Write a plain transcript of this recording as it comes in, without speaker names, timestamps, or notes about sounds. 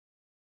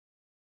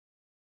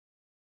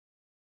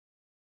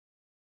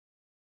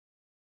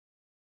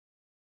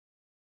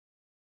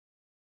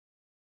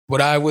But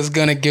I was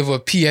going to give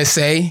a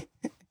PSA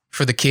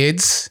for the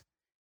kids.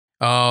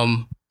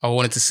 I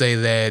wanted to say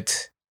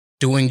that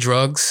doing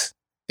drugs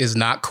is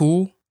not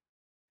cool.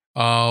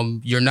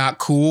 You're not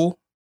cool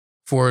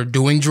for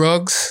doing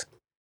drugs.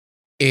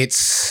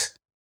 It's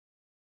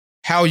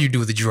how you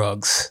do the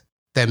drugs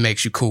that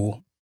makes you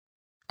cool.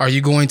 Are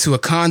you going to a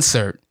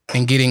concert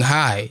and getting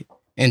high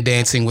and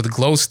dancing with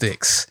glow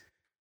sticks?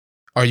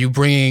 Are you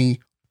bringing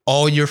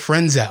all your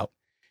friends out,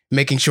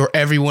 making sure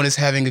everyone is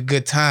having a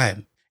good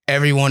time?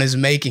 Everyone is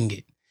making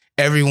it.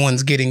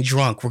 Everyone's getting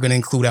drunk. We're going to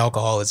include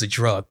alcohol as a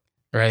drug,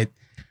 right?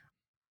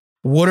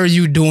 What are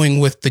you doing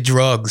with the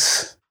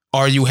drugs?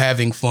 Are you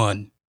having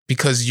fun?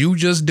 Because you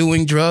just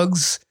doing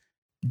drugs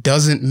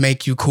doesn't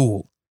make you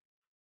cool.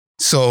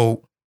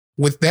 So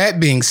with that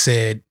being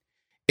said,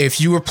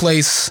 if you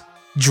replace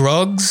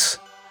drugs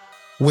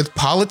with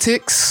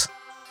politics,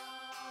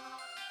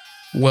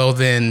 well,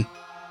 then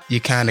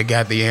you kind of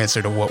got the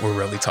answer to what we're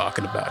really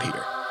talking about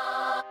here.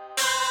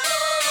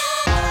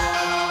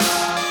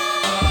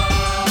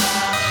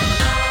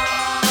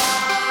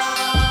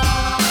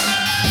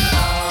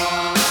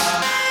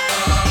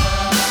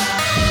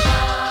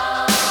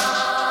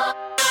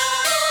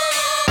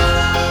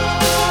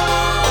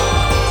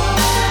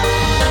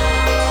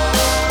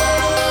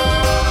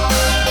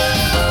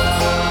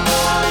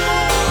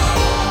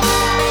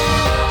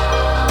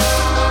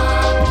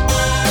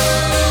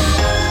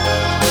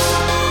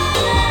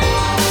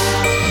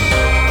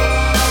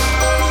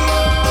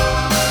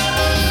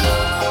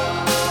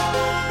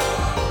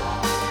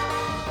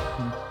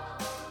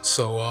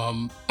 So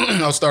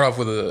I'll start off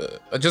with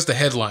just a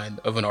headline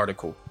of an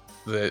article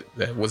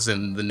that was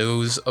in the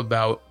news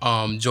about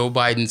Joe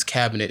Biden's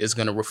cabinet is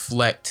going to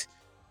reflect,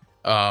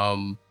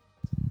 I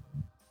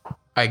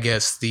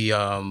guess,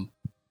 the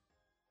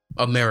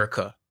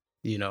America,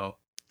 you know.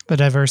 The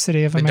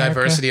diversity of America. The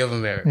diversity of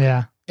America.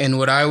 Yeah. And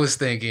what I was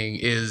thinking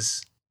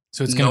is...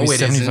 So it's going to be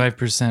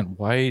 75%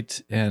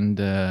 white and...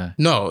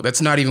 No,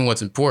 that's not even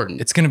what's important.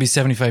 It's going to be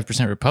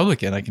 75%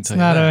 Republican, I can tell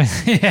you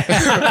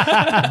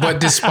that. But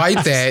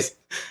despite that,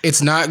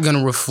 it's not going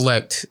to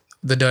reflect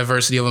the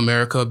diversity of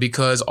America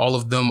because all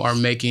of them are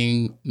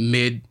making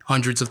mid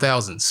hundreds of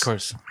thousands. Of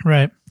course.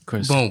 Right. Of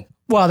course. Boom.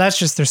 Well, that's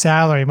just their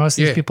salary. Most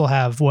of these people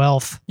have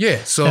wealth.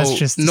 Yeah, so that's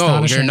just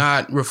no, you're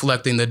not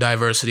reflecting the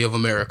diversity of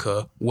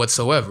America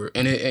whatsoever.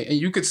 And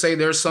you could say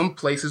there's some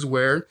places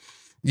where...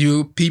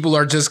 people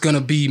are just going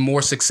to be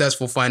more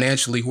successful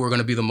financially who are going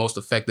to be the most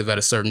effective at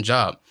a certain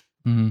job.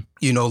 Mm-hmm.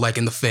 You know, like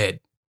in the Fed,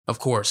 of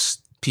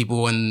course,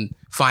 people in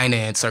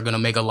finance are going to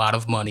make a lot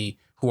of money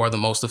who are the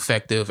most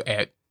effective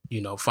at,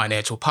 you know,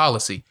 financial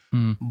policy.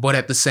 Mm. But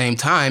at the same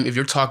time, if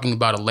you're talking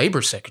about a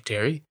labor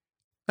secretary,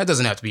 that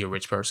doesn't have to be a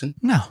rich person.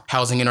 No.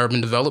 Housing and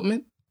urban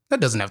development, that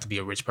doesn't have to be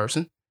a rich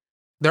person.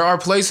 There are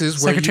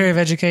places where Secretary of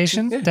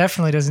Education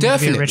definitely doesn't need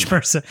to be a rich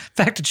person.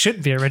 In fact, it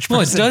shouldn't be a rich person.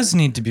 Well, it does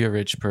need to be a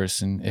rich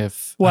person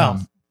if...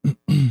 Well,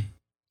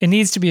 it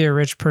needs to be a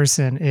rich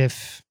person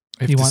if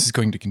this is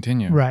going to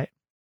continue. Right.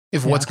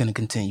 If what's going to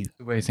continue?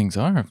 The way things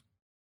are.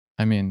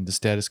 I mean, the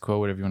status quo,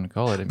 whatever you want to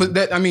call it.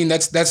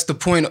 That's the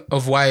point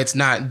of why it's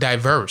not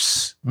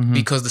diverse. Mm-hmm.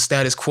 Because the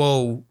status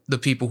quo, the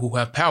people who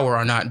have power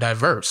are not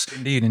diverse.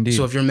 Indeed.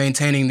 So if you're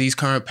maintaining these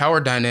current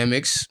power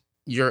dynamics,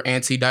 you're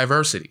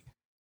anti-diversity.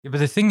 Yeah, but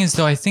the thing is,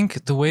 though, I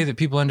think the way that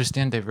people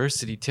understand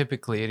diversity,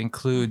 typically it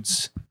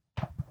includes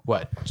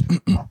what?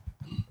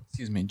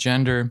 Excuse me,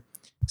 gender,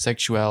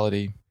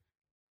 sexuality,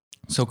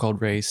 so-called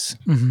race,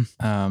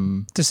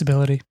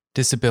 disability,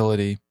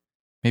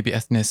 maybe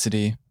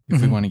ethnicity,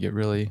 if we want to get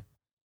really,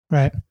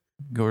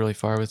 go really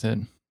far with it.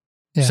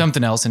 Yeah.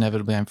 Something else,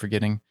 inevitably, I'm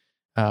forgetting.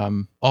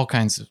 All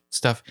kinds of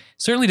stuff.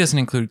 Certainly doesn't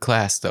include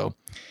class, though,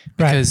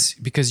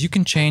 because you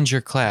can change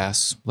your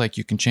class like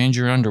you can change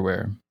your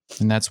underwear,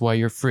 and that's why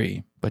you're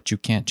free. But you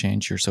can't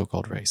change your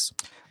so-called race.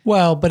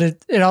 Well, but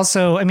it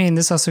also, I mean,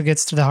 this also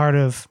gets to the heart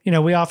of, you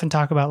know, we often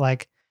talk about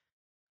like,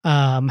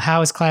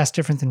 how is class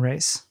different than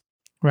race,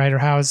 right? Or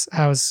how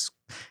is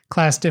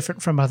class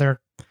different from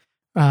other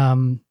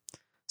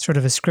sort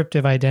of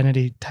ascriptive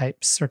identity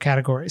types or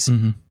categories?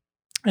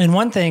 Mm-hmm. And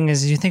one thing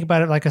is you think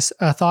about it like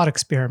a thought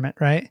experiment,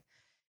 right?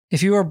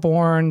 If you are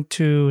born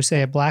to,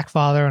 say, a black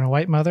father and a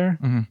white mother,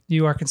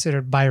 you are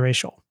considered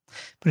biracial.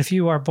 But if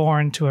you are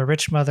born to a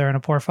rich mother and a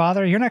poor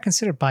father, you're not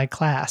considered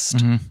bi-classed.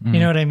 You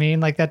know what I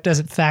mean? Like that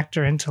doesn't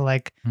factor into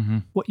like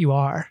what you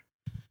are.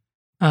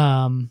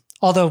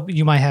 Although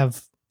you might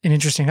have an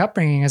interesting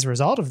upbringing as a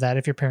result of that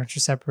if your parents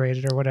are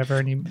separated or whatever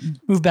and you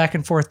move back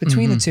and forth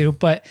between the two,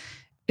 but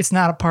it's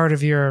not a part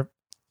of your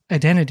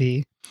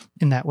identity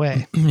in that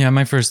way. Yeah,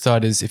 my first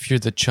thought is if you're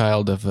the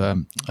child of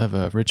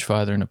a rich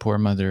father and a poor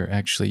mother,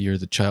 actually you're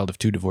the child of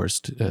two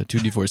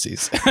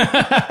divorcees.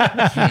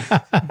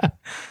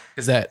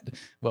 Is that,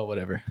 well,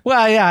 whatever.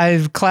 Well,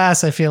 yeah,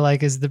 class, I feel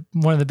like, is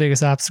one of the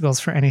biggest obstacles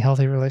for any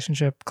healthy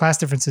relationship. Class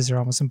differences are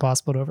almost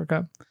impossible to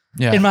overcome.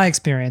 Yeah. In my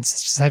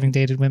experience, just having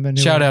dated women.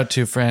 Shout out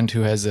to a friend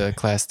who has a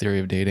class theory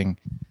of dating.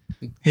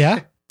 Yeah?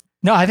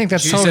 No, I think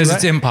that's she totally says right.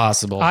 It's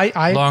impossible.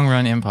 Long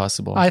run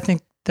impossible. I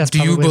think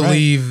Do you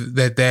believe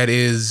that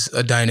is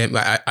a dynamic?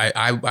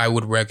 I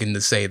would reckon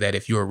to say that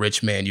if you're a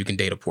rich man, you can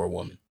date a poor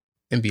woman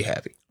and be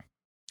happy.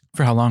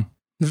 For how long?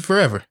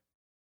 Forever.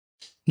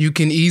 You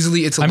can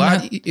easily. It's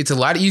a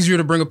lot easier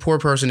to bring a poor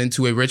person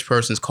into a rich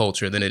person's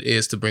culture than it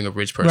is to bring a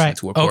rich person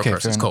into a poor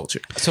person's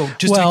culture. So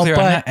just to be clear,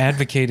 I'm not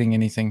advocating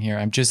anything here.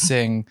 I'm just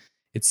saying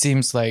it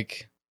seems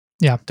like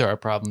there are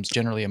problems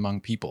generally among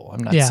people.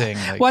 I'm not saying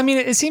like. Well, I mean,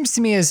 it seems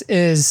to me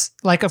is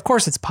like, of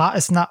course,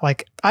 it's not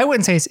like, I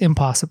wouldn't say it's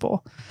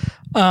impossible.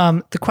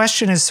 The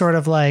question is sort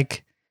of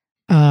like,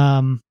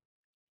 having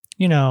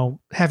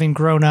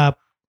grown up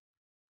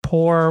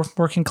poor,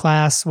 working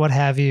class, what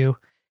have you.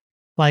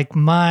 Like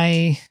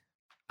my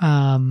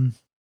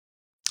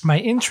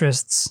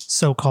interests,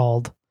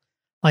 so-called,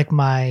 like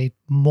my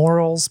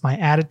morals, my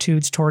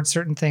attitudes towards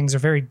certain things are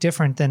very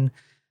different than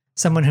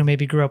someone who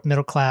maybe grew up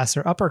middle class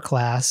or upper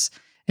class.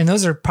 And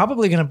those are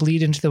probably going to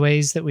bleed into the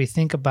ways that we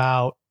think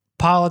about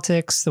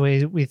politics, the way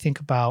that we think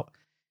about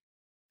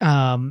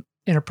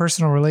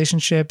interpersonal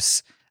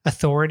relationships,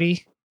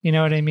 authority. You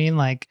know what I mean?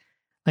 Like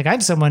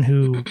I'm someone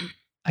who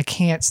I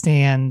can't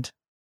stand.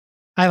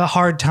 I have a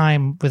hard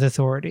time with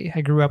authority.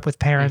 I grew up with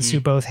parents who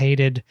both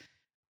hated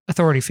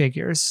authority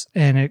figures,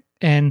 and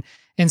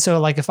so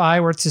like if I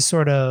were to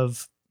sort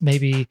of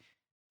maybe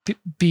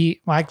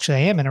actually I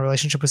am in a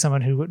relationship with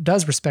someone who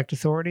does respect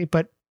authority,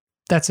 but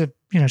that's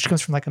she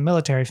comes from like a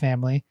military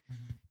family.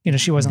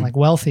 She wasn't like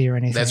wealthy or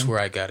anything. That's where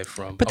I got it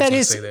from. But that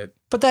is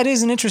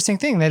an interesting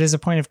thing. That is a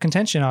point of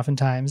contention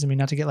oftentimes. I mean,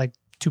 not to get like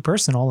too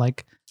personal,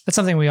 like that's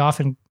something we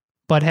often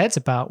butt heads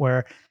about,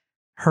 where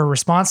her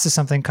response to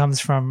something comes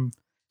from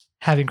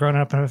having grown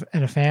up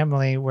in a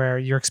family where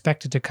you're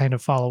expected to kind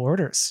of follow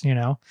orders,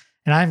 and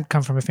I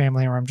come from a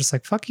family where I'm just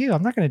like, fuck you.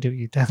 I'm not going to do what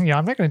you tell me.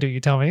 I'm not going to do what you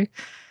tell me,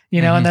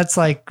 and that's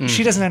like,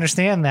 she doesn't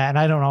understand that. And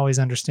I don't always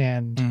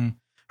understand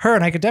her.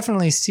 And I could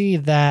definitely see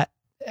that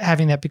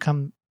having that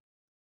become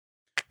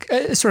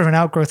sort of an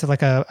outgrowth of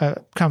like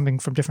a coming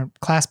from different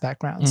class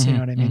backgrounds. You know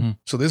what I mean?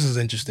 So this is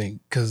interesting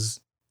because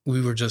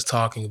we were just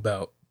talking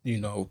about,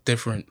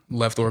 different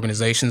left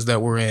organizations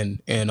that we're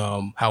in and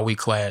how we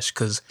clash.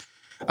 Because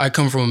I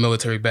come from a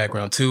military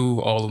background too.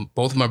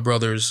 Both of my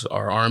brothers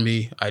are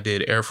Army. I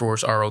did Air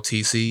Force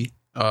ROTC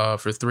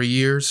for 3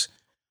 years.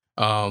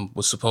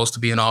 Was supposed to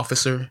be an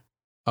officer.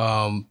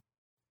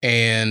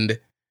 And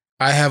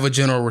I have a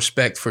general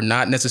respect for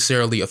not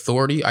necessarily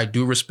authority. I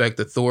do respect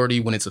authority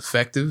when it's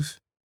effective.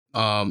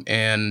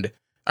 And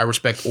I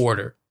respect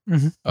order.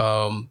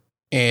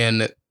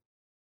 And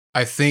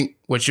I think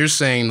what you're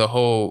saying, the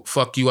whole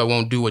fuck you, I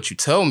won't do what you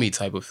tell me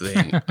type of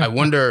thing. I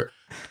wonder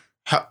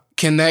how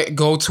can that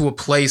go to a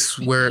place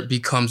where it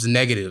becomes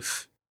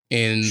negative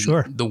in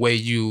the way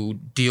you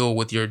deal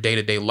with your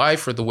day-to-day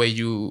life or the way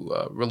you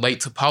relate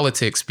to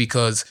politics?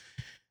 Because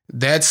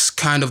that's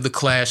kind of the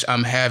clash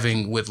I'm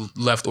having with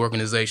left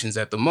organizations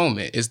at the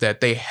moment, is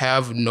that they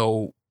have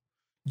no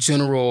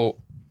general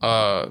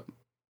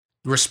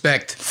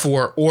respect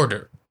for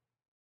order.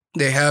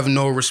 They have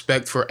no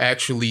respect for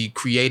actually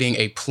creating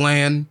a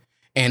plan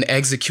and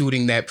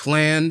executing that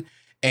plan.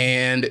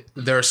 And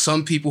there are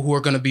some people who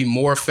are going to be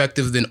more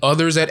effective than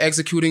others at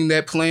executing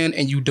that plan,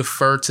 and you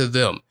defer to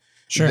them.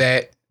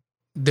 That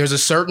there's a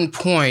certain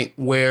point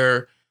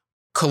where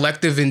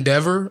collective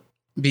endeavor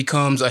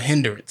becomes a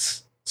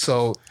hindrance.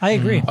 So I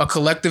agree. A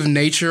collective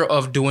nature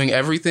of doing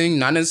everything,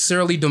 not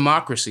necessarily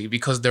democracy,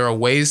 because there are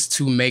ways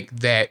to make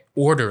that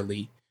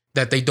orderly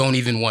that they don't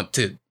even want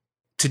to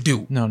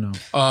do. No.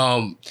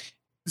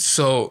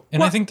 So,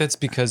 and I think that's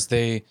because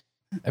we'll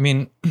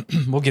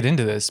get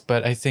into this,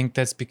 but I think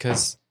that's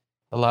because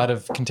a lot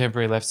of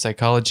contemporary left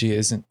psychology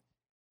isn't,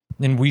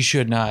 and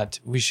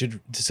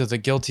so the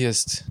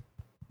guiltiest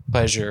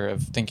pleasure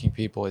of thinking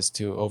people is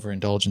to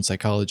overindulge in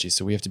psychology.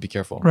 So we have to be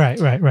careful. Right.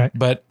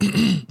 But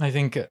I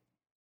think,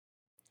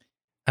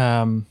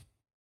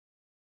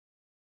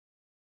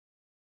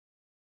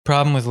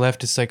 problem with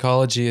leftist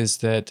psychology is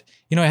that,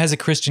 it has a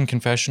Christian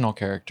confessional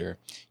character.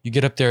 You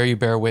get up there, you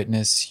bear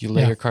witness, you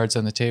lay your cards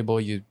on the table,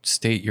 you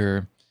state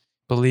your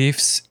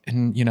beliefs,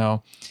 and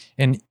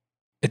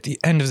at the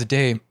end of the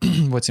day,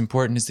 what's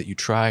important is that you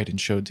tried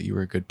and showed that you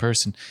were a good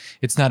person.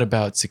 It's not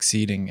about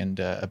succeeding and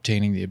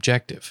obtaining the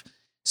objective.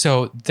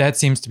 So that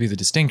seems to be the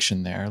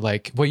distinction there.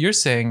 Like what you're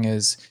saying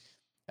is,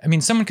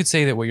 someone could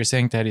say that what you're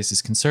saying, Thaddeus,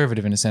 is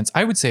conservative in a sense.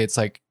 I would say it's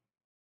like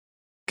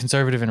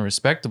conservative in a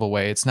respectable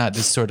way. It's not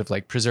this sort of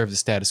like preserve the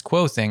status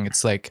quo thing.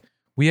 It's like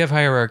we have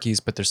hierarchies,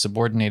 but they're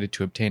subordinated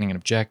to obtaining an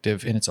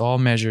objective, and it's all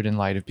measured in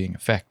light of being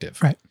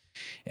effective. Right.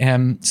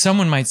 And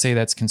someone might say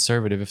that's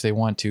conservative. If they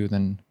want to,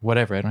 then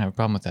whatever. I don't have a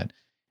problem with that.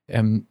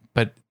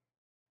 But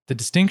the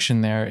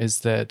distinction there is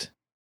that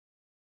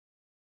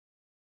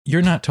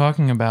you're not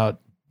talking about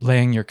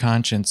laying your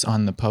conscience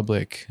on the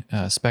public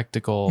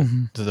spectacle,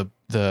 to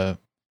the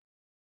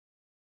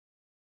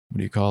what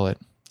do you call it,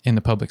 in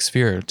the public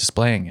sphere,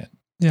 displaying it.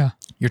 Yeah.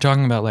 You're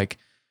talking about like,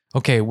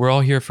 okay, we're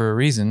all here for a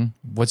reason.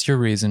 What's your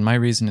reason? My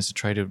reason is to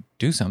try to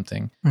do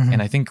something.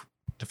 And I think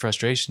the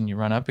frustration you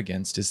run up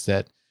against is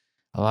that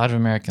a lot of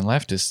American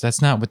leftists,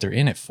 that's not what they're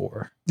in it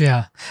for.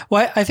 Yeah.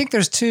 Well, I think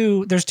there's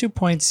two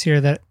points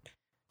here,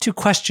 two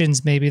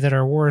questions maybe that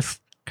are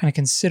worth kind of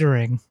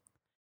considering.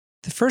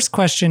 The first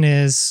question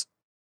is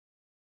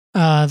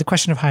the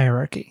question of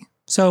hierarchy.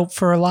 So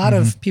for a lot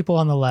of people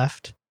on the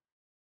left,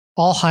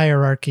 all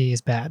hierarchy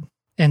is bad.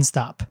 End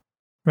stop.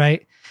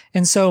 Right?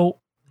 And so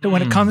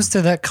when it comes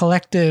to that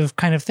collective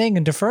kind of thing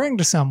and deferring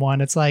to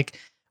someone, it's like,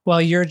 well,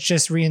 you're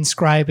just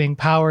reinscribing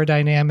power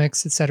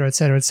dynamics, et cetera, et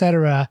cetera, et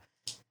cetera.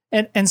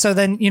 And so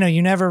then,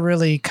 you never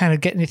really kind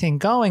of get anything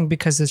going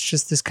because it's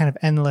just this kind of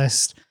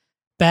endless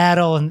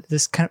battle and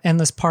this kind of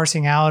endless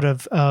parsing out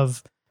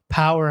of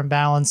power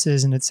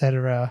imbalances and et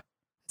cetera,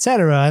 et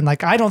cetera. And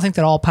like, I don't think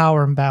that all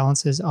power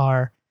imbalances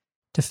are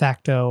de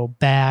facto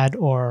bad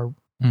or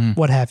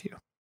what have you.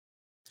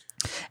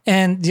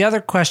 And the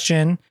other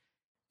question,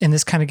 and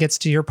this kind of gets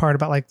to your part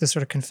about like the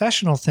sort of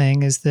confessional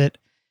thing, is that,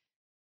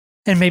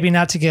 and maybe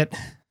not to get,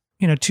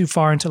 too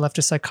far into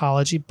leftist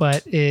psychology,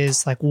 but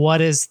is like,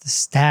 what is the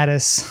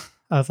status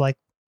of like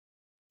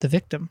the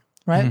victim,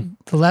 right?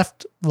 The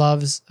left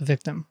loves a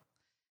victim.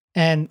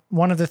 And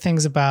one of the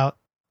things about,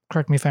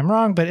 correct me if I'm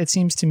wrong, but it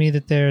seems to me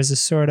that there's a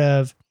sort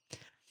of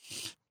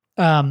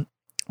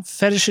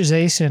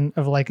fetishization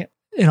of like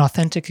an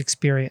authentic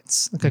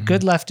experience. Like a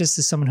good leftist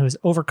is someone who has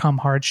overcome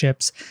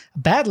hardships. A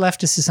bad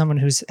leftist is someone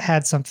who's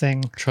had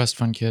something. Trust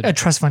fund kid. A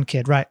trust fund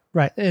kid, right.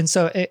 And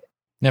so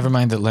never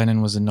mind that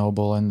Lenin was a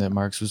noble and that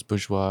Marx was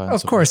bourgeois.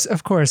 Of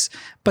course.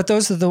 But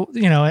those are the,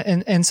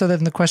 and so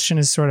then the question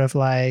is sort of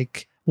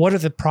like, what are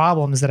the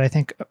problems that I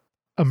think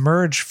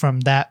emerge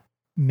from that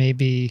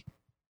maybe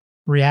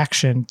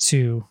reaction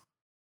to,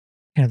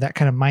 that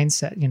kind of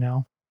mindset,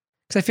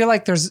 because I feel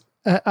like there's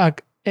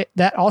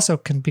that also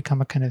can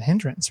become a kind of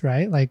hindrance,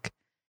 right? Like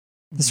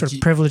the sort of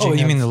privileging. Oh,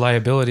 you mean the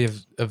liability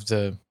of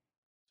the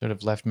sort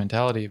of left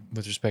mentality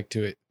with respect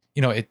to it?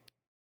 It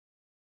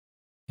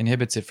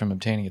inhibits it from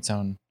obtaining its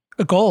own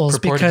goals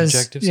because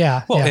objectives.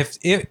 Yeah. Well,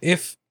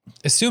 if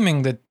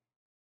assuming that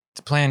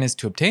the plan is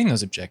to obtain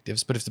those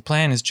objectives, but if the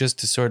plan is just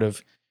to sort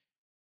of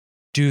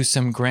do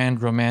some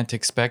grand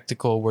romantic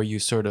spectacle where you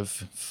sort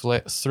of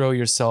throw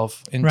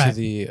yourself into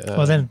the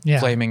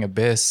flaming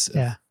abyss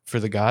for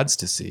the gods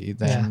to see,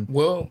 then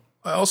well,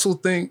 I also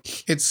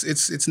think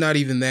it's not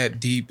even that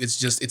deep. It's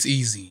just it's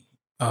easy.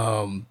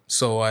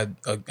 So I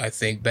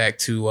think back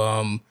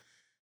to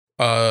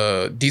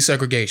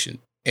desegregation.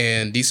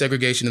 And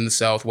desegregation in the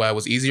South, why it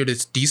was easier to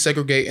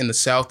desegregate in the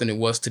South than it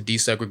was to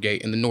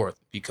desegregate in the North.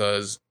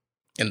 Because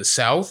in the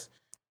South,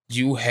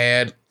 you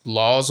had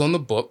laws on the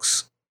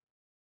books,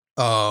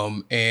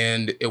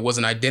 and it was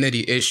an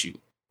identity issue.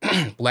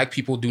 Black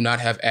people do not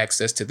have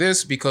access to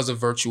this because of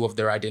virtue of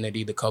their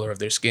identity, the color of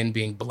their skin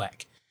being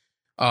black.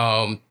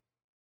 And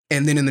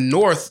then in the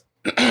North,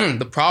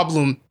 the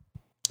problem...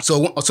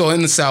 So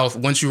in the South,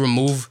 once you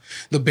remove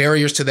the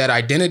barriers to that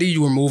identity,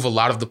 you remove a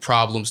lot of the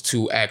problems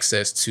to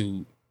access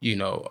to,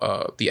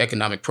 the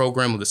economic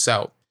program of the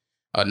South.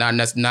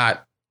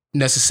 Not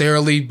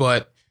necessarily,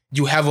 but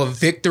you have a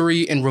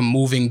victory in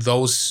removing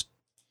those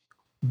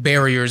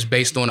barriers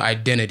based on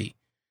identity.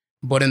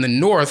 But in the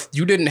North,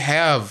 you didn't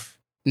have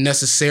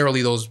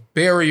necessarily those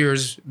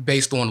barriers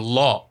based on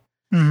law.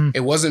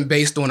 It wasn't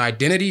based on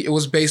identity. It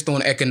was based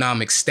on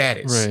economic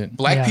status. Right.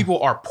 Black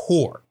people are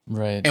poor.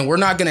 Right. And we're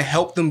not going to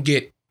help them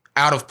get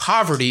out of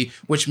poverty,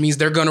 which means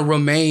they're going to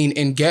remain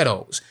in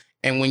ghettos.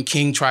 And when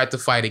King tried to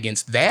fight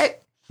against that,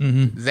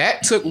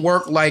 that took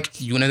work like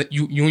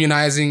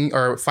unionizing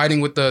or fighting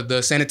with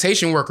the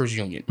sanitation workers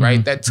union,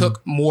 right? That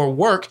took more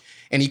work,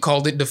 and he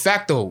called it de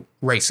facto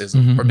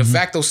racism or de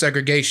facto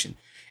segregation.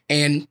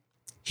 And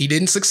he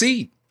didn't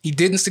succeed.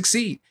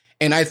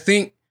 And I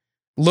think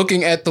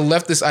looking at the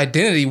leftist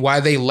identity, why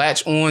they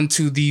latch on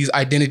to these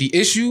identity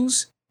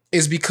issues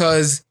is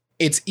because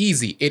it's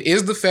easy. It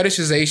is the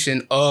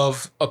fetishization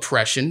of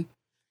oppression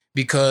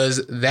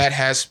because that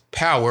has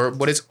power,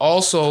 but it's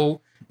also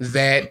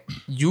that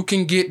you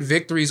can get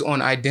victories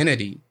on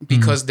identity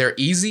because they're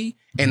easy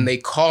and they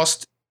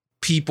cost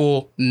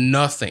people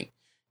nothing.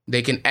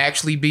 They can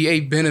actually be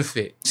a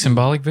benefit.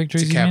 Symbolic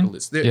victories to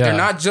capitalists. They're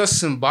not just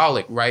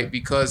symbolic, right?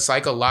 Because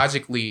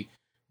psychologically,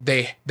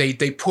 they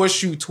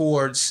push you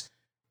towards,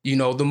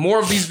 the more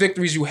of these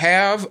victories you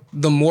have,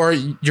 the more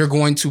you're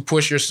going to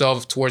push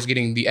yourself towards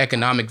getting the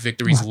economic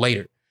victories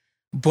later.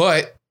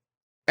 But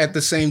at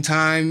the same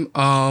time,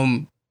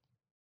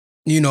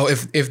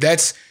 if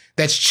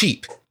that's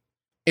cheap.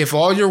 If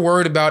all you're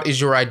worried about is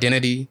your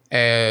identity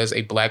as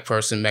a Black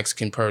person,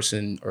 Mexican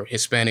person, or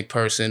Hispanic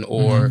person,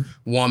 or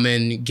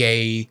woman,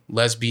 gay,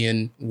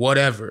 lesbian,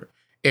 whatever,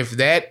 if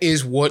that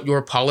is what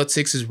your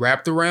politics is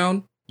wrapped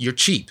around, you're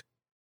cheap.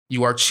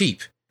 You are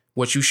cheap.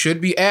 What you should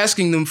be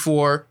asking them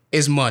for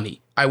is money.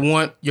 I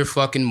want your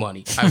fucking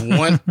money. I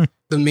want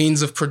the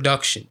means of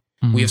production.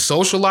 We have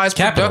socialized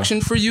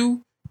production for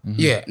you.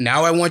 Yeah,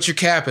 now I want your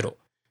capital.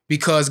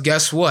 Because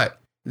guess what?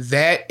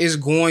 That is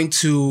going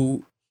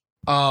to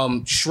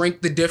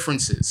shrink the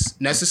differences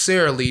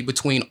necessarily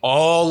between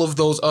all of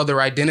those other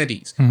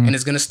identities. And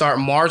it's going to start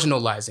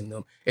marginalizing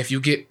them. If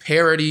you get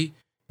parity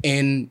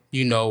in,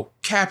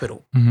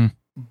 capital. Mm-hmm.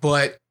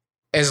 But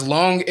as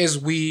long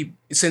as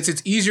since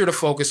it's easier to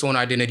focus on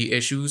identity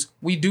issues,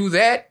 we do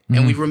that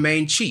and we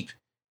remain cheap.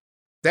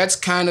 That's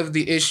kind of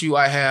the issue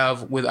I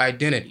have with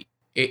identity.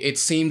 It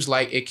seems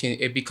like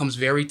it becomes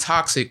very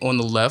toxic on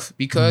the left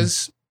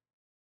because,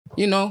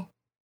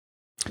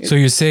 So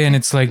you're saying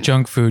it's like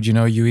junk food,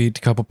 you eat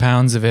a couple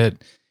pounds of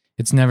it.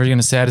 It's never going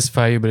to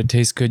satisfy you, but it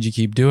tastes good. You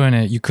keep doing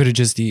it. You could have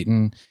just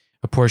eaten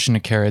a portion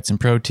of carrots and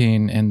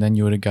protein, and then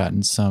you would have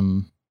gotten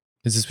some.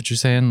 Is this what you're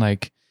saying?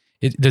 Like,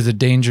 there's a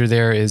danger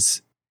there.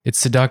 It's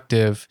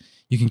seductive.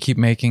 You can keep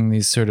making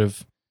these sort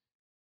of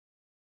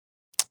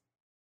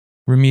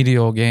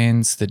remedial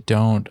gains that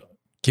don't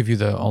give you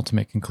the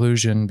ultimate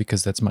conclusion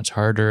because that's much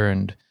harder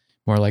and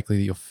more likely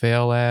that you'll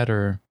fail at,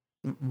 or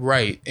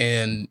right.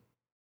 And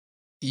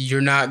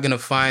you're not going to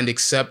find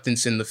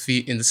acceptance in the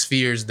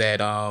spheres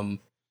that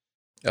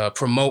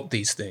promote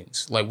these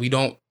things. Like, we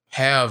don't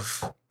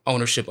have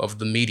ownership of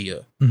the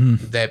media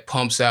that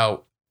pumps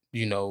out,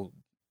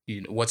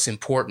 what's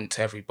important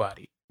to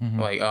everybody.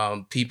 Like,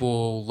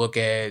 people look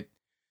at,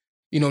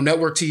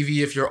 network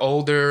TV if you're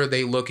older.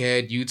 They look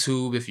at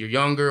YouTube if you're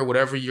younger.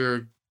 Whatever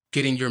you're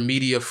getting your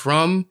media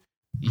from,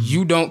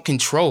 you don't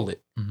control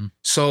it.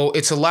 So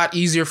it's a lot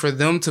easier for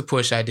them to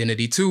push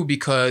identity too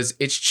because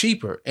it's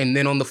cheaper. And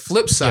then on the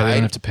flip side, they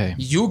don't have to pay.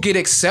 You get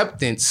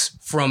acceptance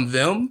from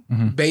them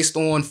based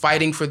on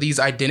fighting for these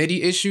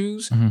identity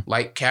issues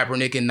like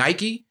Kaepernick and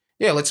Nike.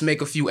 Yeah, let's make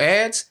a few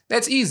ads.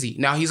 That's easy.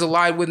 Now he's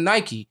allied with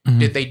Nike.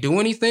 Did they do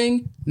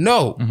anything?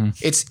 No,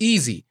 it's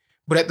easy.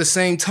 But at the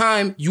same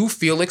time, you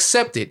feel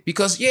accepted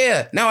because,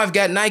 now I've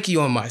got Nike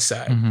on my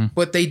side.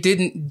 But they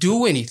didn't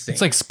do anything.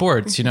 It's like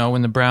sports,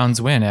 when the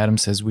Browns win, Adam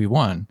says we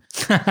won.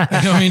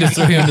 I don't mean to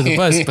throw you under the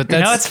bus, but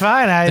that's it's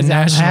fine. the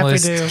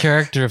nationalist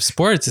character of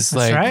sports. It's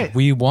like, right.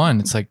 We won.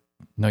 It's like,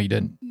 no, you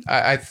didn't.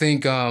 I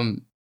think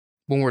when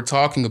we're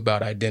talking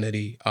about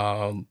identity,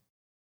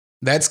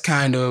 that's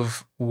kind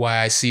of why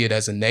I see it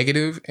as a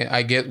negative.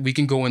 And we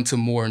can go into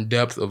more in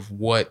depth of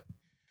what,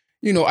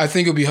 I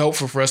think it'll be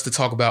helpful for us to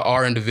talk about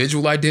our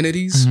individual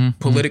identities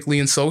politically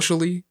and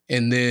socially.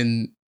 And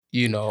then,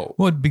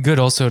 well, it'd be good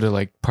also to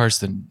like parse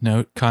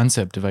the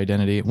concept of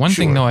identity. One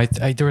thing though,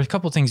 there were a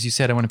couple of things you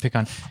said I want to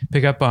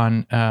pick up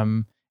on,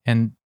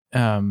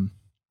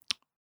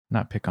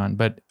 not pick on,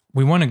 but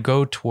we want to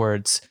go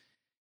towards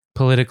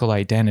political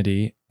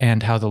identity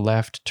and how the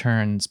left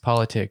turns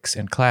politics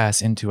and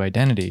class into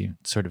identity,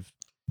 sort of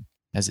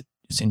as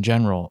it's in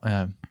general,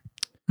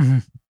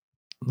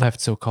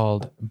 left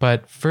so-called.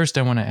 But first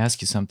I want to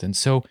ask you something.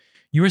 So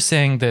you were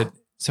saying that,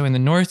 so in the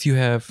North you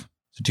have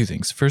two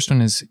things. First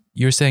one is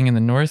you're saying in the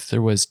North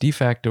there was de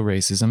facto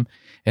racism,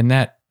 and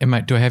that,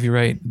 do I have you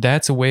right?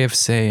 That's a way of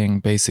saying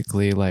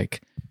basically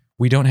like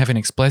we don't have an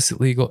explicit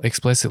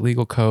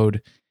legal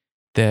code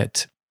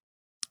that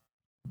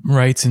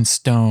writes in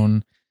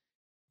stone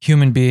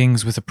human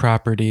beings with a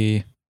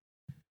property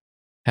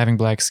having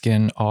black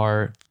skin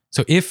are,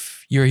 so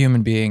if you're a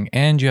human being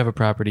and you have a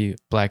property,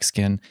 black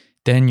skin,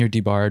 then you're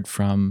debarred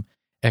from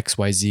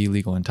XYZ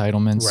legal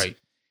entitlements. Right.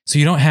 So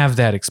you don't have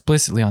that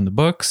explicitly on the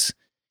books.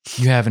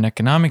 You have an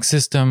economic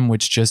system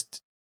which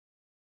just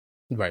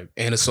right,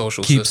 and a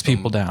social keeps system,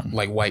 people down,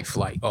 like white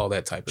flight, all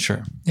that type of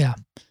thing. Yeah.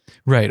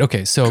 Right.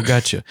 Okay. So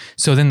gotcha.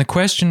 So then the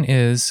question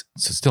is,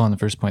 so still on the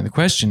first point, the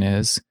question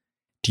is,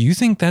 do you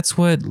think that's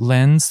what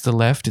lends the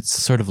left its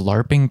sort of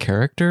LARPing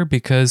character?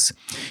 Because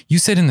you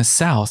said in the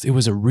South, it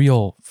was a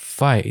real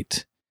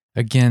fight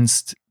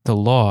against the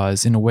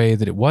laws in a way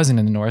that it wasn't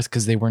in the North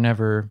because they were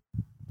never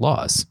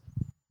laws.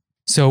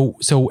 So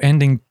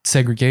ending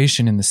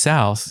segregation in the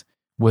South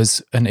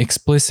was an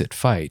explicit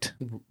fight.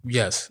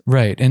 Yes.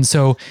 Right. And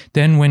so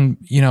then when,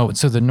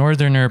 so the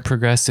Northerner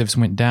progressives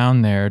went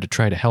down there to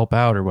try to help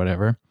out or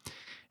whatever,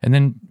 and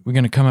then we're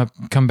going to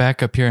come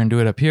back up here and do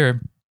it up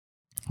here,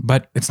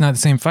 but it's not the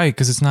same fight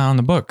because it's not on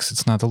the books.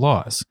 It's not the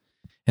laws.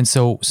 And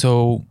so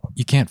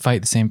you can't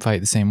fight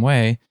the same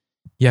way.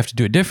 You have to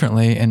do it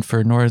differently. And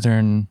for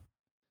Northern,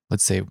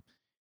 let's say,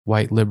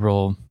 white,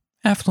 liberal,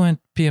 affluent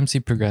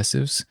PMC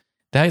progressives,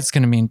 that's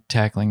going to mean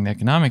tackling the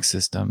economic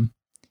system.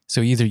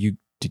 So either you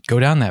go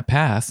down that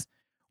path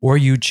or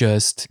you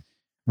just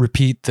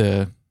repeat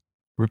the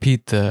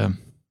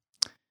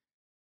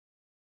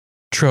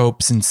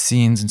tropes and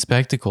scenes and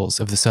spectacles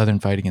of the Southern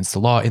fight against the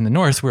law in the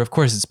North, where of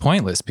course it's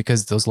pointless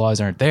because those laws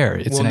aren't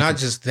there. Not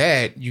just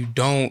that, you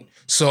don't.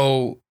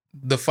 So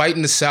the fight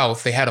in the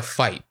South, they had a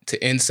fight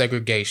to end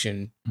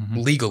segregation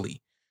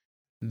legally.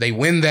 They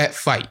win that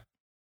fight.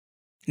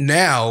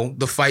 Now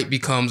the fight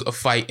becomes a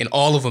fight in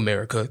all of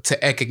America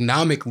to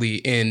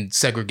economically end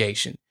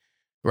segregation,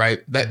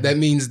 right? That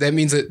means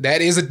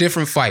that is a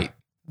different fight,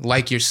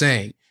 like you're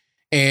saying.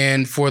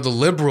 And for the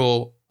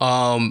liberal,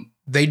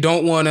 they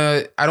don't want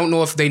to, I don't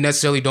know if they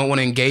necessarily don't want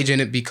to engage in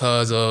it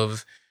because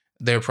of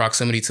their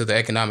proximity to the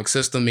economic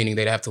system, meaning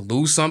they'd have to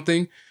lose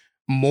something,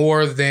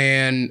 more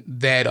than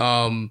that.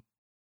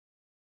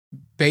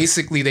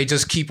 Basically, they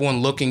just keep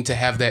on looking to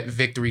have that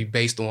victory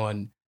based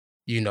on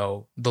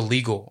the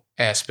legal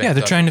aspect. Yeah,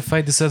 they're trying to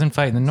fight the Southern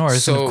fight in the North,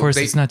 so and of course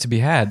it's not to be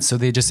had. So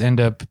they just end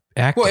up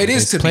acting. Well, it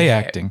is to play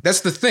acting.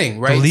 That's the thing,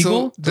 right? The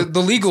legal, so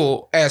the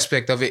legal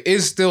aspect of it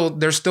is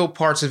there's still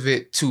parts of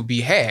it to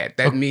be had.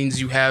 That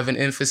means you have an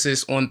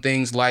emphasis on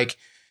things like,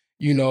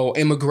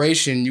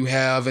 immigration. You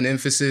have an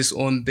emphasis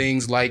on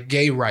things like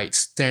gay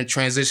rights. Then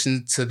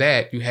transition to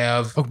that, you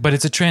have. Oh, but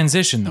it's a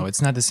transition, though.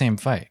 It's not the same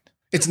fight.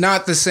 It's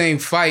not the same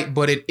fight,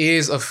 but it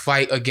is a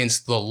fight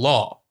against the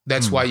law.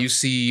 That's why you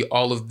see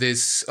all of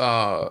this,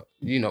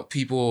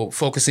 people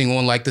focusing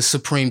on like the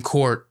Supreme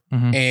Court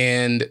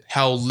and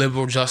how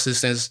liberal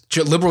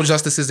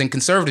justices and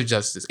conservative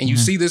justice. And you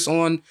see this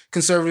on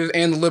conservative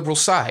and the liberal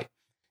side.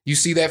 You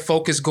see that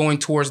focus going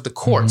towards the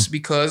courts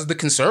because the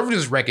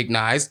conservatives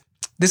recognize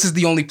this is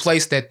the only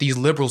place that these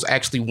liberals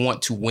actually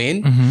want to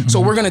win.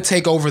 So we're going to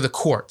take over the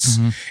courts.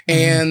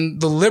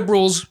 And the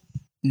liberals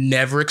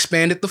never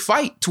expanded the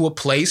fight to a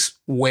place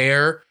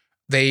where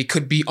they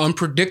could be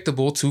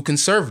unpredictable to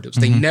conservatives.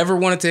 They never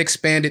wanted to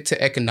expand it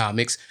to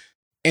economics,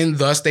 and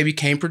thus they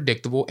became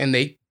predictable and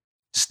they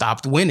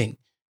stopped winning,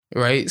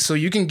 right? So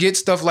you can get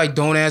stuff like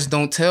Don't Ask,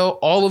 Don't Tell.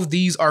 All of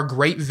these are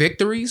great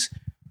victories,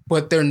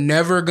 but they're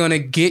never going to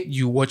get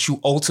you what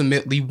you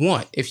ultimately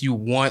want. If you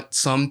want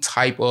some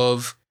type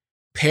of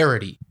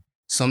parity,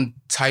 some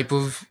type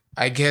of,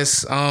 I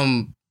guess,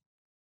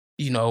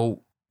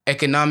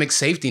 economic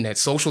safety net,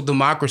 social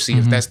democracy,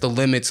 if that's the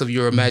limits of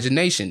your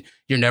imagination.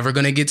 You're never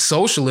going to get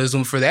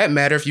socialism for that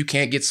matter if you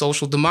can't get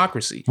social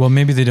democracy. Well,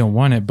 maybe they don't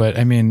want it, but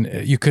I mean,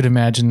 you could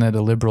imagine that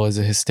a liberal is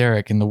a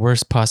hysteric, and the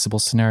worst possible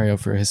scenario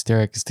for a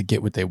hysteric is to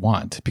get what they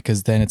want,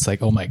 because then it's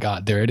like, oh my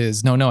God, there it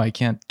is. No, I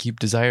can't keep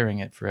desiring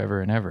it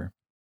forever and ever.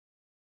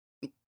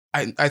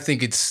 I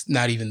think it's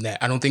not even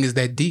that. I don't think it's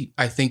that deep.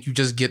 I think you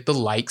just get the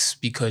likes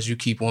because you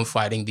keep on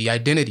fighting the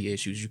identity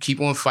issues. You keep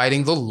on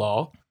fighting the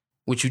law,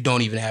 which you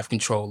don't even have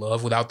control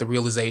of, without the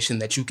realization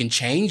that you can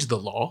change the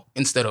law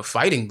instead of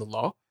fighting the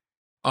law.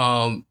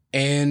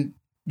 And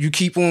you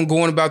keep on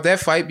going about that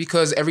fight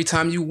because every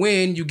time you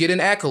win, you get an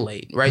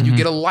accolade, right? You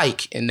get a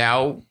like, and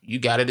now you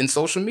got it in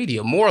social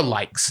media, more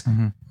likes,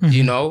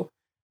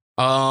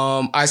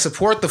 I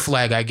support the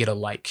flag, I get a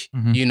like.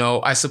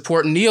 I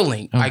support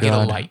kneeling, I get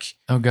a like.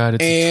 Oh God,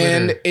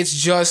 it's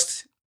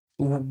just,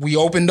 we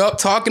opened up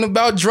talking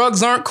about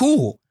drugs aren't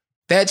cool.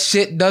 That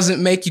shit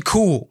doesn't make you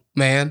cool,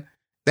 man.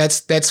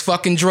 That's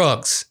fucking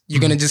drugs. You're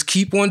going to just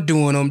keep on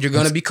doing them. You're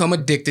going to become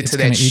addicted to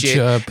that shit.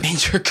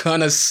 And you're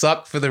going to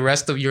suck for the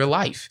rest of your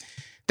life.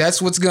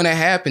 That's what's going to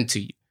happen to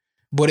you.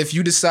 But if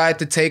you decide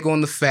to take on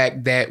the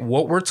fact that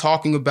what we're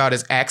talking about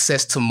is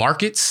access to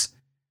markets,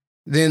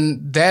 then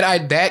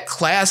that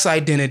class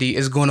identity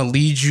is going to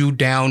lead you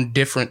down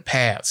different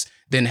paths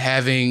than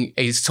having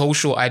a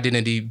social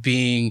identity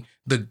being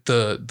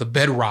the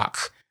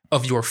bedrock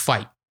of your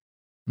fight.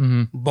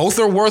 Both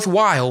are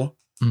worthwhile.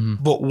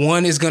 But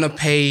one is going to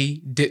pay,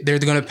 they're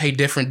going to pay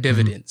different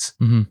dividends.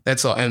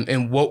 That's all.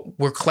 And what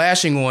we're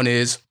clashing on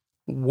is,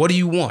 what do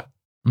you want?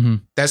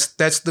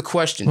 That's the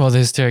question. Well, the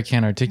hysteric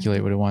can't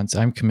articulate what it wants.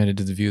 I'm committed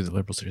to the view that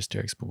liberals are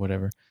hysterics, but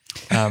whatever.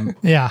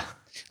 Yeah.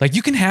 Like,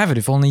 you can have it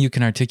if only you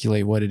can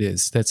articulate what it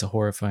is. That's a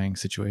horrifying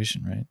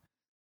situation, right?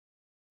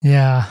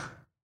 Yeah.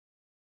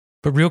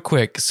 But real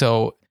quick,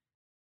 so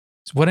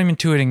what I'm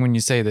intuiting when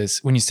you said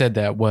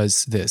that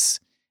was this.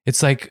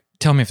 It's like,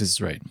 tell me if this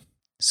is right.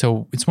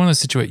 So it's one of those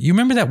situations. You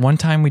remember that one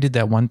time we did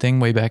that one thing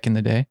way back in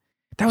the day?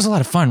 That was a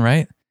lot of fun,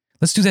 right?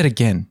 Let's do that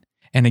again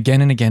and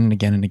again and again and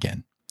again and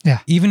again. Yeah.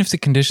 Even if the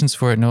conditions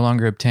for it no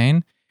longer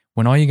obtain,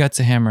 when all you got's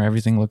a hammer,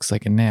 everything looks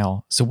like a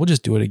nail. So we'll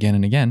just do it again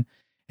and again,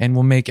 and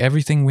we'll make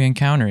everything we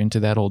encounter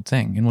into that old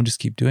thing, and we'll just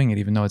keep doing it,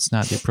 even though it's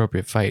not the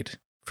appropriate fight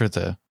for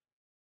the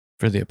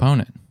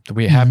opponent that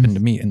we happen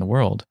to meet in the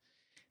world.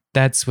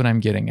 That's what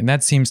I'm getting, and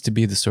that seems to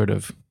be the sort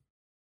of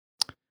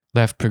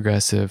left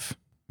progressive,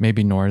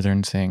 maybe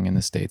northern thing in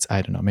the States.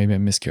 I don't know. Maybe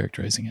I'm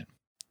mischaracterizing it.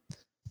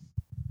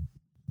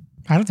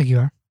 I don't think you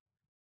are.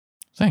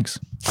 Thanks.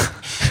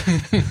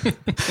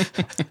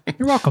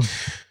 You're welcome.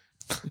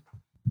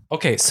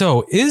 Okay,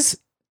 so is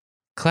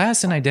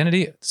class and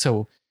identity,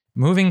 so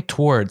moving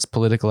towards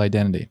political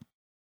identity,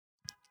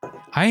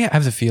 I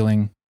have the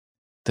feeling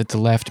that the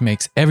left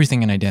makes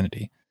everything an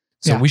identity.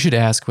 So we should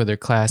ask whether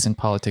class and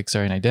politics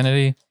are an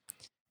identity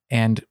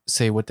and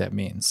say what that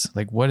means.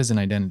 Like, what is an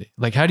identity?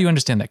 Like, how do you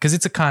understand that? Because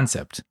it's a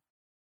concept.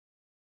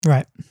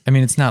 Right. I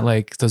mean, it's not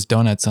like those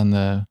donuts on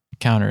the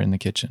counter in the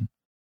kitchen.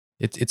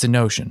 It's a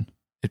notion.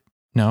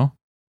 No?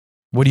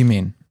 What do you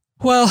mean?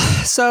 Well,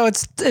 so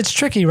it's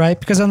tricky, right?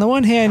 Because on the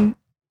one hand,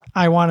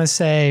 I want to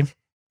say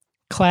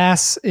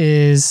class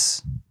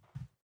is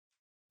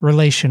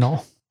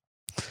relational.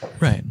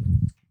 Right.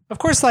 Of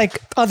course,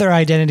 like, other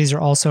identities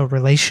are also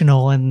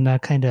relational in a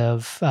kind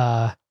of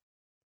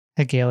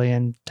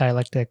Hegelian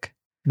dialectic,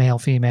 male,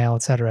 female,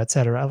 et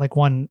cetera, like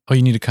one. Oh,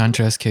 you need a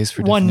contrast case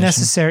for one definition?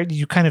 necessary.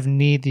 You kind of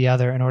need the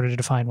other in order to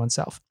define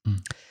oneself.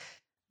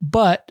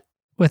 But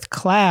with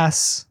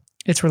class,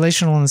 it's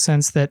relational in the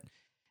sense that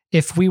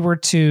if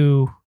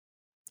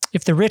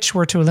the rich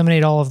were to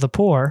eliminate all of the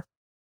poor,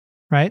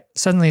 right,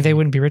 suddenly they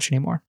wouldn't be rich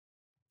anymore.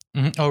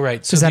 Mm-hmm. Oh,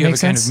 right. So does that you make have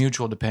a kind sense? of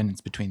mutual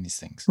dependence between these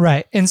things.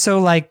 Right. And so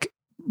like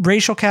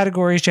racial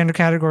categories, gender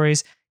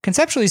categories,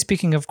 conceptually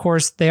speaking, of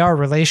course, they are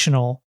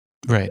relational.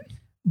 Right.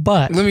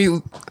 But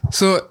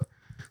so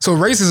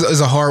race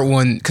is a hard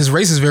one because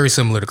race is very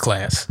similar to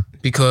class.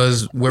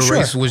 Because where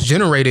race was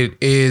generated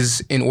is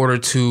in order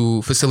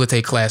to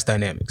facilitate class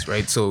dynamics,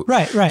 right? So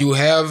right. You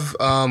have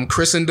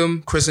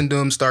Christendom.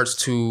 Christendom starts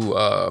to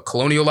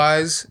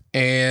colonialize,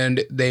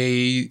 and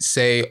they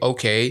say,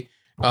 okay,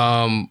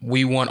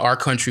 we want our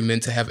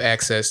countrymen to have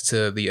access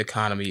to the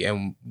economy,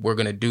 and we're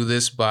going to do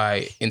this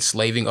by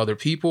enslaving other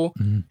people.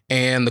 Mm-hmm.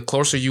 And the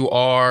closer you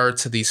are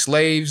to these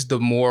slaves, the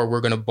more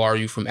we're going to bar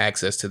you from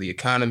access to the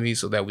economy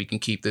so that we can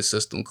keep this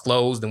system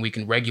closed and we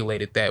can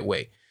regulate it that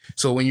way.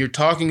 So when you're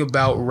talking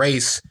about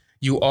race,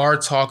 you are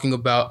talking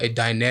about a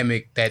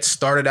dynamic that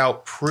started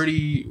out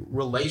pretty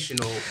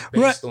relational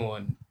based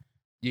on,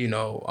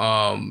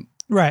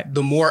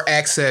 the more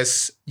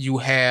access you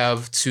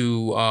have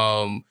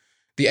to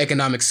the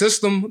economic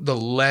system, the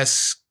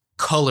less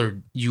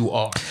colored you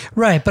are.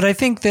 Right. But I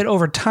think that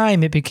over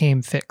time it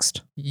became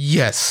fixed.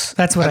 Yes.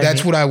 That's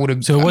what I would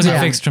have. So it wasn't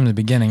fixed from the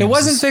beginning. It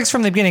wasn't fixed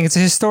from the beginning. It's a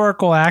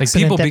historical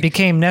accident that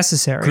became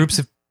necessary. Groups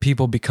of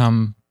people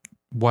become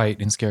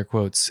white in scare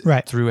quotes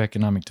through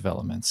economic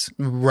developments.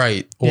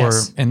 Right.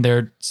 And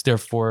they're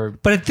therefore.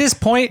 But at this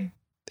point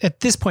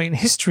in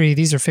history,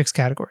 these are fixed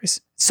categories.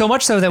 So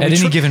much so that at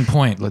any given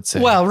point, let's say.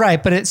 Well,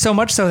 right. But it's so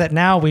much so that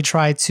now we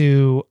try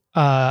to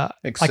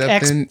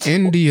except in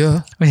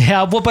India.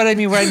 Yeah. Well, but I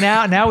mean, right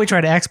now we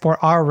try to export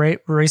our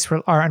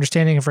our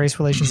understanding of race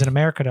relations in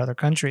America to other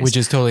countries, which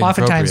is totally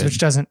oftentimes, which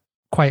doesn't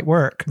quite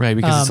work. Right.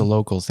 Because it's a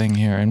local thing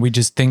here. And we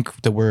just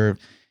think that we're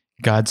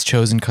God's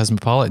chosen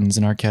cosmopolitans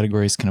and our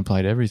categories can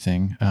apply to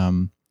everything.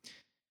 I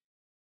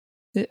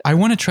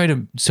want to try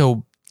to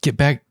get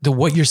back to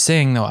what you're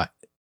saying though.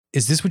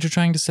 Is this what you're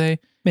trying to say?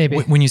 Maybe.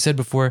 When you said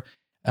before,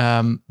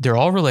 they're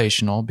all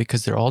relational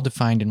because they're all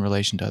defined in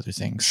relation to other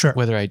things. Sure.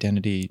 Whether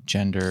identity,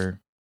 gender,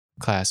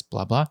 class,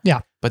 blah, blah.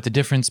 Yeah. But there's a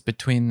difference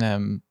between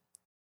them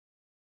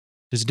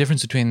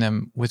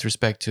with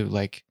respect to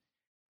like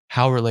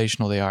how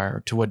relational they are,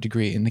 or to what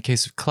degree. In the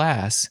case of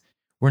class,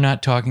 we're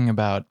not talking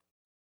about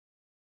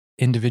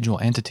individual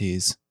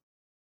entities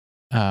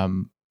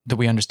that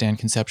we understand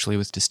conceptually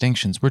with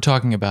distinctions. We're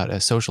talking about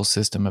a social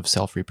system of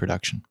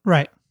self-reproduction.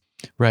 Right.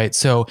 Right.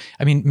 So,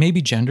 I mean,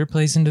 maybe gender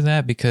plays into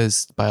that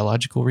because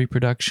biological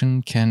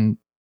reproduction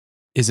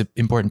is an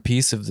important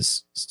piece of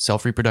this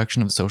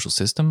self-reproduction of the social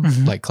system,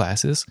 like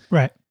classes.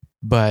 Right.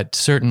 But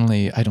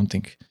certainly, I don't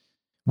think,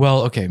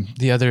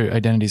 the other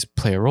identities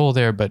play a role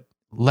there, but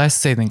less,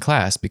 say, than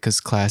class, because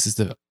class is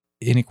the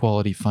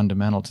inequality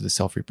fundamental to the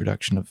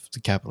self-reproduction of the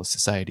capitalist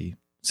society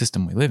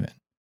system we live in.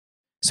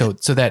 So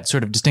that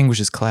sort of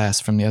distinguishes class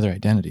from the other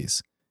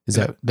identities.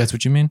 That's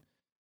what you mean?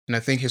 And I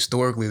think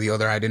historically, the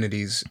other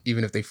identities,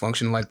 even if they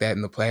function like that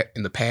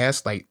in the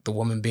past, like the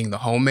woman being the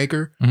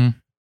homemaker,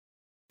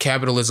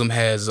 capitalism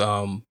has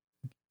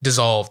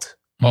dissolved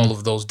all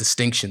of those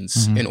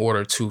distinctions in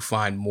order to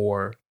find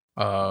more,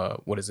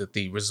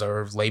 the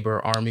reserve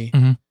labor army.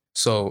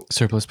 So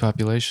surplus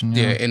population.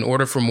 Yeah. In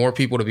order for more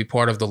people to be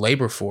part of the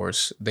labor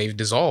force, they've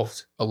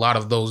dissolved a lot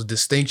of those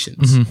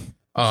distinctions.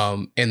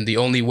 And the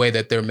only way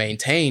that they're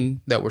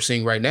maintained that we're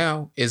seeing right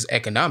now is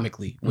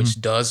economically, which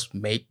does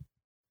make,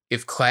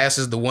 if class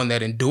is the one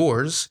that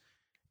endures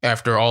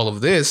after all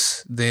of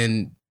this,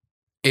 then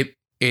it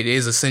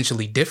is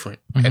essentially different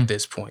at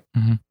this point.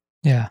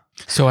 Yeah.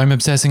 So I'm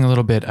obsessing a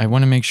little bit. I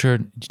want to make sure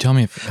you tell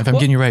me if I'm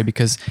getting you right,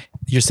 because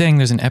you're saying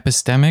there's an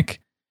epistemic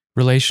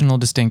relational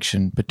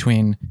distinction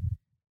between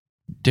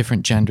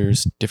different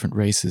genders, different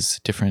races,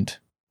 different,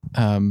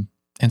 and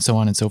so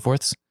on and so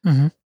forth.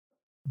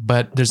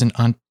 But there's an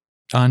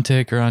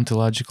ontic or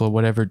ontological or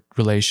whatever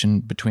relation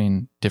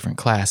between different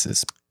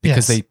classes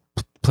because they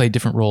play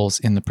different roles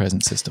in the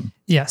present system.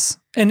 Yes.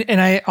 And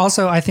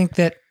I think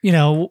that,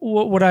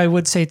 what I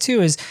would say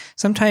too is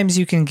sometimes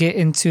you can get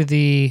into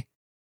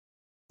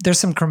there's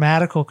some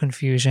grammatical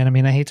confusion. I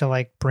mean, I hate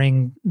to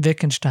bring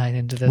Wittgenstein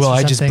into this. Well,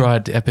 I just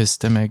brought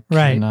epistemic.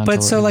 Right.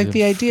 But so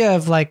the idea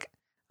of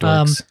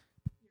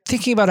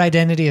thinking about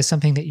identity as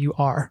something that you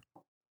are,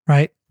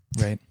 right?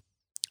 Right.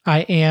 I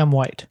am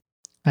white.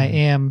 I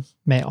am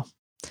male.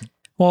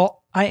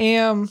 Well, I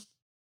am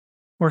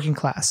working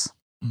class,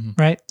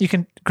 right? You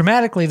can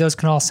grammatically, those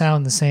can all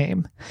sound the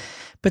same,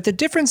 but the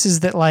difference is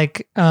that my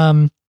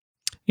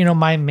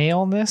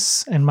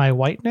maleness and my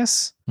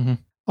whiteness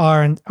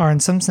are in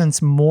some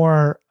sense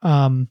more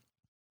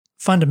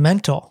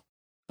fundamental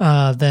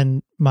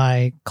than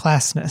my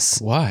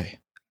classness. Why?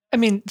 I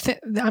mean,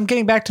 I'm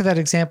getting back to that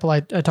example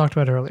I talked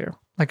about earlier.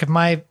 Like if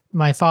my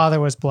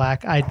father was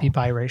black, I'd be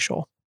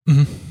biracial,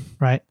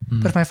 right?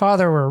 But if my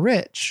father were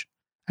rich,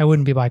 I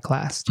wouldn't be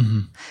biclassed.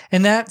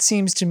 And that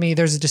seems to me,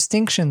 there's a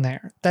distinction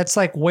there. That's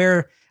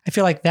where I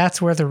feel like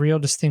that's where the real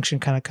distinction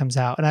kind of comes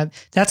out. And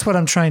that's what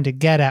I'm trying to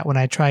get at when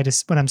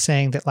I'm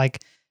saying that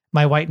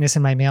my whiteness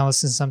and my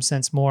maleness is in some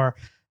sense more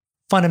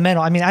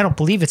fundamental. I mean, I don't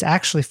believe it's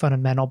actually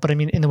fundamental, but I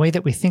mean, in the way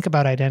that we think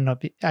about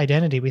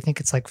identity, we think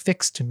it's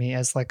fixed to me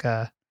as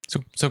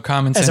So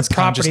common sense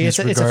consciousness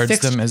regards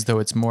them as though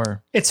it's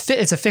more. It's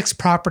a fixed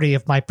property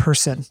of my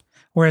person,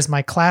 whereas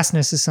my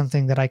classness is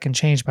something that I can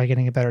change by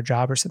getting a better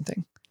job or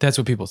something. That's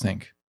what people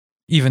think,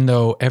 even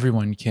though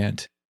everyone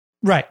can't.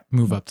 Right.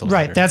 Move up the ladder.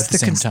 Right. That's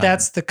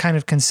the kind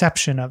of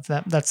conception of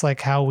them. That's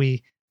like how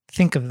we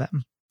think of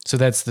them. So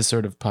that's the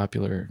sort of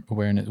popular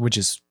awareness, which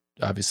is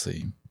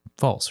obviously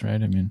false,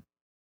 right? I mean,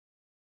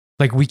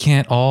 like we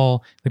can't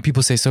all, like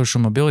people say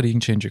social mobility can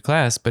change your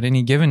class, but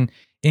any given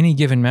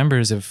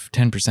members of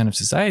 10% of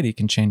society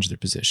can change their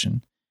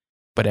position,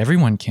 but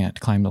everyone can't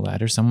climb the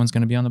ladder. Someone's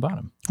going to be on the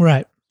bottom.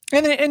 Right.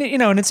 And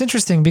it's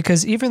interesting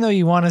because even though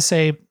you want to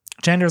say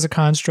gender is a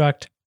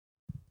construct,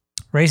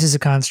 race is a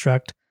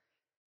construct,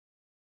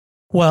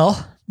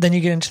 well, then you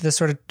get into the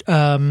sort of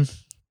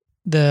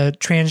the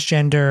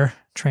transgender,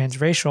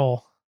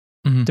 transracial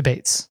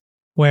debates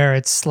where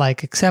it's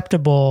like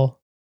acceptable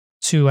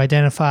to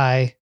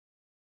identify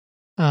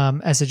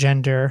as a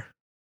gender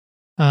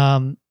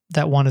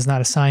that one is not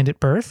assigned at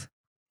birth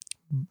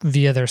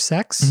via their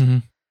sex,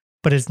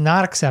 but it's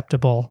not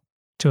acceptable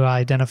to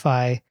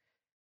identify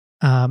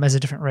as a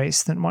different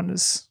race than one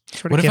is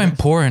sort of What if given. I'm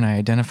poor and I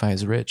identify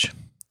as rich?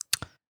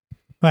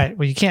 Right.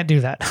 Well, you can't do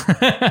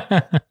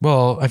that.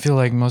 Well, I feel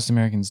like most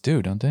Americans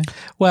do, don't they?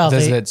 Well,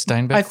 Does that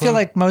Steinbeck I feel quote?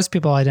 like most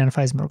people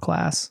identify as middle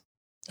class.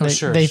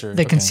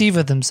 They conceive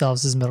of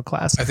themselves as middle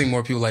class. I think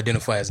more people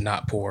identify as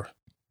not poor.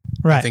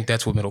 Right. I think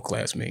that's what middle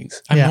class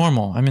means. I'm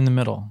normal. I'm in the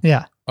middle.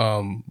 Yeah.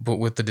 But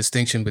with the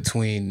distinction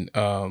between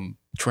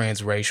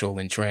transracial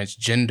and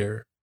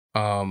transgender,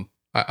 I'm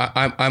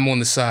on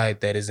the side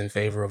that is in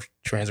favor of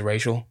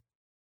transracial.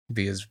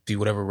 Be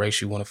whatever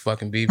race you want to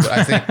fucking be. But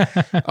I think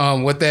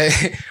what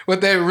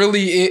that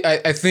really is,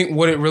 I think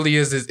what it really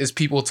is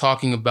people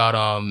talking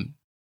about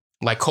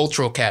like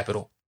cultural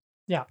capital.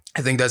 Yeah.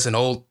 I think that's an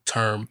old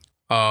term.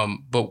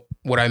 But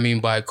what I mean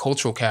by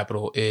cultural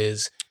capital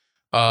is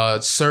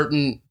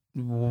certain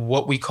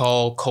what we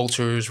call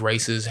cultures,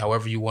 races,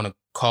 however you want to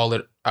call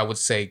it. I would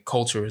say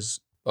culture is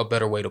a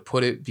better way to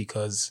put it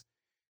because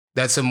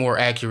that's a more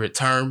accurate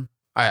term.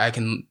 I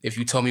can, if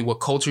you tell me what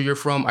culture you're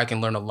from, I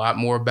can learn a lot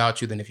more about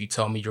you than if you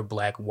tell me you're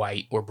black,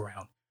 white, or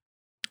brown.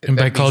 And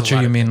by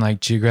culture, you mean like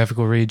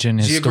geographical region,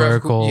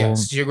 historical?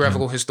 Yes,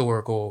 geographical,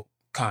 historical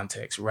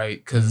context, right?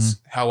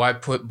 Because how I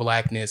put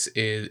blackness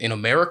is in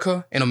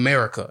America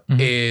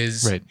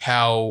is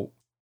how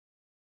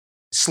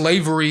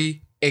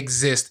slavery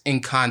exists in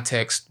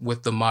context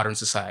with the modern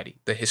society.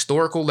 The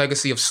historical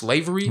legacy of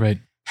slavery, right.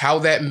 How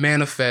that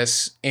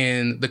manifests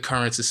in the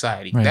current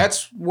society. Right.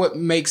 That's what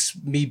makes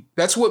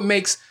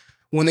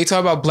when they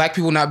talk about black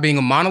people not being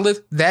a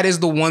monolith, that is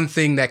the one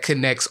thing that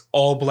connects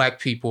all black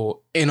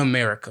people in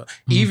America.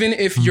 Even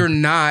if you're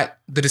not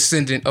the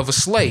descendant of a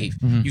slave,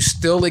 you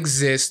still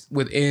exist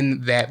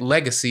within that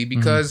legacy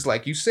because,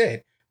 like you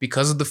said,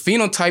 because of the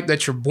phenotype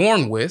that you're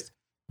born with,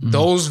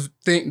 those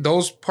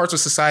parts of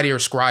society are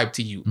ascribed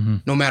to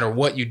you, no matter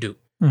what you do.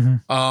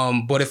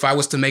 But if I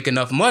was to make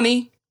enough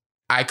money,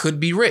 I could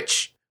be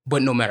rich.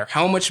 But no matter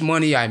how much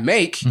money I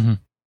make,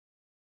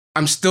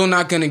 I'm still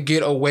not going to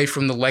get away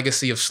from the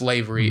legacy of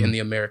slavery in the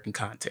American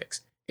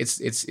context. It's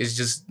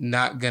just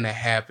not going to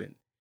happen.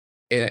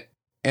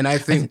 And I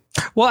think...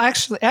 Well,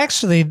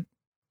 actually,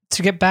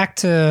 to get back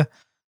to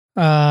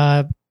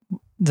the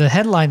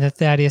headline that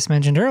Thaddeus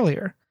mentioned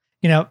earlier,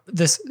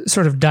 this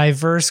sort of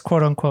diverse,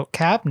 quote unquote,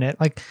 cabinet,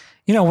 like,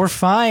 we're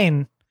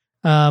fine.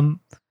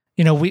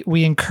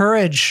 We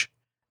encourage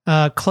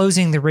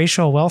closing the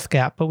racial wealth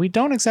gap, but we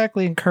don't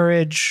exactly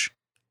encourage,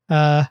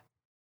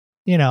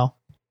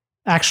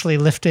 actually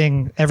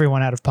lifting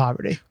everyone out of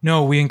poverty.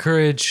 No, we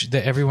encourage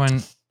that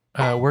everyone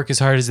work as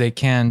hard as they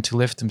can to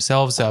lift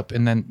themselves up.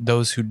 And then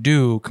those who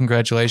do,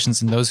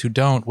 congratulations. And those who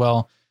don't,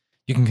 well,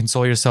 you can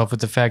console yourself with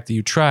the fact that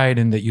you tried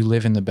and that you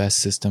live in the best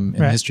system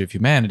in the history of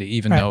humanity,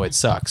 even though it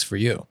sucks for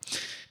you.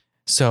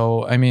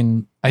 So, I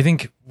mean, I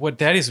think what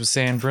Thaddeus was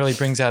saying really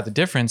brings out the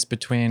difference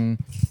between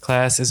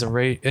class as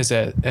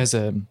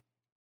a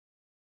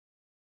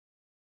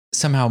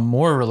somehow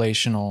more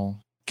relational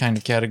kind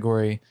of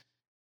category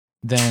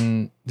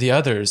than the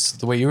others,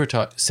 the way you were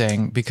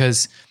saying,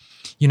 because,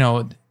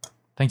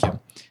 thank you.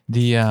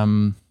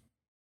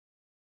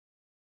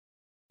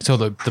 So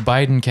the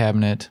Biden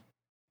cabinet,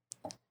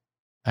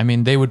 I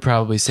mean, they would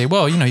probably say,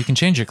 well, you can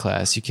change your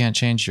class. You can't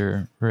change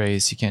your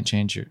race. You can't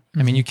change your,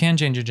 I mean, you can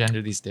change your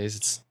gender these days.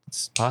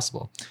 It's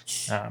possible.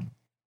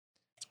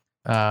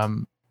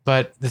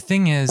 But the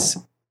thing is,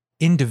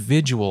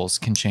 individuals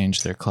can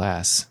change their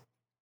class.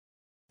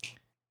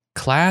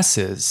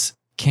 Classes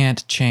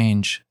can't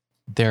change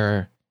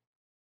their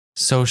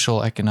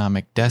social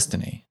economic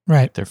destiny,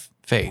 right? Their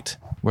fate,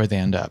 where they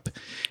end up.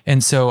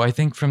 And so I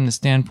think from the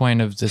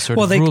standpoint of the sort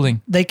of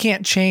ruling, they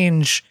can't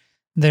change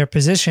their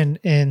position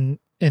in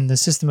the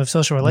system of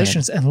social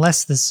relations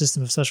unless the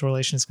system of social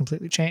relations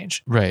completely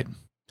change. Right.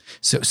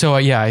 So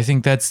yeah, I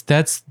think that's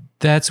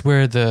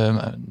where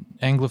the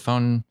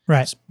Anglophone,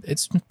 right.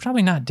 It's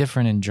probably not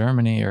different in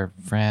Germany or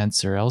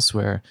France or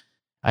elsewhere.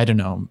 I don't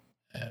know,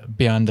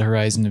 beyond the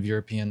horizon of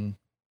European,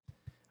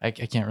 I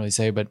can't really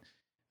say, but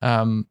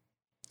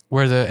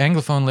where the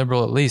Anglophone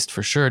liberal, at least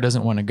for sure,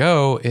 doesn't want to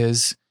go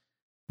is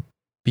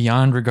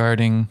beyond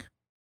regarding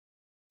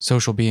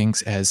social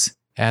beings as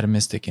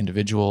atomistic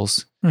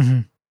individuals.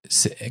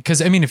 Because,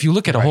 I mean, if you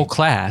look at a whole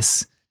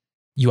class,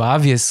 you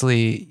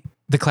obviously,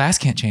 the class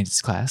can't change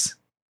its class.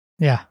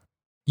 Yeah.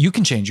 You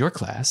can change your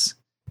class.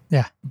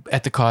 Yeah.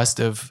 At the cost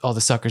of all the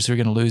suckers who are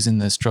going to lose in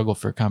the struggle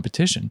for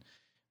competition.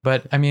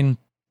 But I mean,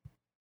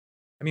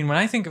 when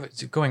I think of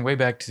it, going way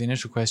back to the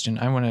initial question,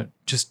 I want to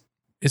just,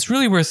 it's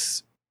really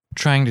worth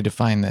trying to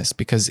define this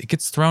because it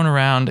gets thrown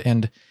around.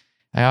 And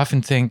I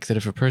often think that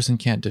if a person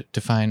can't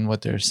define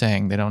what they're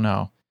saying, they don't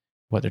know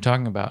what they're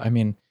talking about. I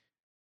mean,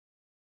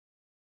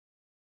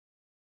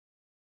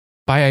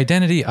 by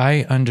identity,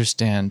 I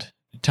understand.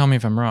 Tell me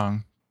if I'm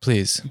wrong,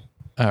 please.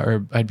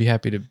 Or I'd be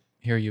happy to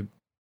hear you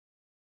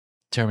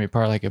tear me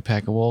apart like a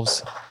pack of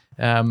wolves.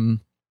 By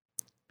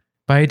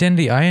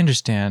identity, I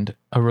understand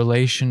a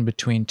relation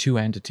between two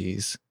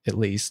entities, at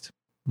least,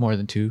 more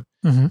than two,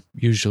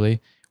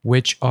 usually,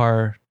 which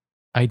are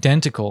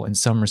identical in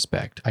some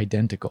respect.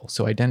 Identical.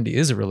 So identity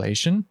is a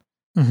relation,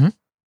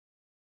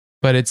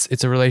 but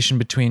it's a relation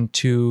between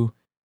two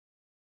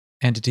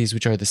entities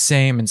which are the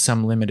same in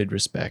some limited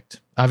respect.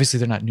 Obviously,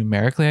 they're not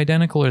numerically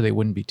identical, or they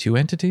wouldn't be two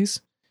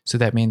entities. So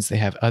that means they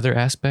have other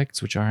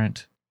aspects which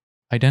aren't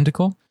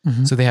identical.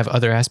 So they have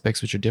other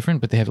aspects which are different,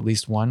 but they have at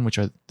least one which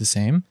are the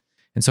same.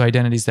 And so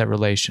identity is that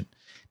relation.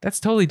 That's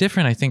totally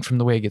different, I think, from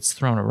the way it gets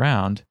thrown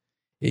around.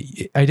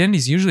 Identity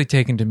is usually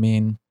taken to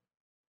mean,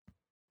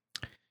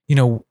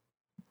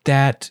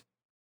 that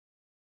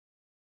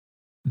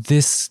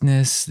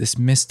thisness, this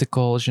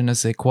mystical je ne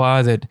sais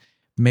quoi that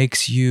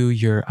makes you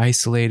your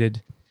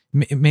isolated,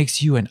 it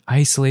makes you an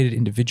isolated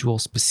individual,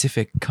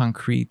 specific,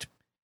 concrete,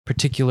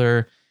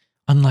 particular,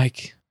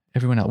 unlike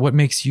everyone else. What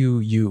makes you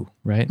you,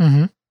 right?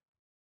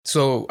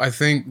 So I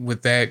think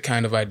with that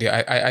kind of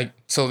idea,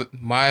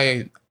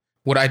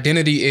 what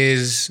identity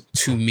is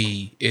to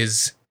me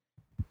is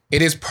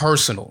it is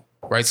personal,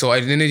 right? So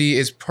identity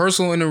is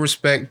personal in a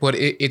respect, but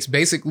it's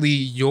basically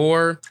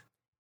your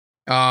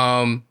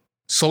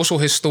social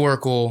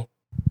historical,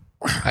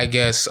 I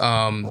guess,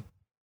 how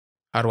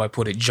do I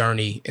put it,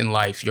 journey in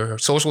life, your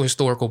social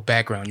historical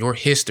background, your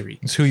history.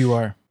 It's who you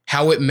are.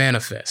 How it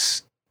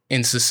manifests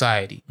in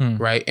society,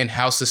 right? And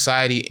how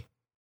society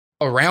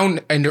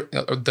around and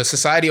the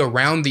society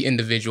around the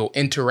individual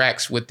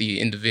interacts with the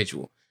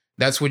individual.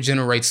 That's what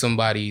generates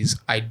somebody's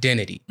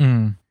identity.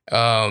 And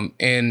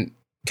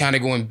kind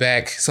of going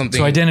back something.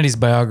 So identity is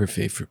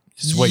biography,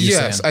 is what you're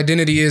saying. Yes,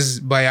 identity is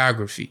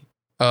biography.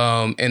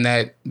 And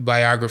that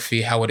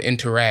biography, how it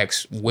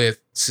interacts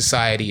with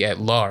society at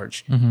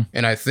large.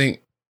 And I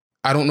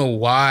don't know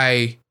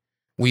why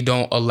we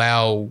don't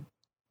allow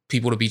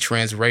people to be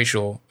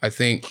transracial. I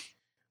think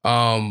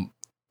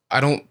I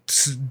don't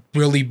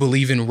really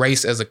believe in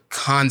race as a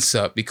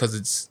concept because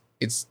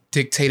it's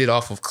dictated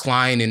off of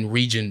client and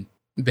region,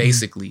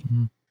 basically.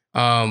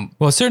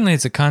 Well, certainly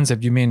it's a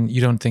concept. You mean you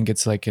don't think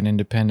it's like an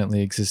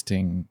independently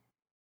existing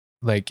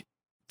like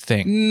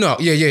thing? No,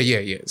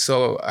 yeah.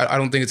 So I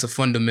don't think it's a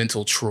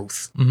fundamental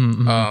truth.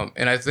 And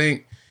I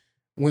think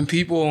when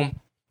people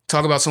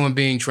talk about someone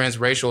being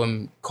transracial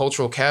and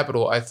cultural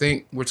capital, I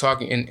think we're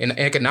talking in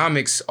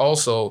economics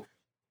also.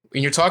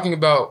 When you're talking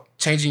about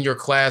changing your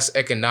class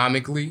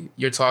economically,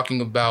 you're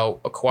talking about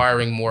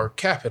acquiring more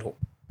capital,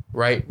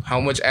 right? How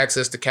much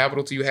access to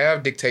capital do you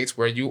have dictates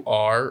where you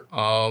are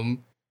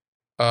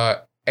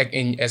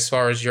as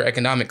far as your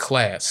economic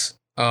class.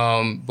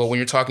 But when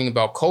you're talking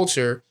about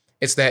culture,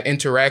 it's that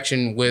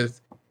interaction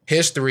with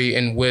history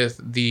and with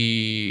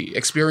the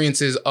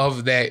experiences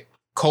of that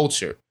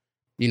culture.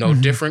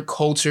 Different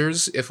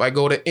cultures. If I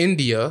go to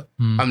India,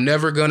 I'm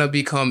never going to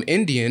become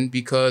Indian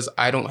because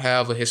I don't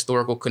have a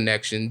historical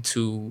connection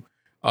to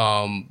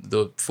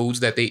the foods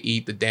that they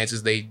eat, the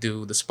dances they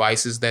do, the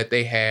spices that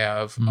they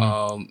have,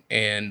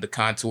 and the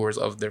contours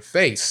of their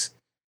face.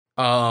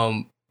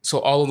 So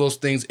all of those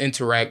things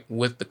interact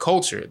with the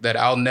culture that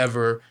I'll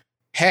never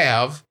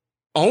have,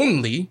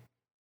 only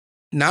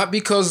not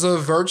because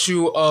of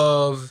virtue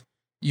of,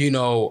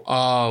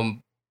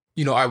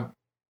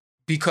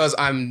 because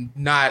I'm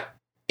not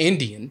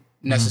Indian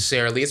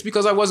necessarily. It's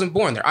because I wasn't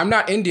born there. I'm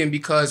not Indian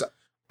because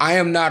I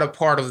am not a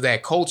part of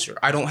that culture.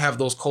 I don't have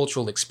those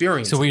cultural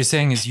experiences. So what you're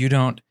saying is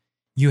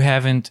you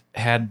haven't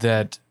had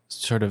that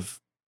sort of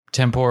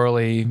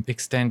temporally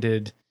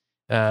extended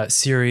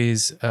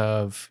series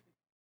of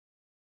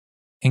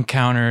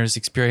encounters,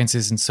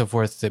 experiences, and so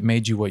forth that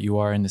made you what you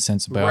are in the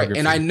sense of biography. Right,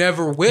 and I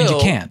never will. And you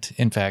can't,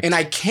 in fact. And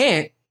I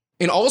can't.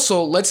 And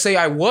also, let's say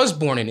I was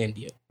born in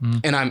India,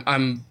 and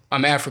I'm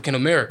African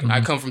American. I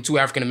come from 2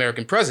 African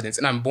American presidents,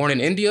 and I'm born in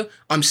India.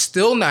 I'm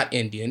still not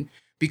Indian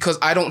because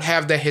I don't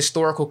have that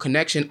historical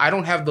connection. I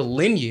don't have the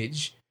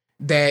lineage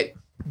that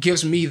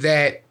gives me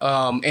that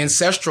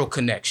ancestral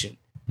connection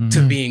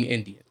to being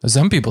Indian.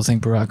 Some people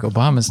think Barack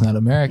Obama's not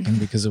American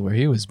because of where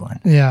he was born.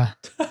 Yeah.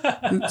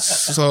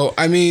 So,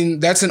 I mean,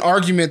 that's an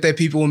argument that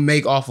people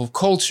make off of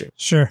culture.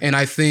 Sure. And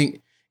I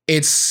think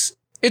it's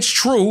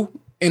true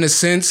in a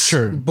sense.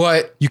 Sure.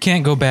 But you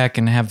can't go back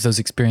and have those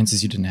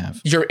experiences you didn't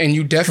have.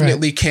 You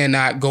definitely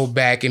cannot go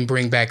back and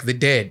bring back the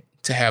dead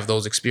to have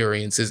those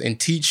experiences and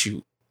teach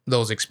you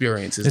those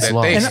experiences it's that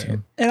lost. they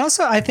had. And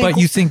also, I think... But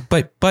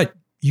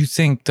you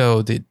think,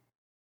 though, that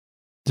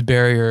the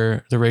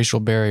barrier, the racial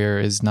barrier,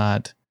 is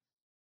not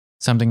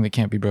something that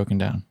can't be broken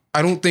down.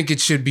 I don't think it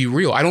should be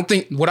real. I don't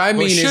think what I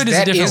mean is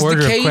that a different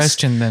order the case. Of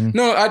question than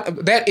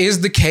that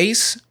is the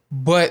case,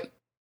 but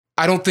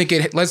I don't think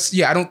it.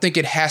 I don't think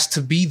it has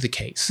to be the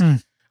case.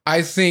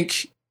 I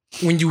think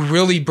when you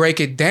really break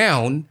it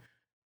down,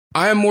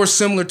 I am more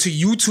similar to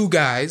you two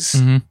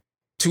guys,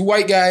 two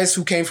white guys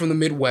who came from the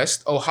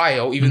Midwest,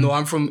 Ohio. Even though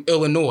I'm from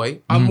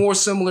Illinois, I'm more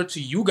similar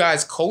to you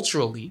guys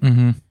culturally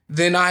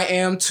than I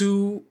am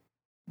to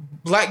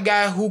black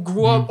guy who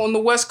grew up on the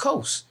West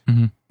Coast.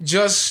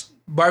 Just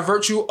by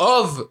virtue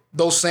of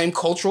those same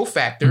cultural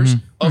factors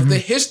of the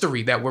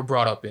history that we're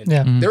brought up in.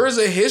 Yeah. There is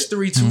a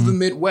history to the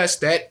Midwest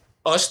that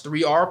us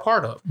three are a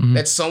part of,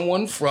 that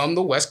someone from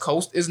the West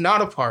Coast is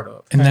not a part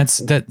of. And that's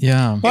that,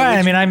 yeah. Well,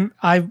 I mean,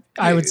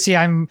 I would say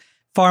I'm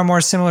far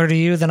more similar to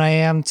you than I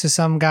am to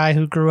some guy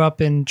who grew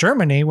up in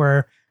Germany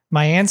where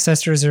my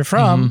ancestors are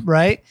from,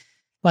 right?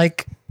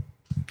 Like,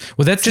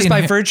 well, that's just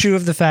by virtue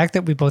of the fact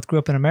that we both grew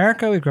up in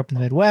America, we grew up in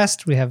the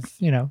Midwest, we have,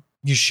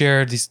 you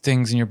share these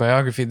things in your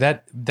biography.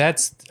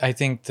 That's I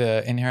think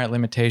the inherent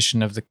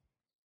limitation of the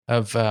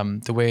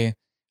way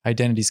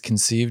identity is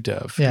conceived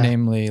of,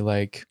 namely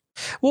like.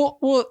 Well,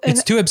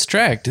 it's too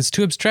abstract. It's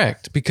too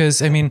abstract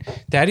because I mean,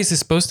 Daddy's is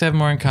supposed to have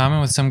more in common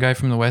with some guy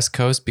from the West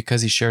Coast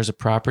because he shares a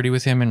property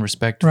with him in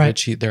respect to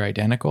which they're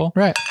identical.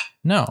 Right.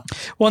 No.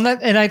 Well,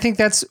 and I think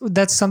that's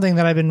something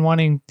that I've been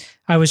wanting.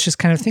 I was just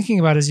kind of thinking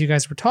about as you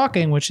guys were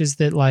talking, which is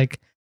that like,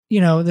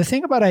 the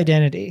thing about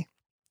identity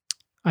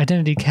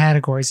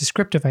categories,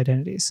 descriptive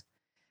identities,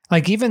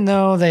 like even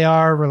though they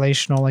are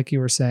relational, like you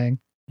were saying,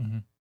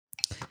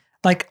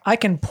 like I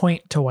can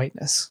point to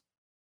whiteness,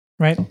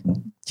 right?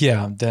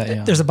 Yeah,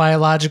 There's a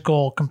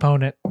biological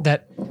component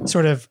that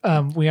sort of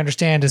we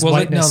understand as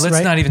whiteness. No,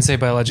 let's not even say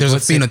biological.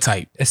 There's a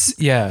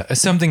phenotype.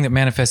 Something that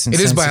manifests in it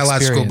sense is biological,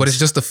 experience. but it's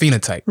just a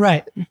phenotype,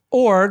 right?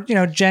 Or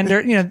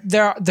gender.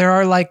 There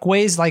are like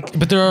ways like.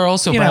 But there are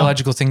also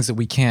biological things that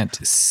we can't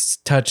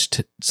touch,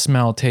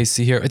 smell, taste,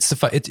 see, hear.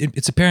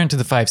 It's apparent to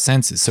the five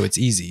senses, so it's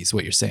easy. Is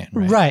what you're saying,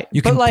 right? Right.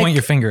 You can point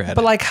your finger at it.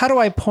 But like, how do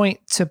I point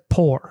to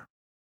poor,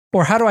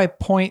 or how do I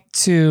point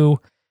to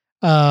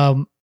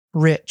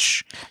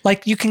rich?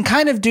 Like you can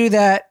kind of do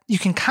that. You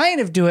can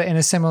kind of do it in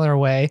a similar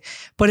way,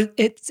 but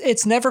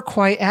it's never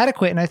quite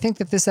adequate. And I think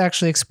that this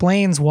actually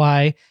explains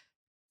why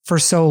for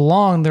so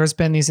long there's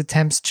been these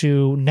attempts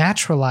to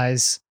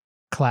naturalize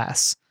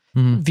class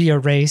via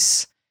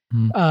race.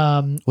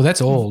 Well,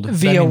 that's old.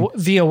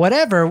 Via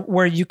whatever,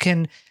 where you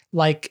can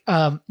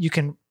you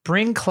can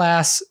bring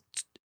class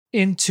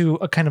into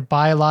a kind of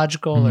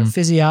biological or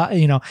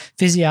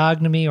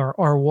physiognomy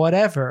or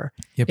whatever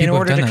in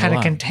order to kind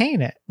of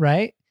contain it,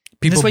 right?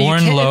 People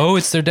born low,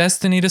 it's their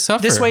destiny to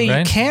suffer. This way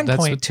you can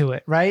point to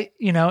it, right?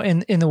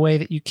 In the way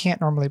that you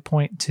can't normally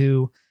point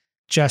to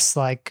just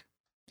like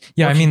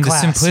I mean the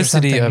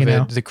simplicity of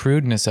it, the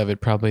crudeness of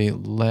it probably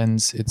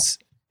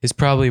is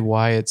probably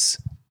why it's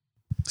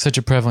such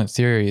a prevalent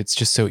theory. It's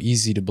just so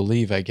easy to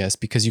believe, I guess,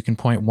 because you can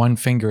point one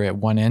finger at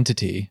one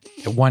entity,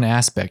 at one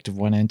aspect of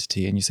one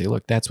entity, and you say,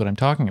 look, that's what I'm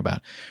talking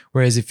about.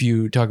 Whereas if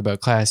you talk about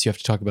class, you have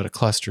to talk about a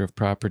cluster of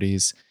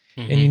properties.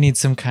 And you need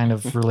some kind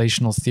of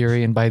relational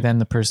theory. And by then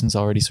the person's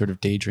already sort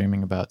of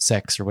daydreaming about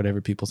sex or whatever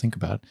people think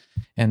about.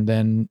 And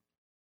then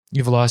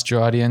you've lost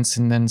your audience.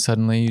 And then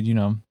suddenly,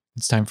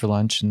 it's time for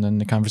lunch. And then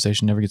the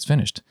conversation never gets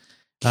finished.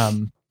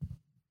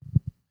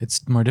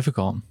 It's more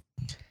difficult.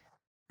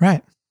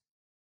 Right.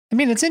 I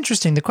mean, it's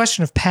interesting. The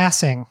question of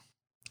passing,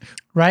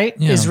 right,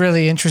 is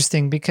really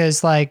interesting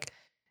because obviously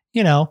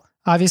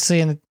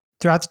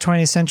throughout the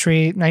 20th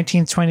century,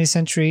 19th, 20th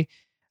century,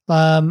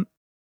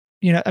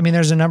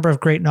 there's a number of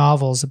great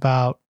novels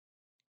about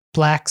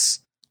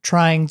blacks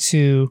trying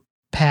to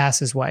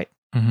pass as white,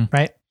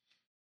 right?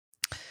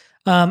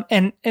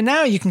 And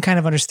now you can kind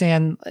of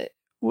understand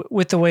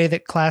with the way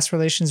that class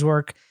relations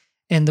work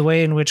and the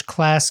way in which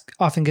class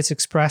often gets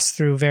expressed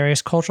through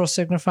various cultural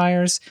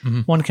signifiers.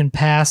 One can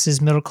pass as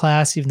middle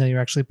class, even though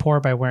you're actually poor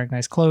by wearing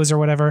nice clothes or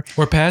whatever.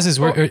 Or pass is,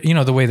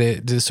 the way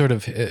the sort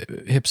of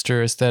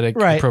hipster aesthetic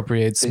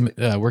appropriates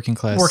working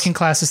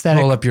class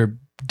aesthetic. Roll up your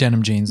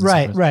denim jeans.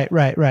 Right.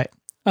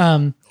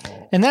 And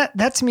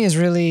that to me is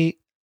really,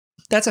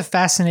 that's a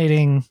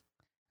fascinating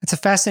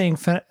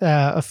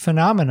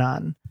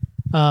phenomenon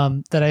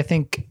that I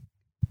think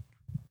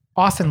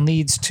often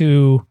leads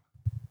to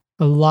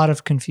a lot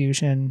of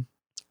confusion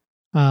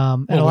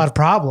and a lot of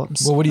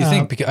problems. Well, what do you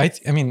think? Because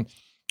I mean,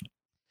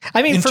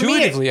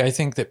 intuitively, for me, I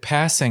think that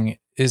passing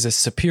is a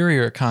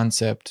superior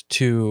concept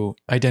to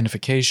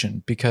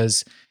identification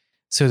because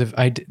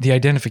the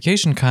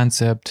identification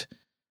concept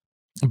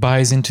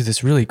buys into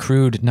this really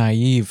crude,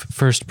 naive,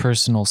 first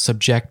personal,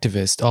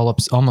 subjectivist,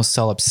 almost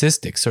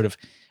solipsistic sort of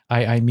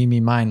I, me,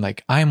 mine,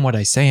 like I'm what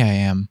I say I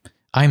am.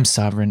 I'm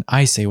sovereign.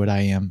 I say what I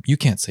am. You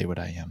can't say what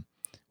I am.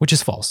 which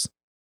is false.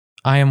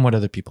 I am what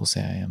other people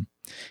say I am.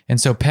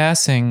 And so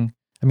passing,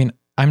 I mean,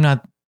 I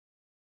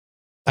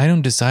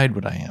don't decide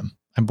what I am.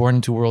 I'm born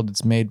into a world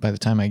that's made by the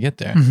time I get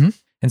there. Mm-hmm.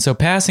 And so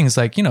passing is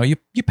like, you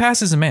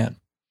pass as a man.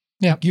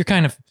 Yeah. You're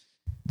kind of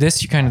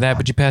this, you're kind of that,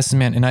 but you pass as a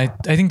man. And I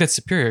think that's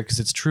superior because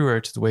it's truer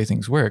to the way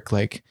things work.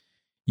 Like,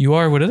 you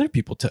are what other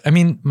people tell. I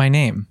mean, my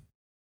name.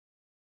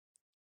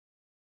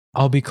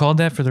 I'll be called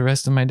that for the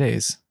rest of my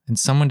days. And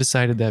someone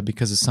decided that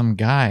because of some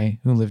guy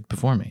who lived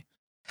before me.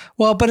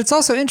 Well, but it's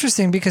also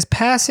interesting because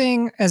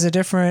passing as a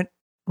different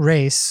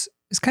race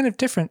is kind of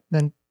different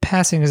than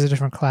passing as a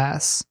different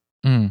class.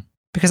 Mm.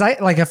 Because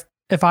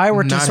if I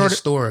were to not sort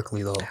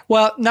historically though.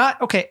 Well,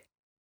 not okay.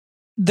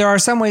 There are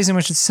some ways in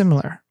which it's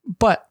similar,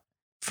 but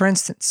for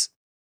instance,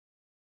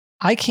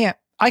 I can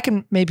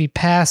maybe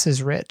pass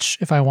as rich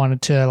if I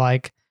wanted to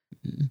like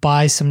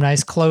buy some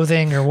nice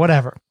clothing or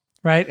whatever,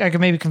 right? I could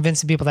maybe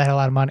convince some people that had a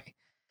lot of money.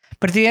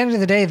 But at the end of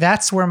the day,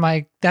 that's where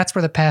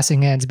the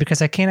passing ends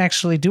because I can't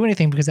actually do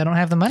anything because I don't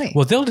have the money.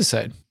 Well, they'll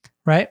decide.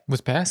 Right?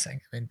 With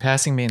passing. I mean,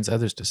 passing means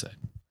others decide.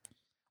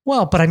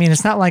 Well, but I mean,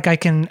 it's not like I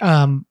can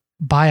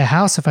buy a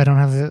house if I don't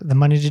have the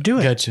money to do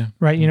it. Gotcha.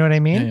 Right? You know what I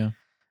mean?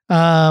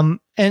 Yeah.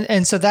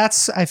 And so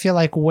that's, I feel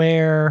like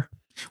where.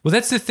 Well,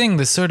 that's the thing.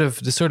 The sort of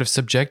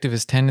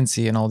subjectivist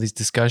tendency in all these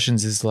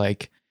discussions is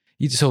like,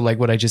 so like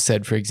what I just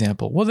said, for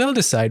example, well, they'll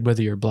decide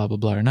whether you're blah, blah,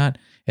 blah or not.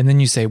 And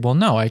then you say, well,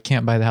 no, I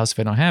can't buy the house if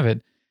I don't have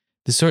it.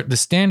 The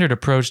standard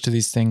approach to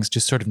these things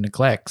just sort of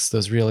neglects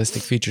those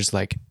realistic features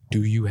like,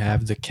 do you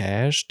have the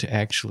cash to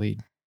actually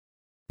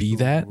be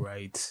that?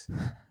 Right.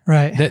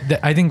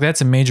 I think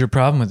that's a major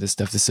problem with this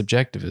stuff, the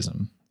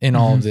subjectivism in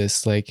all of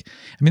this. Like,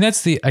 I mean,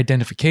 that's the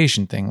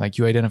identification thing. Like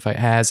you identify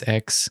as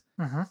X.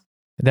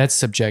 That's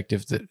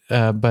subjective.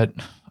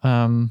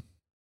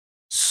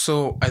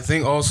 So I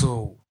think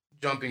also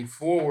jumping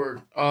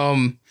forward,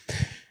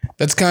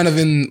 that's kind of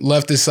in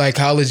leftist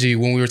psychology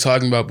when we were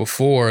talking about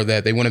before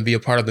that they want to be a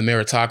part of the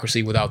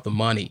meritocracy without the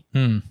money.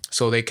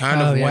 So they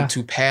kind of want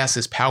to pass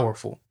as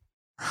powerful,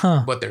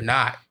 but they're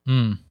not.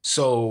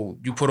 So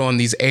you put on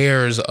these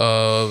airs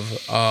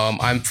of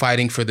I'm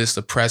fighting for this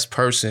oppressed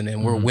person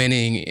and we're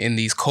winning in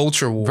these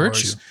culture wars.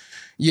 Virtue.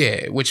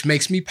 Yeah, which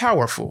makes me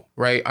powerful,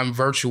 right? I'm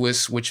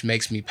virtuous, which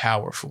makes me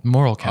powerful.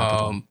 Moral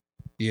capital.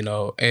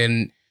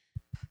 And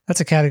that's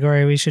a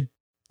category we should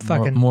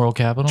fucking moral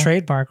capital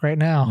trademark right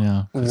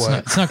now. Yeah.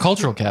 It's not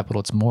cultural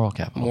capital, it's moral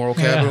capital. Moral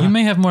capital. You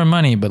may have more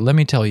money, but let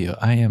me tell you,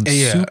 I am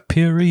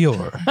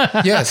superior.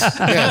 Yes.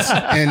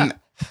 And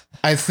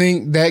I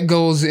think that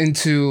goes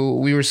into,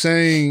 we were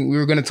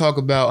going to talk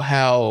about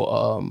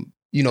how,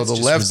 the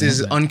left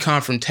is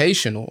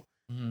unconfrontational.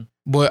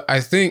 But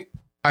I think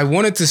I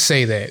wanted to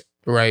say that,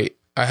 right?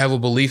 I have a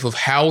belief of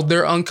how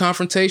they're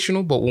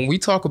unconfrontational, but when we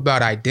talk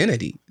about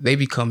identity, they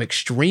become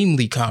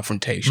extremely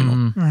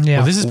confrontational.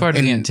 Well, this is part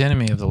of the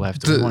antinomy of the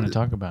left that we want to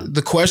talk about.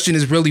 The question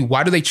is really,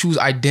 why do they choose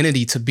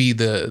identity to be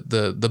the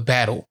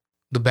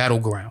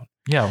battleground?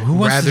 Yeah, who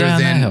wants rather to die on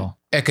than that hill?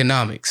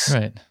 Economics,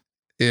 right?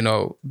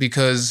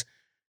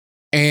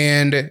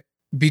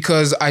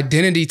 Because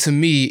identity to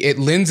me, it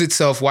lends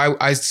itself. Why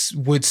I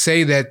would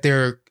say that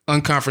they're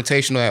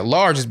unconfrontational at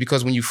large is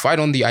because when you fight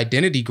on the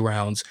identity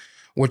grounds,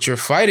 what you're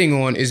fighting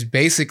on is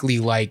basically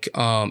like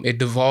it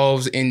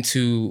devolves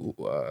into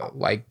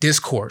like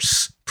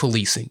discourse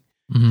policing.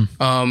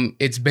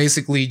 It's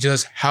basically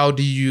just how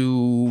do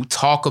you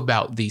talk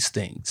about these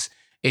things?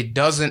 It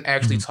doesn't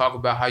actually talk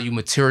about how you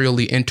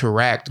materially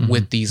interact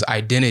with these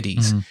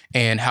identities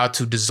and how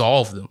to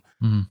dissolve them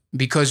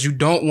because you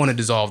don't want to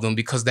dissolve them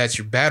because that's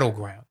your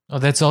battleground. Oh,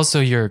 that's also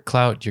your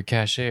clout, your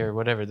cachet or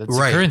whatever. That's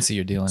the currency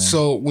you're dealing in.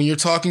 So when you're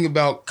talking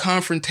about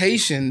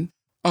confrontation,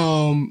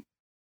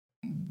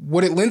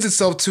 what it lends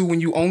itself to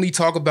when you only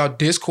talk about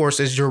discourse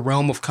as your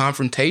realm of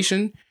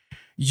confrontation,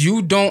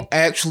 you don't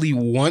actually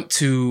want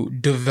to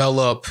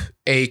develop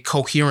a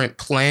coherent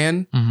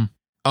plan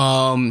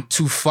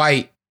to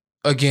fight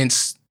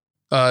against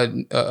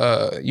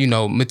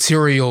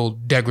material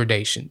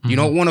degradation. You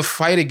don't want to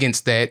fight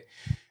against that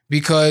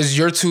because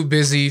you're too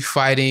busy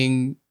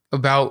fighting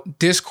about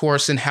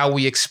discourse and how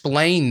we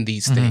explain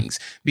these things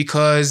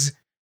because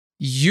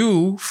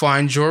you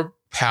find your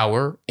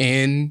power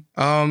in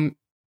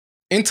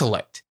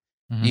intellect.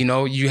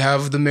 You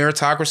have the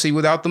meritocracy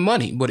without the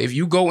money. But if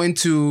you go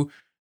into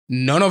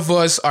none of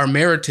us are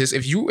meritorious,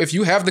 if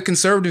you have the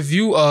conservative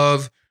view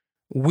of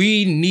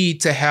we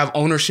need to have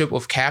ownership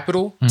of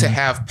capital to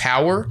have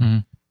power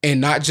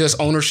and not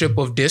just ownership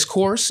of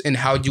discourse and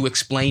how you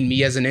explain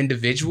me as an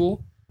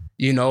individual,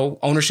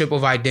 ownership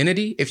of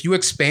identity. If you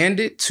expand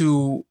it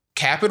to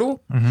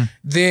capital,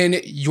 then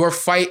your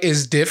fight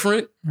is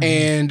different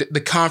and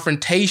the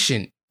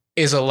confrontation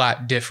is a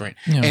lot different.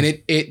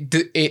 And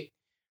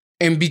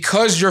and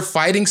because you're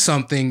fighting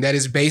something that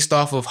is based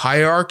off of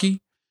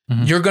hierarchy,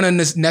 you're going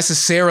to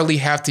necessarily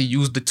have to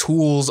use the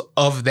tools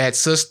of that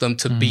system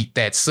to beat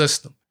that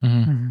system,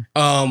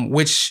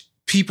 which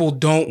people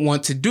don't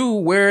want to do.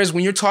 Whereas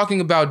when you're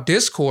talking about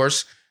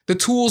discourse, the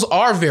tools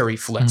are very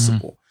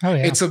flexible.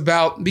 It's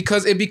about,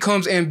 because it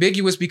becomes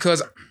ambiguous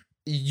because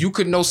you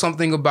could know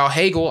something about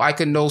Hegel. I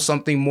could know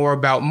something more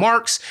about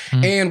Marx,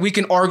 and we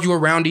can argue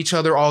around each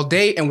other all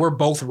day, and we're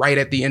both right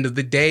at the end of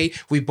the day.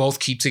 We both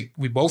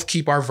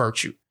keep our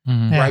virtue,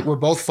 right? We're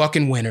both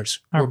fucking winners.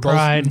 Our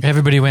pride.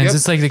 Everybody wins.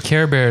 It's like the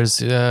Care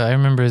Bears. I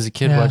remember as a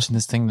kid watching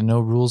this thing, the No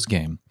Rules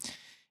game,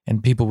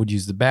 and people would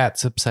use the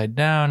bats upside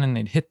down, and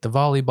they'd hit the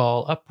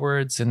volleyball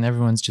upwards, and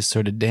everyone's just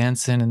sort of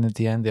dancing, and at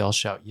the end they all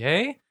shout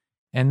 "Yay!"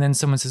 And then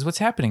someone says, "What's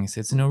happening?" I say,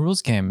 "It's a No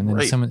Rules game," and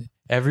then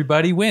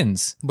everybody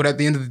wins. But at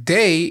the end of the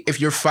day,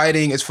 if you're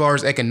fighting as far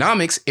as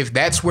economics, if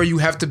that's where you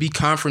have to be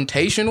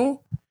confrontational,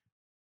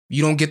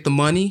 you don't get the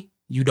money,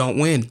 you don't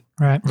win.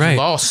 Right. You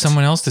lost.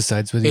 Someone else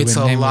decides whether you win. It's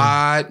a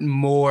lot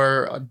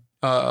more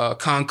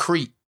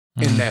concrete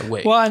in that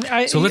way. Well,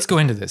 so let's go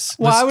into this.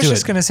 Well, I was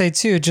just going to say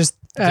too, just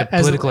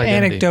as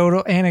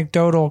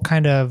anecdotal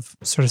kind of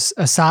sort of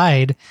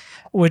aside,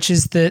 which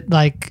is that,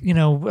 like, you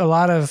know, a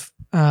lot of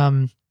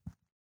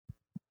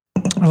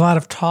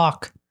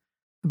talk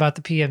about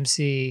the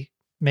PMC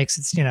makes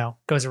it, you know,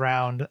 goes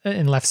around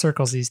in left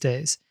circles these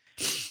days.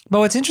 But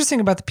what's interesting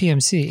about the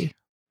PMC?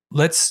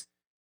 Let's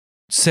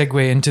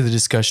segue into the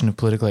discussion of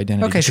political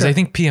identity. Okay, because I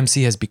think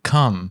PMC has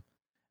become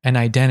an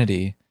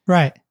identity.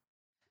 Right.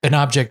 An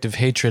object of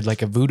hatred,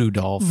 like a voodoo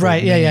doll.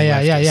 Right.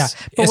 Yeah.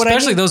 But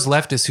especially those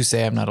leftists who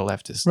say I'm not a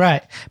leftist.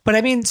 Right. But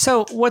I mean,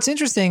 so what's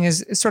interesting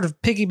is sort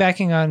of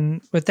piggybacking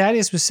on what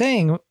Thaddeus was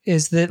saying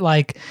is that,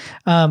 like,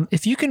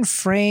 if you can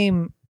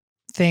frame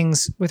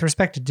things with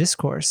respect to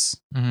discourse,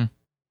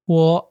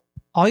 well,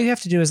 all you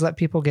have to do is let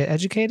people get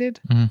educated,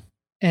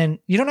 and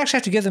you don't actually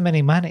have to give them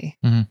any money.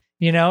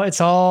 You know, it's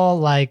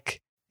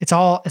the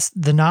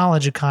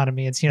knowledge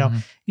economy. It's, you know,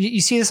 you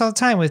see this all the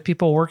time with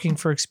people working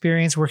for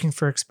experience, working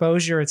for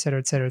exposure, et cetera,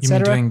 et cetera, et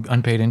cetera. You mean doing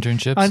unpaid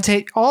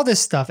internships? All this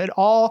stuff. It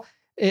all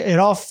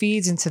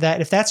feeds into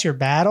that. If that's your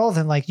battle,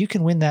 then, like, you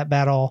can win that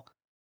battle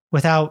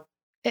without,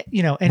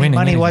 you know, any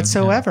money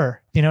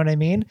whatsoever. Yeah. You know what I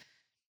mean?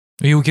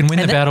 You can win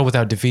the battle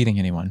without defeating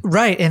anyone.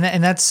 Right.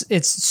 And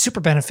it's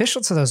super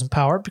beneficial to those in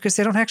power because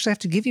they don't actually have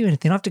to give you anything.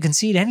 They don't have to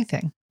concede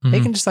anything.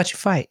 They can just let you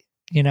fight,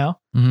 you know?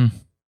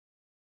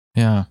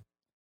 Yeah.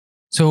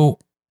 So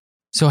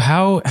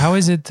how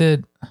is it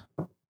that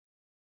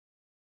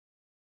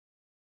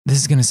this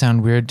is going to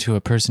sound weird to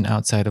a person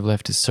outside of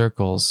leftist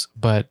circles,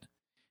 but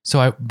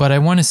I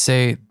want to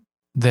say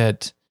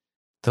that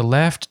the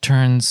left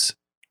turns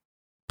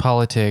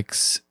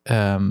politics,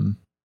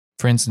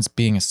 for instance,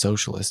 being a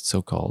socialist,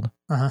 so-called,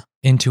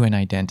 into an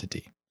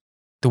identity.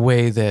 The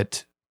way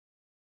that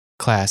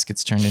class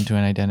gets turned into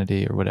an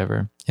identity or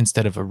whatever,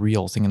 instead of a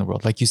real thing in the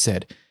world. Like you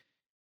said,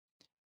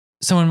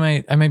 I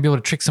might be able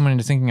to trick someone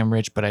into thinking I'm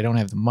rich, but I don't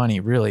have the money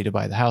really to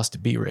buy the house to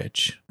be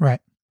rich. Right.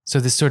 So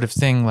this sort of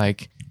thing,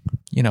 like,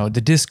 you know,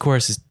 the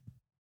discourse is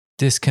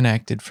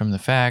disconnected from the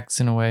facts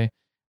in a way.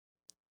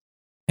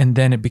 And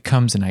then it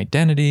becomes an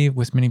identity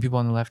with many people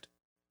on the left.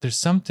 There's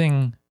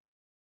something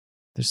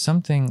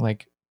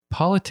like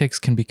politics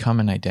can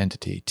become an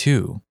identity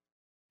too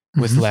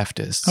with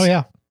leftists. Oh,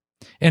 yeah.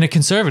 And a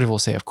conservative will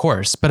say, of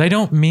course, but I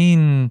don't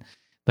mean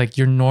like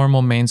your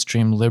normal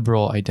mainstream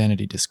liberal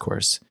identity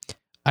discourse.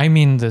 I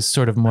mean the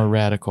sort of more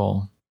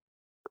radical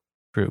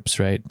groups,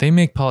 right? They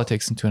make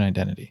politics into an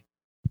identity.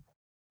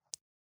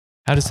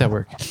 How does that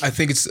work? I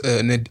think it's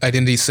an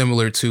identity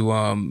similar to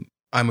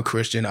I'm a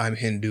Christian, I'm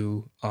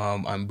Hindu,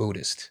 I'm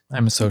Buddhist.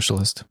 I'm a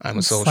socialist. I'm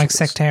a socialist. Like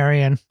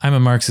sectarian. I'm a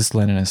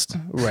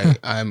Marxist-Leninist. Right.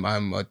 I'm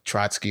a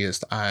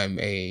Trotskyist. I'm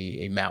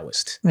a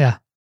Maoist. Yeah.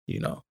 You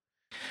know.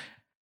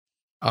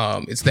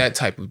 It's that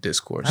type of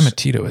discourse. I'm a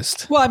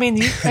Titoist. Well, I mean,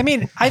 let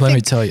me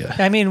tell you.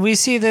 I mean, we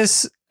see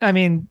this. I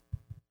mean,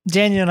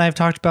 Daniel and I have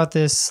talked about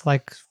this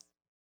like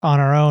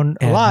on our own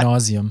a lot. Ad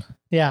nauseum.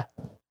 Yeah.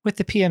 With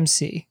the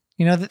PMC.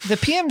 You know, the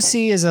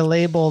PMC is a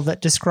label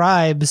that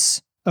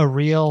describes a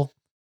real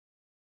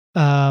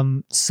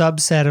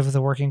subset of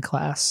the working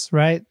class,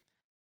 right?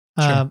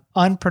 Sure.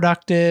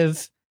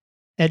 Unproductive,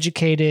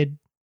 educated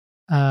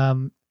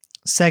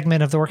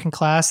segment of the working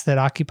class that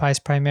occupies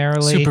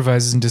primarily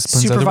supervises and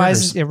disciplines other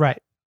workers. Yeah,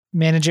 right.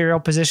 Managerial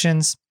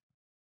positions.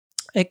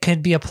 It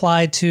could be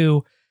applied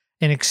to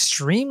an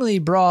extremely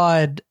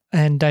broad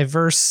and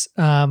diverse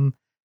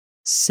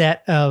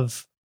set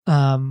of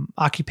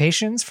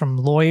occupations, from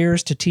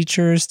lawyers to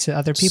teachers to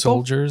other people.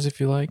 Soldiers, if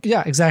you like.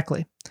 Yeah,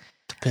 exactly.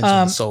 Depends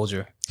on the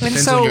soldier.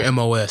 Depends on your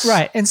MOS.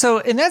 Right. And so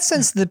in that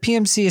sense, the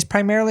PMC is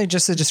primarily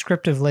just a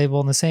descriptive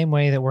label in the same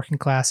way that working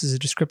class is a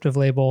descriptive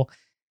label,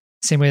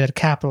 same way that a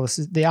capitalist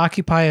is. They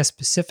occupy a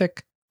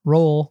specific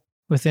role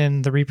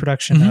within the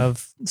reproduction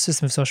of the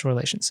system of social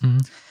relations.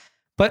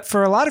 But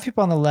for a lot of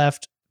people on the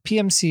left,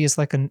 PMC is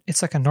like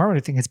a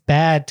normative thing. It's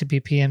bad to be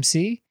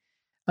PMC.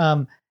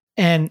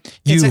 And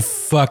you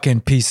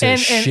fucking piece of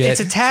shit. And it's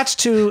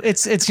attached to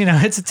it's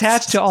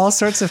attached to all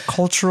sorts of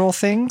cultural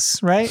things,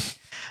 right?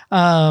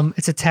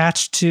 It's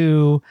attached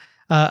to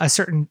a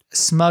certain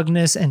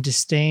smugness and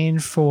disdain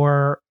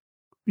for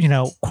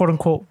quote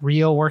unquote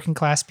real working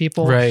class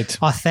people, right?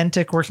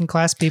 Authentic working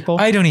class people.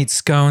 I don't eat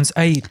scones.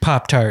 I eat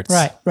Pop-Tarts.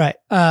 Right.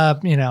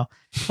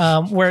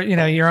 Where,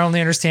 your only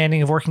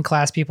understanding of working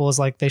class people is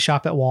like they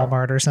shop at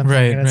Walmart or something.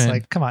 Right, and it's right.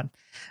 like, come on.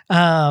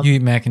 You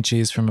eat mac and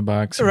cheese from a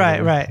box. Right.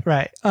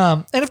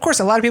 And of course,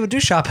 a lot of people do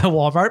shop at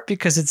Walmart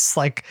because it's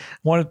like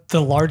one of the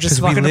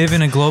largest. Because we live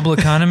in a global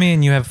economy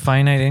and you have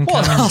finite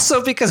income. Well,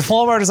 also because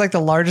Walmart is like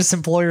the largest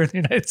employer in the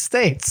United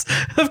States.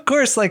 Of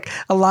course, like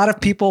a lot of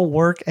people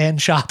work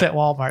and shop at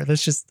Walmart.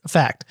 That's just a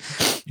fact.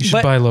 You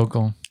should buy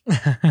local.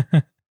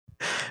 But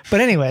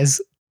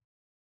anyways,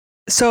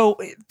 so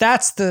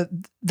that's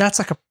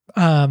like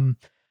a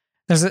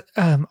there's a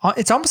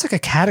it's almost like a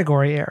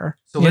category error.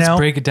 So let's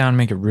break it down and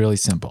make it really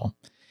simple.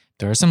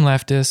 There are some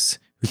leftists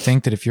who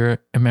think that if you're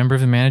a member of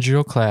the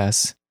managerial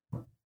class,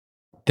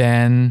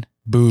 then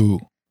boo,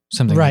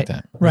 something like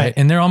that. Right.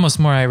 And they're almost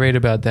more irate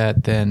about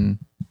that than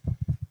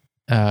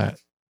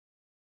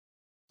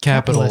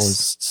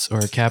capitalists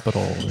or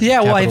capital.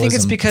 Yeah, well, I think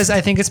it's because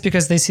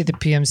they see the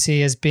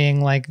PMC as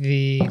being like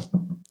the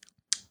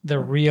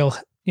real,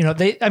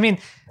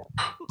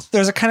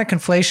 there's a kind of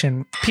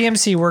conflation.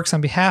 PMC works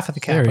on behalf of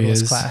the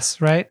capitalist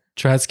class, right?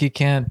 Trotsky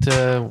can't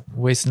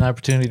waste an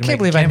opportunity to I can't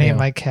believe I named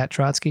my cat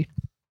Trotsky.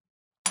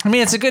 I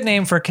mean, it's a good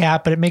name for a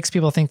cat, but it makes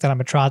people think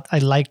that I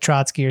like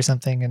Trotsky or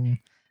something, and I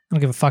don't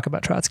give a fuck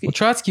about Trotsky. Well,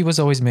 Trotsky was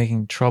always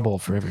making trouble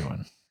for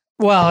everyone.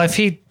 Well, if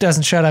he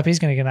doesn't shut up, he's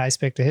going to get an ice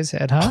pick to his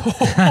head, huh?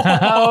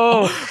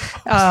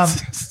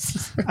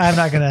 I'm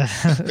not going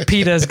to.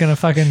 PETA's going to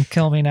fucking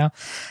kill me now.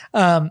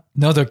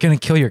 No, they're going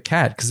to kill your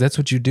cat because that's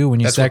what you do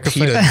when you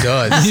sacrifice. That's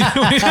what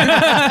PETA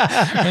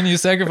does. When you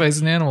sacrifice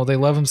an animal, they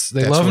love him.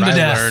 They love him to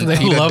death.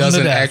 PETA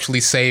doesn't actually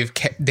save.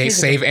 They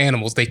save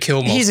animals. They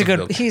kill most of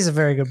them. He's a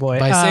very good boy.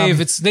 By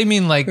save, they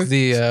mean like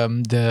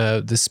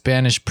the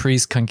Spanish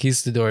priest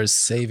conquistadors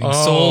saving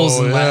souls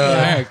in Latin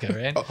America,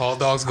 right? All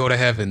dogs go to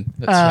heaven.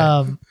 That's right.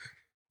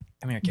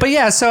 But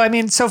yeah,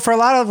 so for a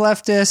lot of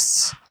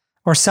leftists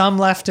or some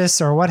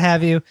leftists or what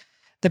have you,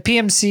 the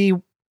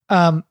PMC,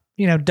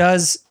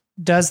 does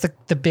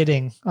the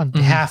bidding on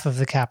behalf of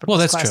the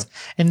capitalist class. Well, that's true.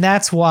 And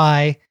that's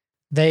why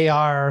they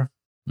are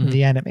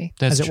the enemy,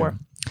 that's as it true. were.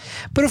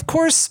 But of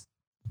course,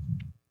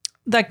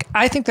 like,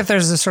 I think that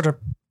there's a sort of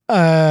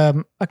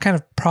a kind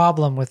of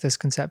problem with this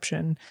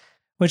conception,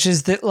 which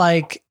is that,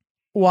 like,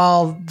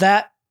 while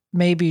that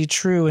may be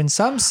true in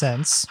some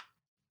sense,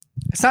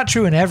 it's not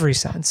true in every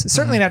sense. It's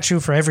certainly not true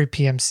for every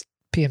PMC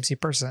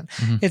person.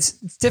 It's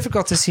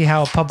difficult to see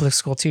how a public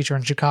school teacher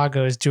in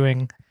Chicago is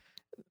doing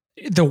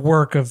the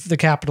work of the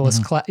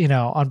capitalist class,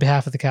 on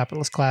behalf of the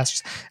capitalist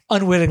class,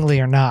 unwittingly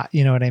or not.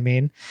 You know what I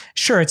mean?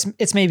 Sure,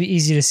 it's maybe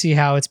easy to see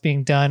how it's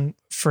being done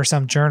for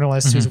some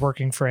journalist who's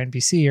working for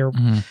NBC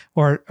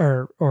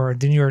or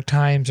the New York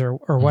Times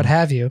or what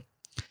have you.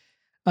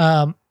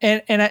 So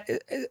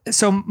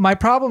my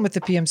problem with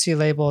the PMC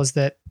label is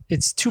that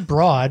it's too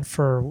broad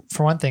for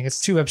one thing. It's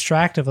too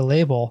abstract of a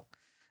label.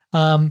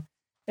 And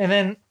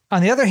then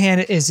on the other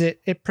hand,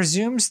 it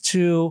presumes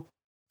to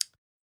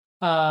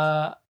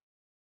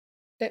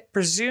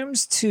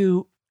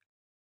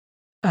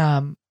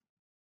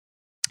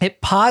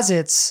it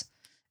posits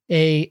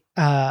a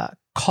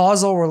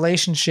causal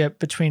relationship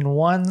between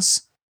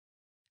one's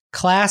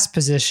class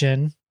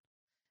position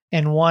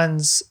and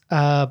one's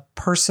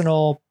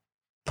personal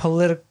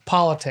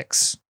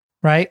politics,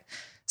 right?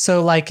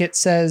 So like it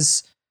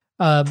says,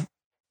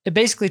 it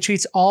basically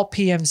treats all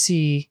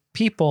PMC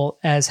people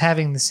as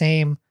having the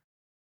same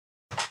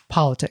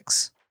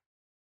politics,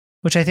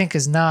 which I think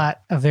is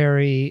not a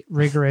very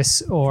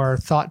rigorous or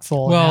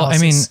thoughtful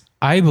analysis. I mean,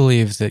 I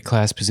believe that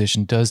class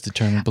position does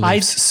determine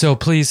beliefs. So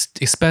please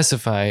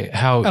specify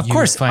how of you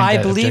course, find I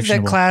that believe that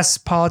objectionable. class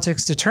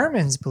politics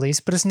determines beliefs,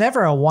 but it's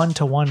never a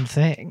one-to-one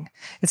thing.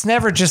 It's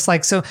never just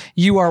like, so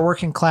you are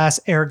working class,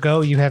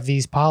 ergo you have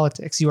these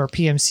politics. You are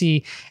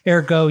PMC,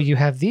 ergo you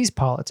have these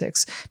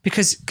politics.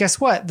 Because guess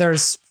what?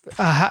 There's,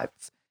 how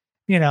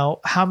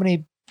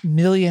many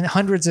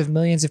hundreds of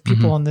millions of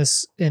people in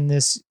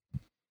this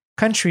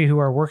country who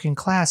are working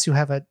class who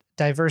have a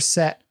diverse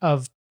set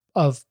of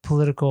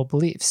political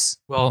beliefs.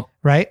 Well,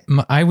 right?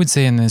 I would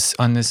say on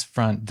this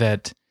front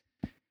that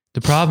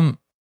the problem,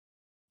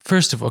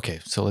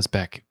 so let's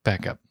back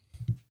up.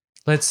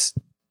 Let's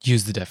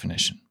use the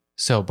definition.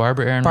 So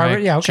Barbara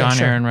Ehrenreich, John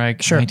Ehrenreich,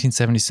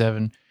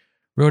 1977,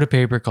 wrote a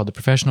paper called The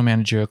Professional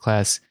Managerial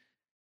Class,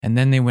 and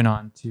then they went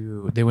on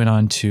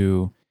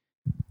to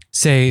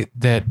say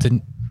that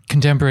the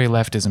contemporary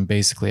leftism,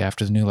 basically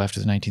after the new left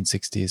of the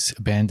 1960s,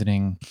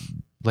 abandoning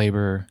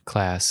labor,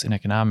 class, and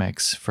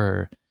economics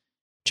for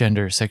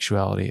gender,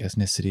 sexuality,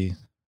 ethnicity,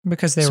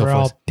 because they were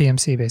all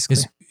PMC,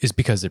 basically, is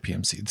because they're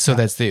PMC. So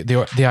that's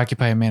they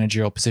occupy a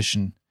managerial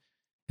position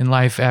in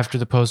life after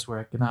the post-war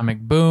economic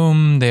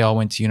boom. They all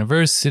went to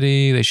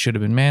university. They should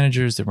have been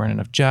managers. There weren't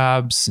enough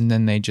jobs, and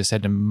then they just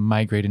had to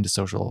migrate into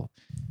social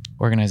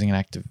organizing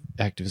and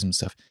activism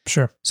stuff.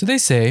 Sure. So they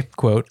say,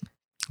 quote,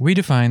 "We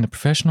define the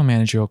professional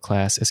managerial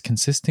class as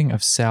consisting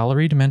of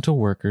salaried mental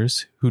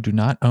workers who do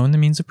not own the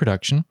means of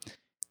production,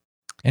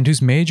 and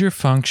whose major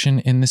function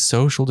in the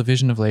social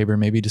division of labor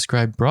may be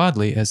described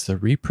broadly as the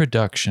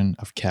reproduction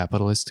of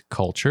capitalist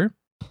culture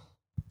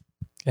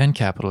and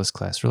capitalist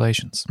class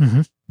relations.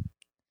 Mm-hmm.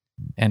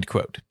 End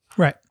quote.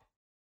 Right.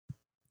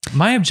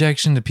 My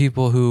objection to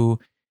people who,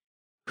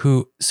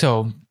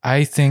 so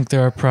I think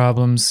there are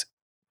problems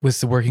with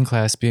the working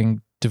class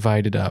being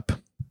divided up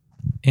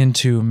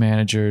into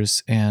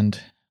managers and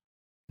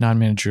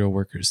non-managerial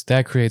workers.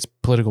 That creates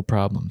political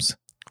problems.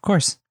 Of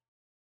course.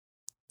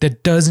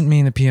 That doesn't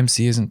mean the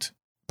PMC isn't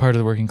part of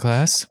the working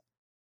class.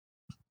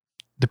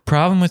 The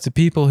problem with the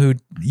people who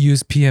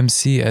use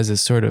PMC as a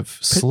sort of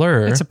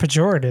slur. It's a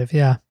pejorative,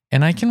 yeah.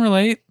 And I can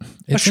relate.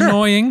 It's sure.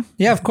 annoying.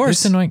 Yeah, of course.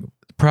 It's annoying.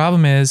 The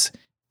problem is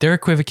they're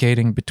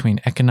equivocating between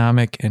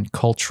economic and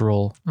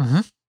cultural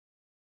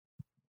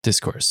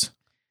discourse.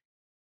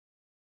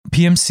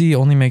 PMC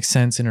only makes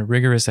sense in a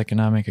rigorous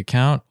economic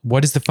account.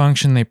 What is the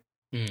function they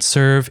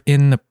serve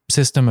in the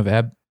system of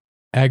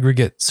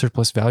aggregate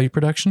surplus value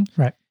production?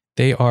 Right.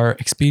 They are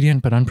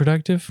expedient but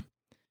unproductive.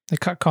 They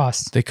cut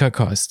costs. They cut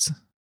costs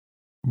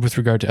with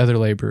regard to other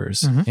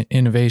laborers,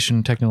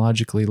 innovation,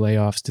 technologically,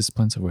 layoffs,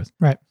 discipline, so forth.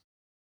 Right.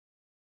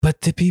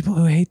 But the people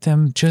who hate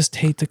them just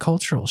hate the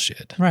cultural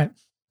shit. Right.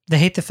 They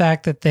hate the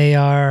fact that they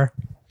are,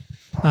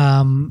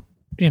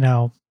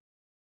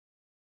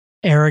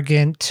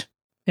 arrogant,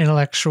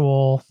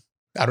 intellectual.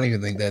 I don't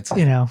even think that's.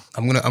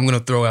 I'm gonna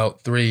throw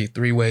out three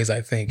ways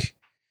I think.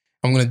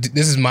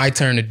 This is my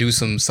turn to do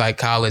some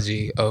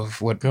psychology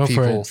of what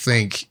people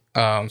think.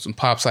 Some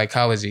pop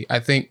psychology. I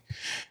think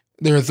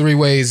there are three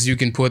ways you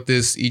can put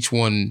this. Each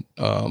one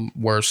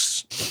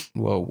worse.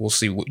 Well, we'll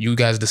see. You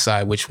guys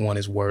decide which one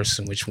is worse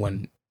and which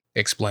one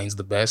explains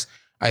the best.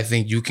 I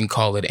think you can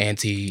call it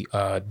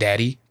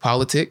anti-daddy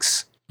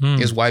politics.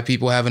 Is why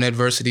people have an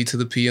adversity to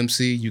the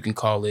PMC. You can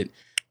call it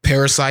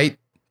parasite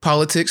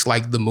politics,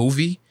 like the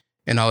movie,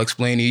 and I'll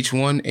explain each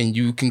one. And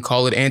you can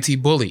call it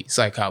anti-bully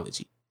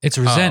psychology. It's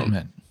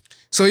resentment.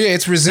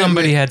 It's resentment.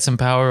 Somebody had some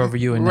power over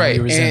you and now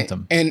you resent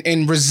them.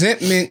 And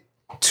resentment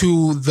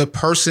to the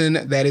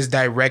person that is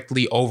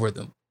directly over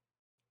them.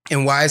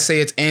 And why I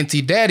say it's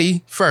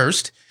anti-daddy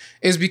first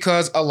is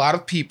because a lot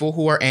of people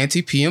who are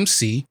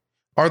anti-PMC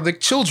are the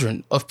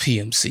children of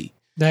PMC.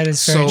 That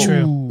is very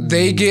true.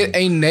 They get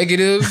a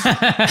negative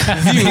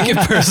view. Make it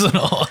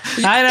personal.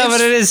 I know, but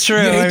it is true.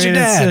 It's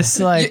just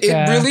like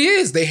it really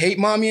is. They hate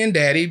mommy and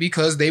daddy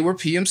because they were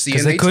PMC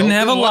and they couldn't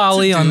have a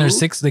lolly on their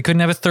sixth. They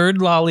couldn't have a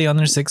third lolly on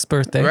their 6th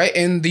birthday. Right,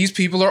 and these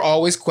people are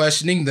always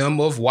questioning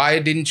them of why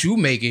didn't you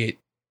make it?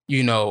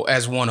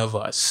 As one of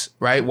us,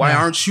 right? Why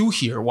aren't you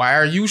here? Why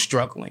are you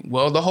struggling?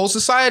 Well, the whole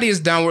society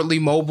is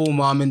downwardly mobile,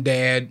 mom and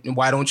dad. And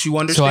why don't you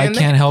understand So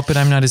I can't help it.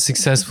 I'm not as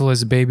successful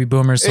as a baby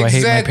boomer, so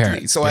exactly. I hate my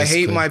parents. So basically. I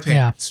hate my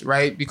parents,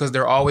 right? Because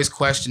they're always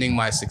questioning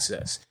my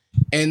success.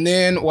 And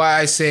then why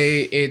I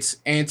say it's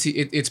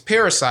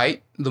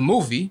Parasite, the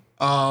movie,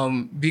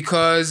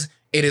 because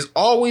it is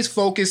always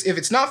focused. If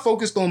it's not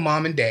focused on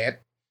mom and dad,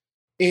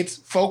 it's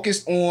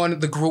focused on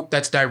the group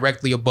that's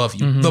directly above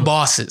you. The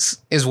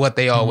bosses is what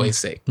they always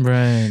say.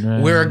 Right.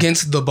 We're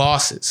against the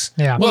bosses.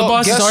 Yeah. Well, the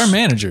bosses are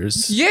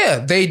managers. Yeah,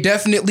 they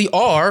definitely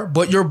are.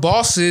 But your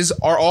bosses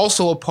are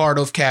also a part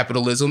of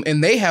capitalism,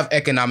 and they have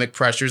economic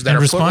pressures that are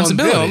put on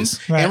them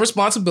and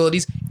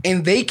responsibilities,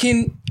 and they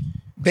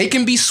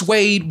can be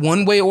swayed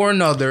one way or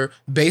another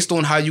based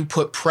on how you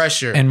put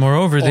pressure. And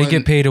moreover, they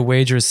get paid a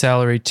wage or a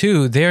salary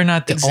too. They're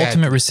not the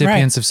ultimate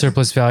recipients of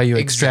surplus value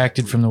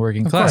extracted from the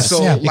working class.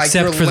 So,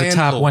 except for the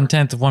top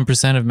 1/10 of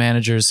 1% of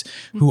managers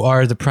who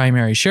are the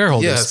primary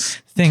shareholders.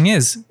 Yes. Thing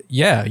is,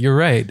 yeah, you're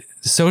right.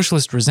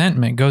 Socialist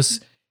resentment goes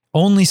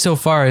only so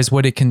far as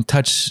what it can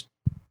touch.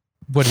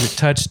 What does it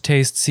touch,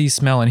 taste, see,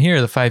 smell, and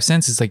hear? The 5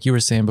 senses, like you were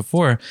saying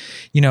before.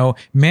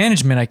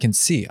 Management I can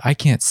see. I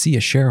can't see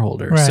a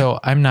shareholder. Right. So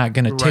I'm not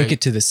going to take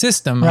it to the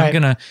system. Right. I'm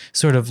going to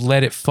sort of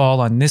let it fall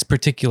on this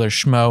particular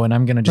schmo, and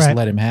I'm going to just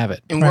let him have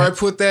it. And where I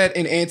put that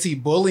in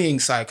anti-bullying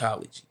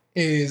psychology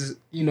is,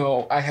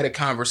 I had a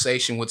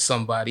conversation with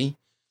somebody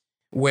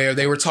where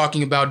they were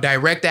talking about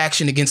direct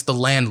action against the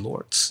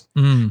landlords.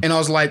 And I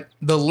was like,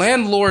 the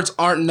landlords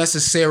aren't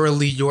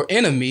necessarily your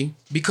enemy,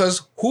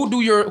 because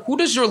who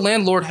does your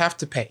landlord have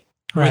to pay?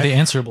 Who are they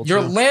answerable to?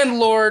 Your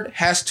landlord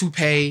has to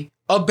pay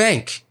a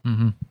bank,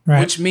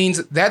 which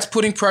means that's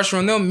putting pressure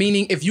on them,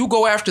 meaning if you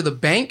go after the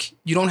bank,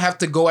 you don't have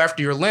to go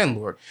after your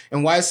landlord.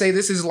 And why I say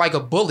this is like a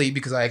bully,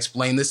 because I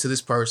explained this to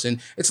this person.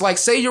 It's like,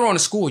 say you're on a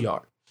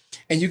schoolyard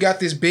and you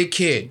got this big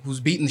kid who's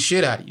beating the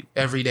shit out of you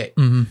every day,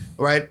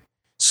 right?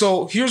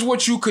 So here's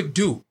what you could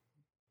do.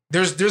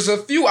 There's a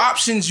few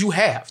options you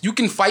have. You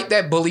can fight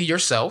that bully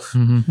yourself,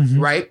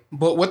 right?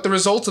 But what the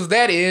result of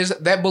that is,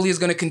 that bully is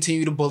going to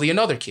continue to bully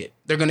another kid.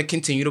 They're going to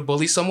continue to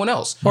bully someone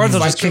else. Or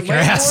they'll just kick your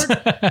ass.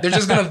 They're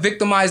just going to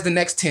victimize the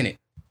next tenant.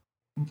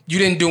 You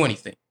didn't do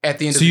anything at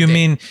the end of the day.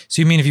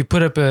 So you mean if you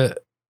put up a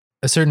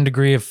certain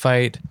degree of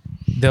fight,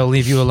 they'll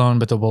leave you alone,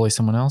 but they'll bully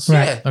someone else?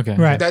 Right. Yeah. Okay.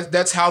 Right.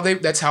 That's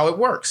how it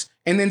works.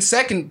 And then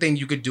second thing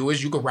you could do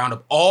is you could round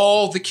up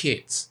all the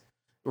kids,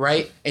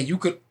 right? And you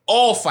could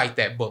all fight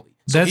that bully.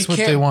 So that's what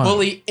they want.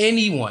 Bully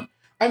anyone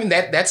I mean,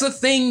 that's a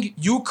thing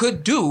you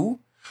could do,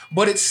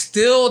 but it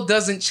still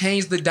doesn't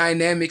change the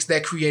dynamics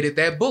that created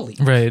that bully.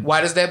 Right.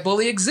 Why does that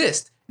bully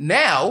exist?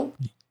 Now,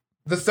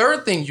 the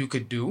third thing you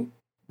could do,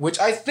 which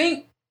I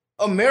think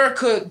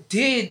America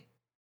did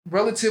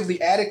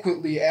relatively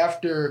adequately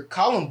after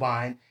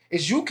Columbine,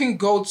 is you can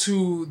go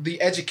to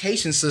the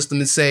education system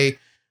and say,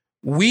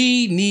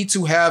 we need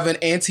to have an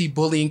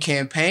anti-bullying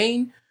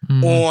campaign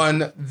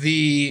on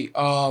the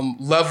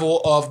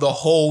level of the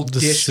whole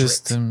district.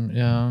 System,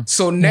 yeah.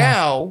 So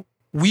now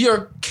we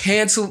are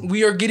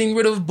getting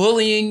rid of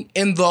bullying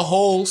in the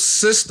whole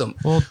system.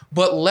 Well,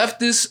 but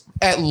leftists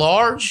at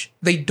large,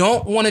 they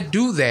don't want to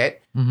do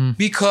that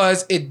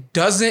because it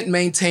doesn't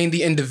maintain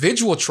the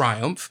individual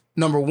triumph.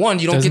 Number one,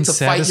 you don't get to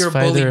fight your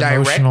bully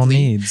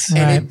directly.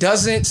 And it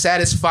doesn't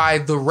satisfy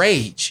the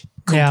rage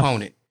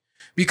component.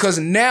 Because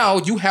now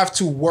you have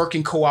to work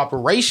in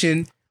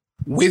cooperation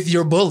with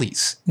your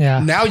bullies. Yeah.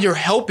 Now you're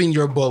helping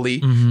your bully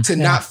to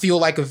not feel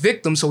like a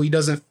victim so he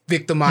doesn't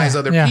victimize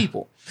other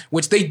people,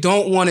 which they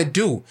don't want to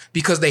do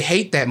because they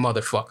hate that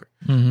motherfucker,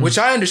 which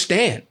I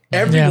understand.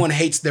 Everyone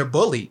hates their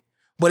bully,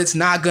 but it's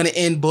not going to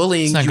end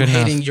bullying you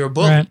hating your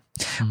bully. Right.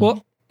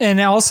 Well, and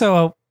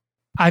also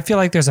I feel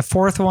like there's a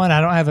fourth one.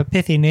 I don't have a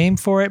pithy name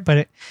for it,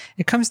 but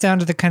it comes down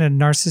to the kind of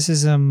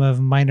narcissism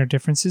of minor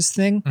differences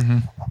thing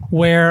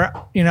where,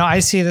 you know, I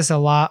see this a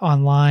lot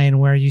online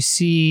where you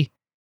see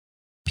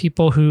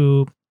people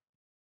who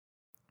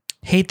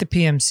hate the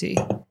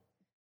PMC.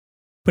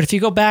 But if you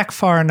go back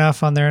far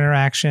enough on their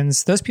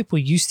interactions, those people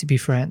used to be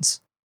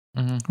friends,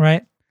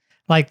 right?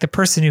 Like the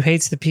person who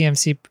hates the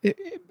PMC,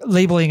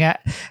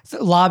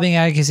 lobbying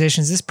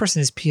accusations, this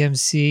person is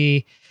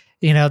PMC,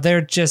 you know,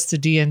 they're just a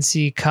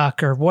DNC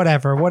cuck or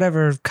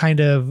whatever kind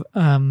of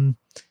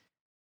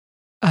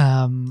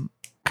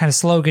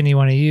slogan you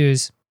want to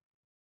use.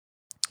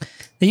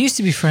 They used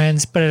to be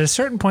friends, but at a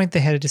certain point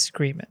they had a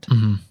disagreement.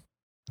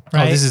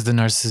 Right? Oh, this is the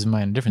narcissism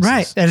minor differences.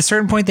 Right. At a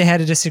certain point they had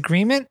a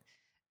disagreement,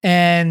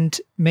 and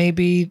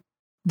maybe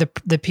the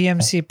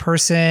PMC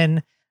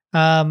person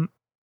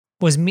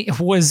was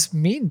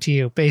mean to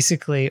you,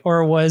 basically,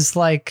 or was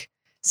like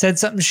said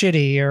something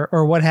shitty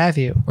or what have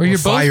you. Or you're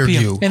both fired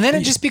you. And then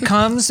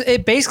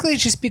it basically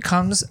just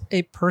becomes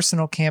a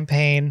personal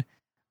campaign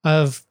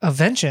of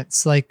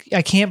vengeance. Like,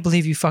 I can't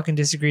believe you fucking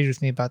disagreed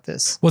with me about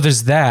this. Well,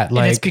 there's that.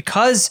 And it's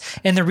because,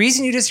 and the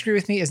reason you disagree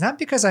with me is not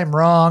because I'm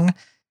wrong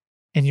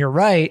and you're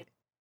right,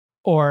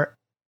 or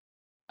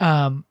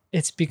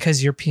it's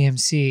because you're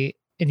PMC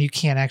and you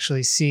can't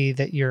actually see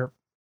that you're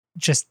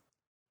just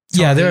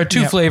totally, yeah, there are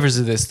two flavors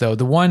of this though.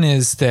 The one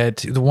is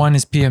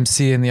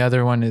PMC and the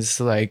other one is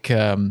like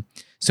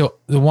so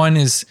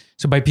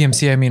by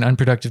PMC I mean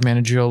unproductive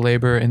managerial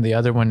labor, and the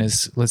other one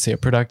is, let's say, a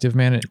productive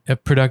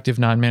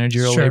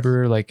non-managerial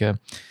laborer, like a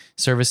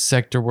service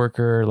sector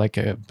worker, like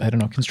a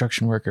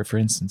construction worker, for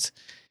instance.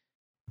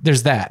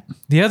 There's that.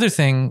 The other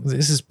thing,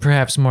 this is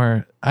perhaps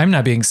more, I'm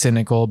not being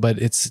cynical, but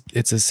it's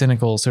a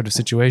cynical sort of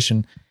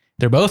situation.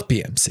 They're both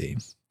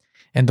PMC.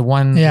 And the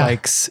one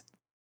likes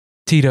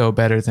Tito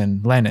better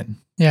than Lenin.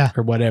 Yeah.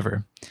 Or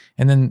whatever.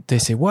 And then they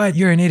say, what?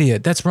 You're an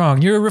idiot. That's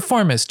wrong. You're a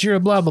reformist. You're a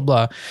blah, blah,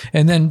 blah.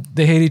 And then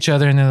they hate each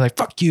other and they're like,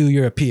 fuck you,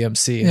 you're a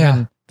PMC. And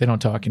then they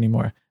don't talk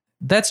anymore.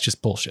 That's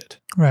just bullshit.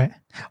 Right.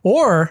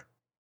 Or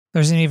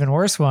there's an even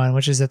worse one,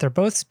 which is that they're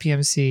both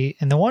PMC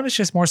and the one is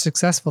just more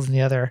successful than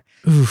the other.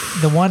 Oof.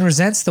 The one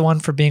resents the one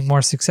for being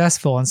more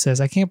successful and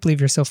says, I can't believe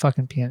you're so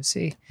fucking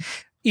PMC.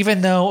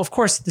 Even though, of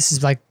course, this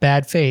is like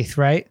bad faith,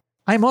 right?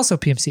 I'm also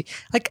PMC.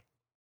 Like,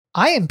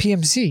 I am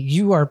PMC.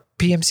 You are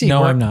PMC.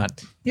 No, I'm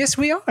not. Yes,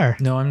 we are.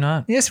 No, I'm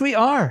not. Yes, we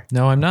are.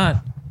 No, I'm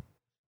not.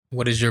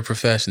 What is your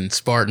profession?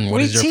 Spartan, what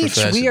is your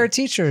profession? We are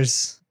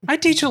teachers. I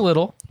teach a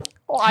little.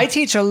 Well, I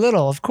teach a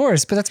little, of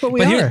course, but that's what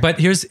we are.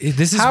 This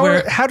is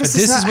where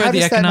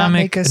the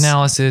economic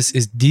analysis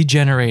is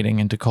degenerating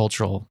into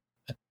cultural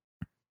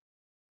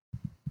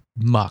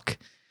muck.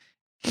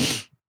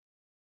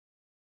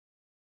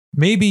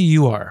 Maybe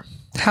you are.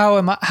 How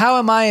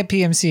am I a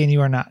PMC and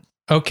you are not?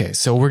 Okay,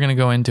 so we're going to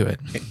go into it.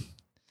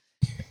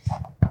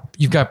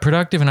 You've got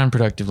productive and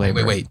unproductive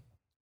labor. Wait.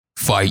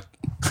 Fight.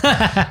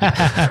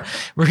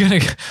 We're going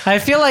to... I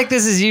feel like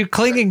this is you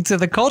clinging to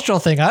the cultural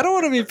thing. I don't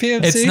want to be a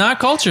PMC. It's not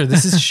culture.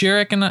 This is sheer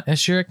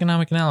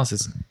economic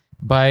analysis.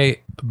 By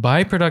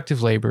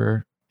productive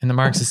labor, in the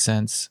Marxist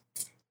sense,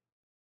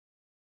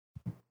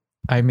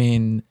 I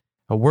mean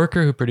a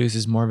worker who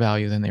produces more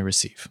value than they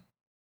receive.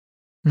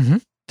 Mm-hmm.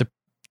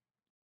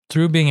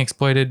 Through being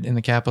exploited in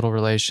the capital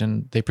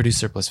relation, they produce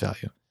surplus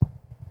value.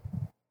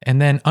 And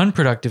then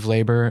unproductive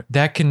labor,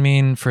 that can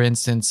mean, for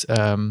instance,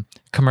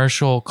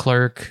 commercial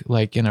clerk,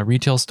 like in a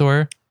retail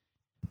store.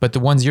 But the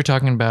ones we're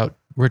talking about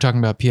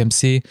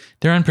PMC,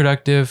 they're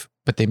unproductive,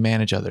 but they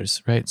manage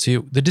others, right?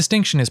 So the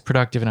distinction is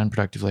productive and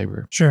unproductive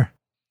labor. Sure.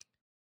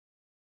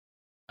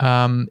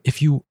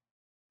 If you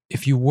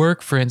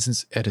work, for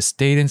instance, at a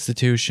state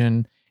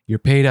institution, you're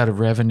paid out of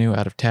revenue,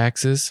 out of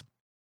taxes.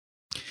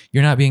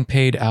 You're not being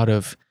paid out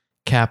of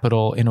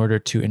capital in order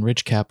to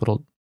enrich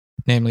capital,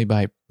 namely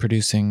by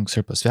producing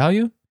surplus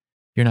value.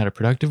 You're not a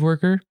productive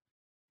worker.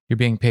 You're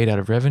being paid out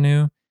of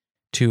revenue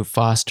to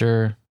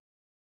foster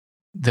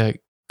the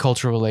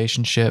cultural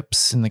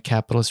relationships and the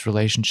capitalist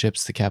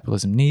relationships the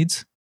capitalism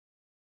needs.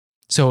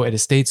 So at a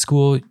state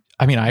school,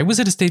 I mean, I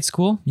was at a state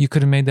school. You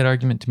could have made that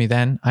argument to me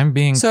then. I'm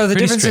being so the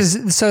difference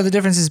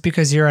is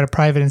because you're at a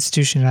private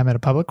institution and I'm at a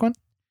public one.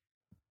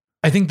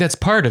 I think that's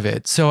part of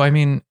it. So I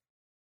mean,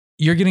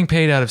 you're getting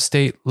paid out of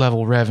state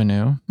level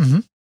revenue. Mm-hmm.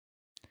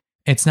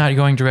 It's not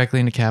going directly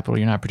into capital.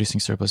 You're not producing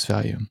surplus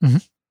value. Mm-hmm.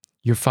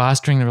 You're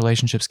fostering the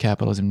relationships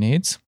capitalism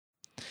needs.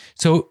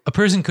 So a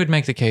person could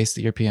make the case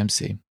that you're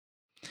PMC.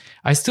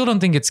 I still don't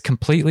think it's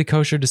completely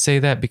kosher to say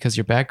that because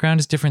your background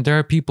is different. There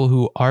are people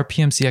who are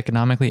PMC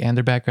economically and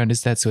their background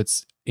is that, so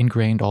it's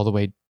ingrained all the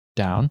way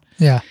down.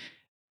 Yeah.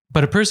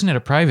 But a person at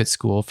a private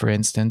school, for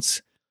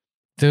instance,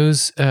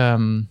 those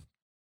the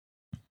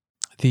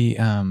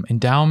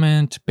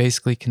endowment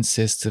basically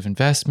consists of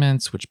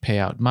investments which pay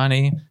out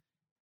money,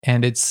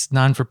 and it's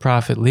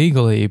non-for-profit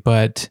legally,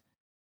 but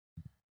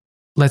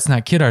let's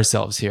not kid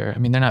ourselves here. I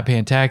mean, they're not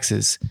paying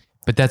taxes,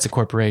 but that's a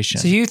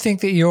corporation. So you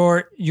think that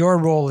your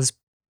role is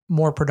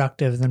more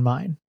productive than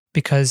mine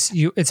because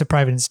it's a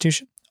private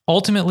institution?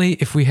 Ultimately,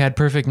 if we had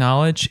perfect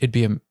knowledge, it'd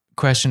be a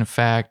question of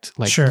fact.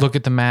 Like, sure. Look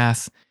at the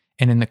math,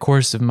 and in the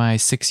course of my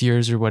 6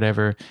 years or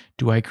whatever,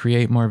 do I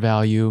create more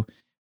value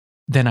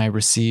than I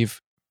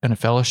receive in a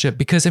fellowship?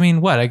 Because I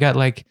mean, I got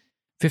like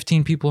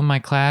 15 people in my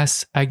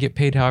class. I get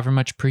paid however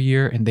much per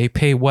year, and they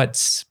pay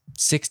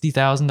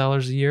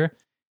 $60,000 a year.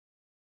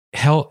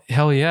 Hell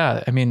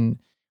yeah! I mean,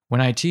 when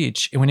I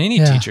teach, when any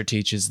teacher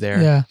teaches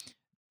there,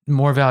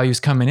 more value is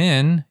coming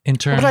in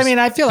terms. But I mean,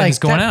 I feel like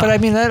going out. But I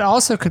mean, that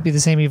also could be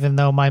the same, even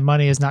though my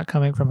money is not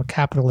coming from a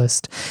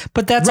capitalist.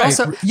 But that's right.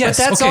 also yes.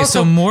 But that's okay, also,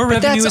 so more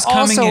revenue is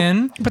coming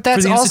in but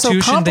that's for the also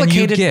institution than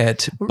you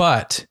get.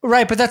 But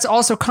right, but that's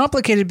also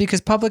complicated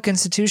because public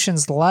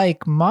institutions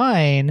like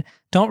mine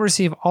don't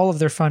receive all of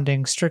their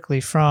funding strictly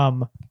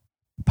from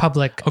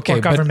public or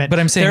government. But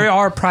I'm saying there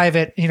are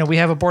private. We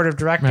have a board of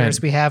directors.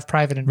 Right. We have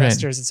private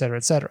investors, et cetera,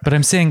 et cetera. But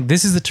I'm saying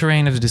this is the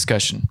terrain of the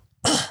discussion.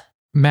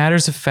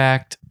 Matters of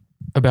fact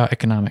about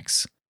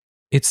economics.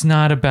 It's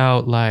not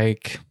about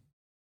like,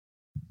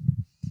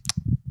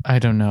 I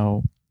don't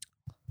know.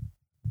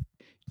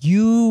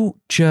 You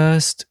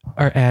just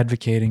are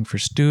advocating for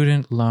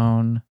student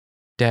loan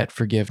debt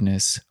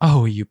forgiveness.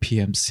 Oh, you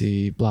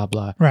PMC, blah,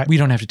 blah. Right. We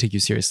don't have to take you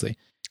seriously.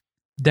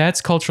 That's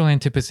cultural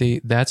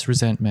antipathy. That's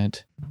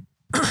resentment.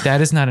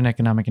 That is not an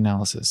economic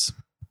analysis.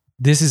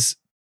 This is,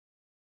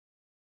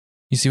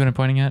 you see what I'm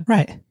pointing at?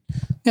 Right.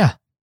 Yeah.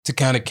 To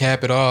kind of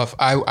cap it off,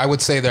 I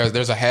would say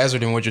there's a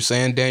hazard in what you're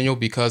saying, Daniel,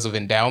 because of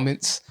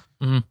endowments.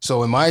 Mm-hmm.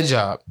 So in my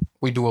job,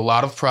 we do a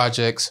lot of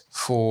projects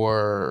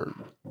for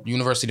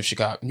University of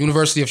Chicago.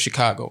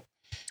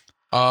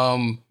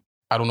 I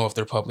don't know if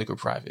they're public or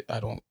private.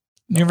 I don't know.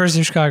 University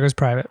of Chicago is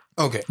private.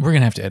 Okay. We're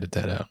going to have to edit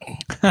that out.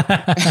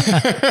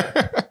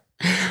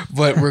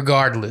 But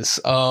regardless,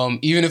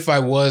 even if I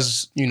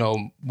was,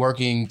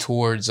 working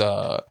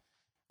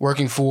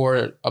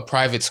for a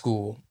private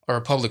school or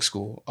a public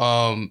school,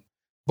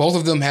 both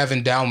of them have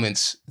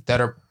endowments that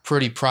are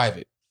pretty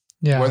private.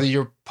 Yeah. Whether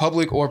you're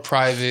public or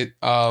private,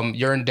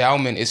 your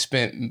endowment is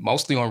spent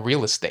mostly on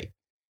real estate.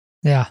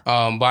 Yeah.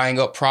 Buying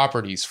up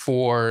properties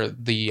for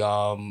the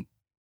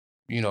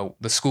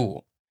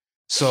school.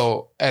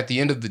 So at the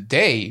end of the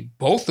day,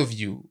 both of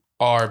you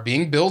are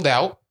being billed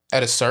out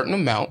at a certain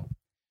amount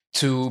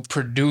to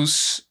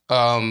produce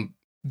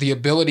the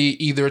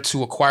ability either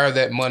to acquire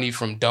that money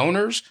from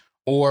donors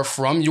or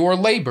from your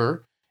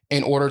labor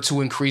in order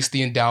to increase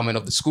the endowment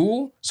of the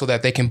school so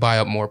that they can buy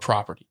up more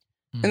property.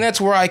 Mm-hmm. And that's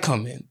where I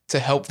come in to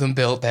help them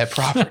build that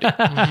property.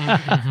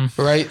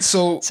 Right?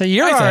 So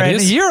you're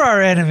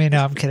our enemy.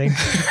 No, I'm kidding.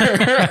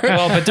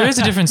 Well, but there is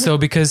a difference though,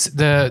 because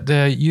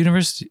the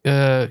university,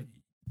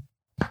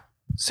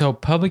 so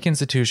public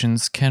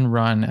institutions can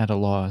run at a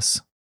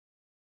loss.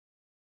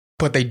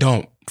 But they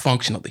don't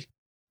functionally.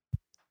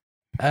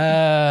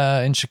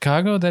 In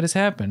Chicago, that has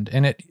happened,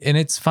 and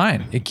it's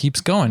fine. It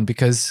keeps going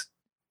because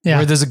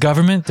where there's a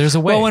government, there's a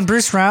way. Well, when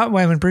Bruce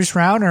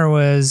Rauner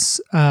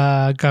was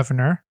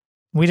governor,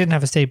 we didn't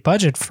have a state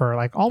budget for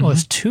like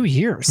almost 2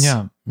 years.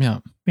 Yeah.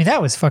 I mean,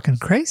 that was fucking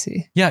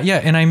crazy. Yeah,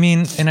 and I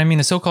mean,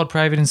 a so-called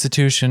private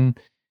institution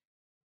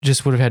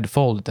just would have had to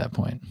fold at that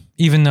point,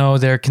 even though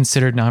they're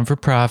considered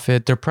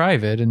non-for-profit. They're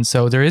private, and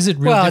so there is a real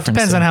difference. Well, it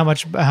depends on how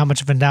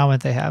much of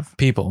endowment they have.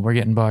 People, we're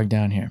getting bogged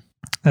down here.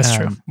 That's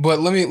true. But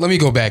let me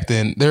go back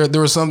then.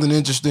 There was something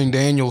interesting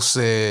Daniel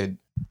said.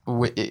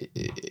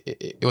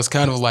 It was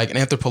kind of like an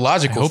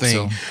anthropological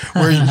thing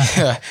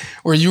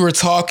where you were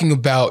talking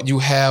about you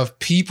have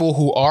people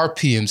who are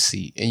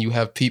PMC and you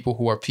have people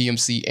who are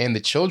PMC and the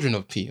children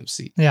of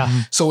PMC.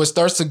 Yeah. So it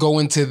starts to go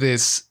into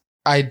this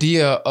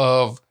idea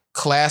of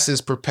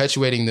classes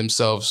perpetuating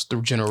themselves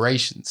through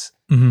generations.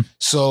 Mm-hmm.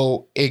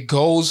 So it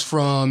goes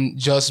from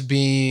just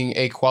being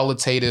a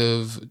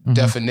qualitative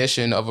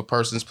definition of a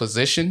person's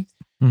position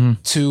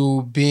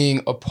to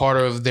being a part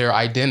of their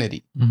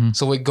identity.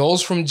 So it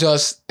goes from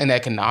just an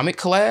economic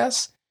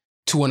class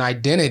to an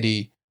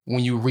identity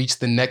when you reach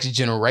the next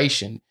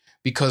generation,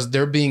 because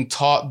they're being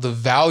taught the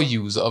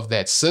values of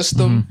that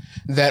system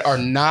that are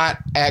not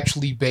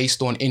actually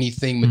based on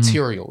anything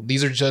material.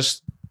 These are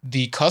just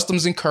the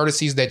customs and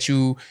courtesies that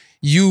you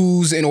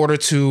use in order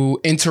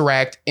to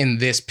interact in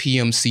this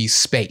PMC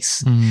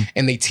space.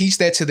 And they teach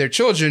that to their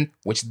children,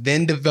 which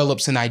then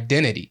develops an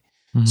identity.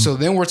 So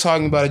then we're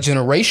talking about a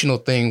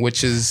generational thing,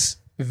 which is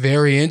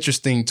very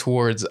interesting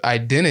towards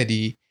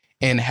identity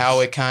and how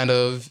it kind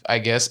of, I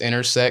guess,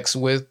 intersects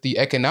with the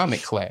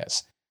economic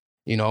class.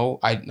 You know,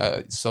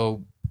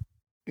 so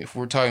if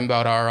we're talking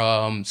about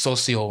our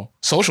social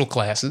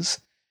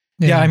classes.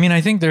 Yeah, I mean, I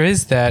think there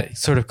is that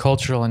sort of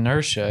cultural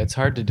inertia. It's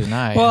hard to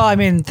deny. Well, I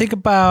mean, think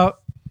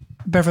about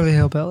Beverly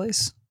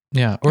Hillbillies.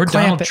 Yeah, or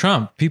Donald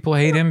Trump. People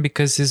hate him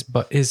because his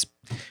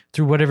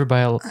through whatever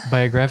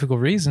biographical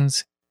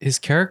reasons, his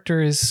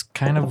character is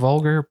kind of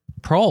vulgar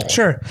prole.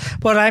 Sure,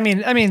 but I mean,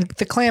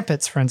 the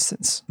Clampetts, for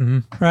instance,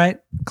 right?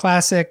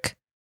 Classic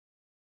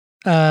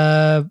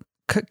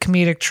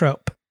comedic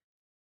trope.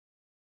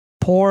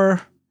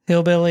 Poor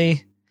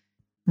hillbilly,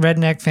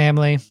 redneck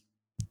family.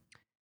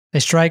 They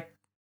strike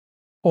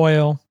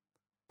oil.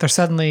 They're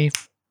suddenly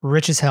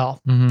rich as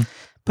hell.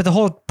 But the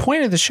whole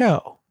point of the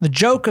show, the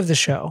joke of the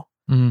show,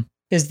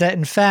 is that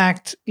in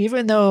fact,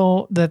 even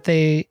though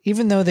they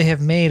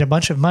have made a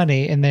bunch of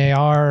money and they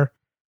are,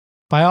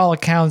 by all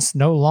accounts,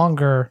 no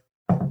longer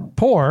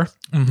poor,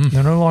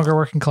 they're no longer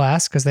working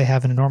class because they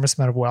have an enormous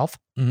amount of wealth.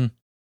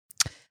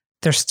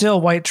 They're still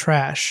white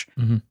trash.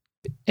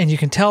 And you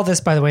can tell this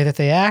by the way that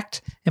they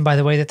act and by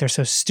the way that they're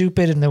so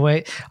stupid and the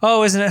way,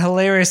 isn't it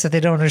hilarious that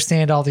they don't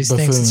understand all these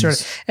things? And, sort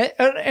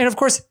of, and of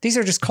course, these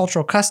are just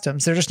cultural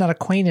customs. They're just not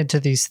acquainted to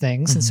these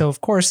things. And so,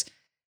 of course,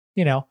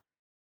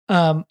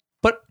 but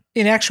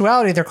in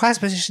actuality, their class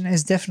position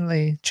has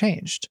definitely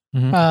changed.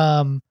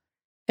 And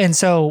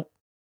so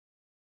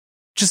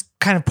just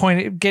kind of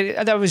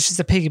that was just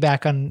a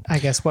piggyback on, I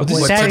guess, what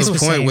Daddy's was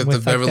saying. With the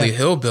Beverly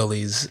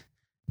Hillbillies,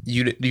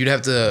 you'd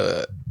have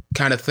to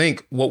kind of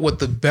think, what would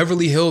the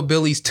Beverly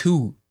Hillbillies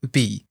 2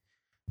 be?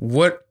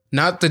 What,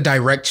 not the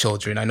direct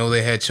children. I know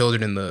they had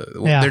children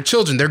their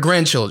children, their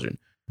grandchildren.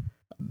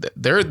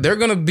 They're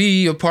going to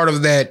be a part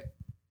of that,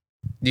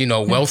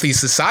 wealthy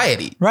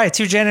society. Right.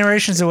 2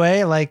 generations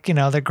away, like,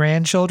 their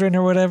grandchildren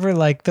or whatever,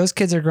 like those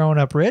kids are growing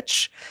up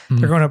rich,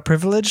 they're growing up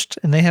privileged,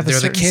 and they have a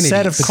certain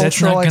set of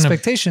cultural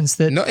expectations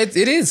that... No, it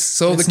is.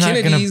 So the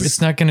Kennedys...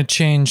 It's not going to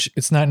change.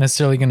 It's not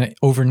necessarily going to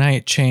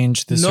overnight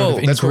change the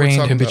sort of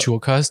ingrained habitual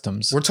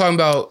customs. We're talking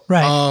about...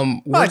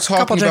 Right. We're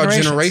talking about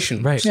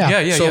generation. Right.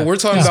 Yeah. So we're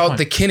talking about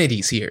the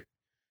Kennedys here.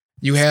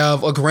 You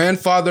have a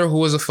grandfather who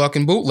was a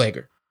fucking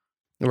bootlegger.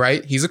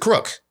 Right? He's a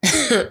crook.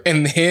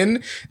 And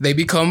then they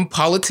become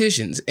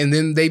politicians. And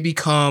then they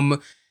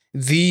become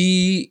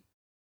the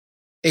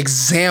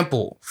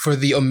example for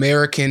the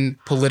American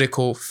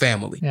political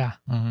family. Yeah.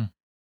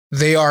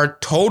 They are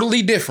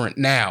totally different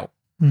now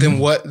than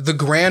what the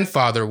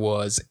grandfather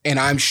was. And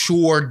I'm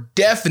sure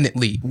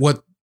definitely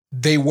what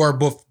they were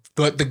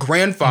but the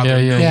grandfather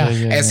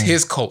as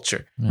his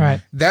culture.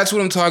 Right. That's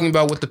what I'm talking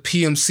about with the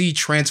PMC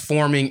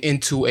transforming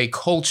into a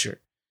culture.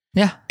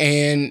 Yeah.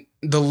 And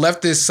the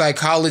leftist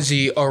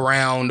psychology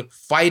around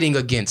fighting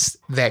against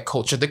that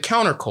culture, the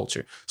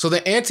counterculture. So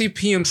the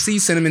anti-PMC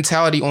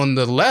sentimentality on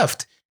the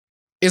left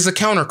is a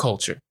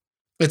counterculture.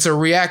 It's a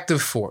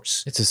reactive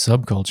force. It's a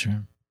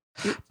subculture.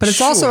 But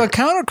it's also a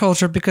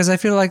counterculture because I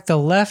feel like the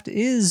left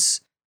is,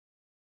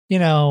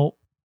 if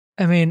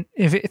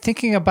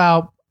thinking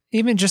about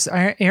even just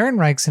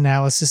Ehrenreich's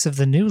analysis of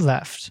the new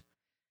left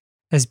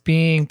as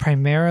being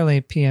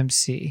primarily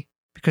PMC,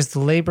 because the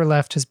labor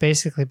left has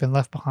basically been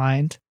left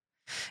behind.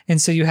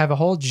 And so you have a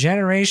whole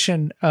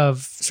generation of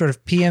sort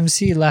of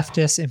PMC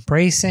leftists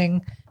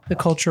embracing the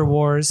culture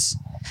wars,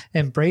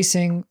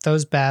 embracing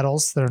those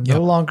battles that are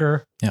no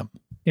longer,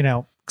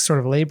 sort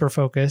of labor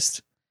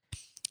focused.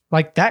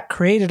 Like that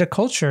created a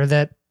culture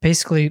that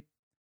basically,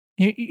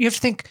 you have to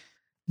think,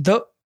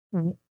 the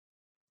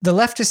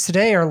leftists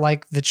today are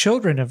like the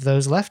children of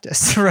those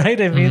leftists,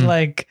 right? I mean,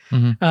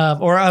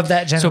 or of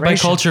that generation. So by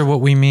culture, what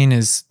we mean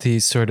is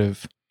these sort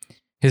of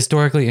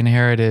historically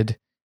inherited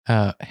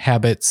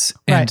habits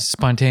and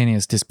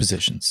spontaneous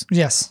dispositions.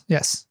 Yes.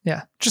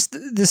 Yeah. Just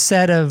the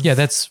set of... Yeah,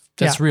 that's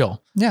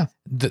real. Yeah.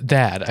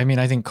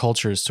 I think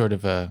culture is sort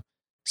of a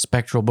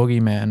spectral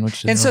boogeyman,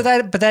 which is... And so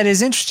that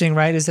is interesting,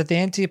 right? Is that the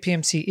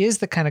anti-PMC is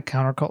the kind of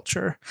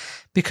counterculture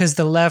because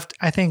the left,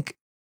 I think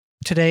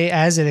today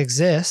as it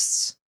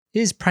exists,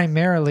 is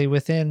primarily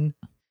within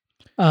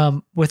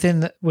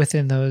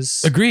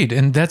those. Agreed,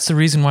 and that's the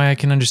reason why I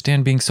can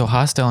understand being so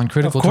hostile and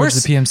critical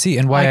towards the PMC,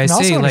 and why I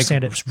say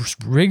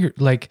rigor,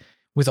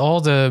 with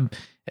all the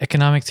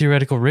economic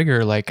theoretical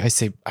rigor. Like I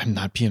say, I'm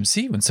not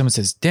PMC. When someone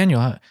says,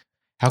 Daniel,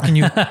 how can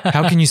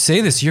you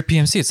say this? You're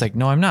PMC. It's like,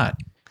 no, I'm not.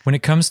 When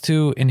it comes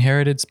to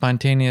inherited,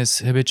 spontaneous,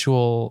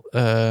 habitual,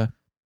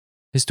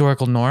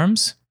 historical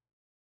norms,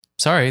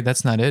 sorry,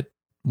 that's not it.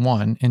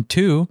 1 and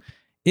 2.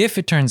 If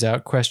it turns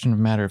out, question of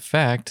matter of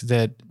fact,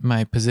 that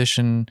my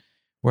position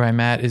where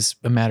I'm at is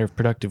a matter of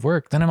productive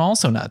work, then I'm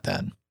also not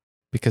that,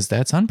 because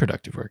that's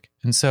unproductive work.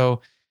 And so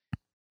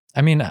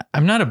I mean,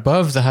 I'm not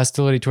above the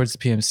hostility towards the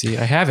PMC.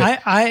 I have it.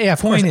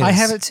 I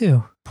have it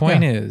too.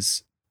 Point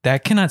is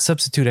that cannot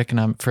substitute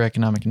for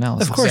economic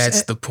analysis. Of course,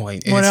 that's the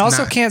point. Well, it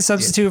also can't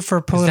substitute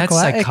for political.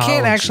 It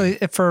can't actually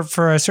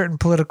for a certain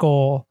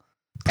political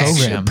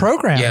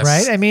program, yes.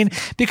 Right? I mean,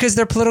 because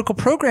their political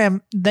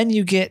program, then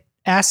you get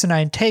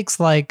asinine takes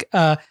like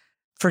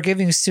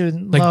forgiving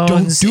student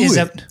loans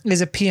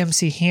is a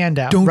PMC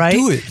handout. Don't right?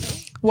 do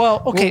it.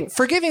 Well, okay,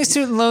 forgiving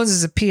student loans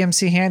is a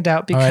PMC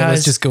handout because. All right,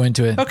 let's just go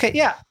into it. Okay,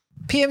 yeah.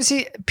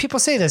 PMC, people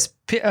say this,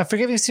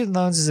 forgiving student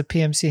loans is a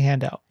PMC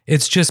handout.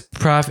 It's just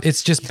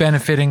it's just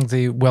benefiting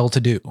the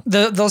well-to-do.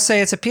 They'll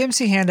say it's a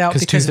PMC handout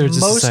because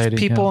most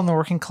people in the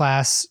working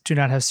class do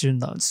not have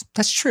student loans.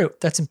 That's true.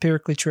 That's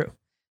empirically true.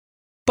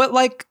 But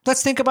like,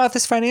 let's think about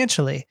this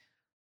financially.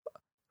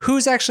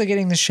 Who's actually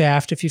getting the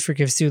shaft if you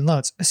forgive student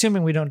loans?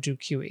 Assuming we don't do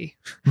QE.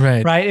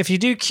 Right. Right? If you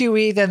do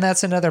QE, then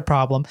that's another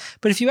problem.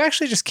 But if you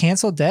actually just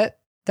cancel debt,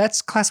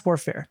 that's class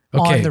warfare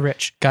on the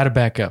rich. Got to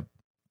back up.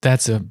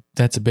 That's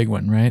a big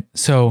one, right?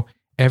 So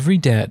every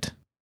debt,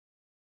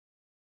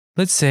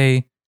 let's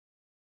say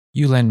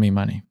you lend me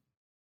money.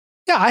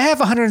 Yeah, I have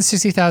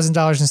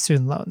 $160,000 in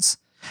student loans.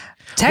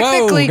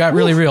 Technically, whoa, got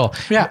really real.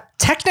 Yeah,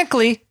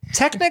 technically,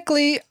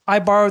 I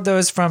borrowed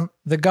those from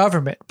the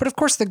government, but of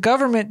course, the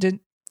government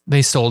didn't.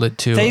 They sold it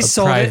to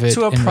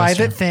a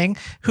private thing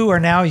who are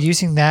now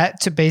using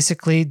that to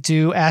basically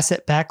do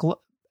asset-backed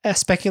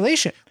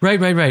speculation. Right.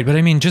 But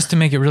I mean, just to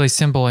make it really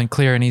simple and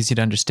clear and easy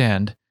to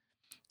understand,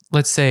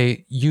 let's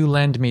say you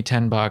lend me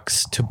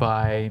 $10 to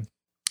buy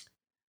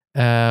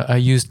a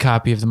used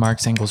copy of the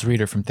Marx Engels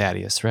Reader from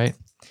Thaddeus, right?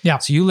 Yeah.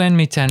 So you lend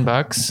me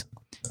 $10.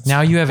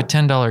 Now you have a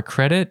 $10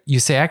 credit.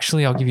 You say,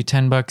 actually, I'll give you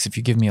 $10 if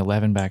you give me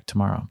 11 back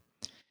tomorrow.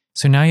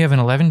 So now you have an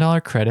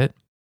 $11 credit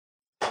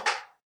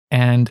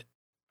and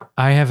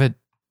I have an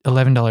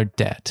 $11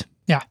 debt.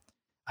 Yeah.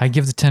 I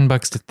give the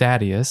 $10 to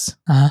Thaddeus.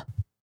 Uh-huh.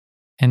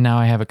 And now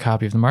I have a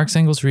copy of the Marx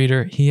Engels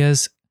Reader. He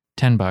has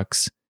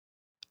 $10.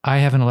 I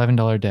have an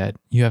 $11 debt.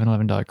 You have an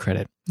 $11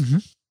 credit. Mm-hmm.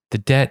 The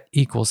debt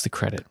equals the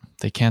credit.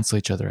 They cancel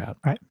each other out.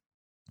 Right.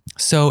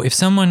 So if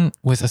someone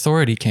with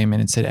authority came in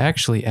and said,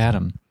 actually,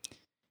 Adam,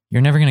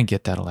 you're never going to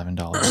get that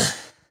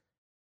 $11.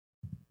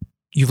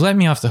 You've let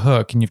me off the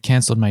hook and you've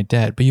canceled my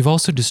debt, but you've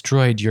also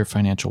destroyed your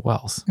financial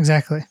wealth.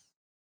 Exactly.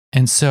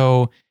 And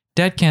so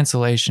debt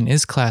cancellation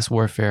is class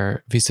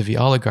warfare vis-a-vis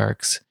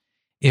oligarchs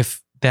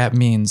if that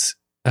means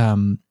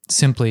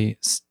simply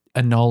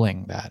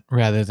annulling that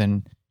rather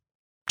than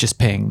just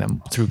paying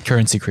them through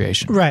currency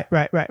creation. Right.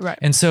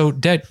 And so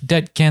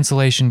debt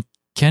cancellation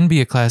can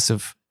be a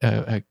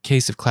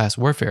case of class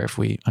warfare if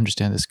we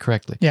understand this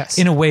correctly. Yes.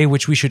 In a way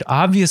which we should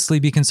obviously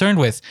be concerned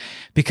with,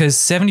 because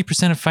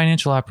 70% of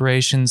financial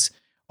operations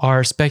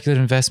are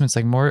speculative investments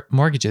like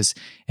mortgages,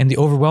 and the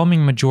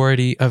overwhelming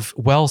majority of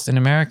wealth in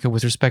America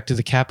with respect to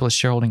the capitalist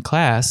shareholding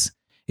class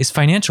is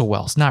financial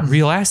wealth, not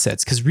real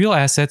assets, because real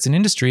assets in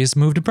industry has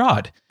moved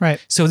abroad. Right.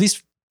 So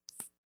these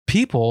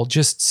people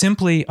just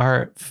simply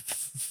are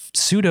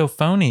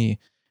pseudo-phony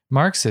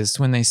Marxists.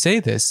 When they say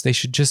this, they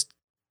should just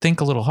think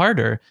a little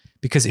harder,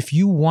 because if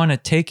you want to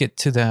take it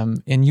to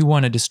them and you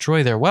want to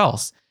destroy their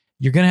wealth,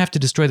 you're going to have to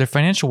destroy their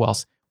financial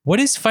wealth. What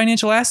is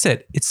financial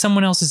asset? It's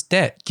someone else's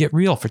debt. Get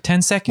real for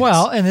 10 seconds.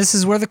 Well, and this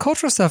is where the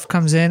cultural stuff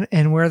comes in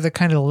and where the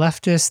kind of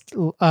leftist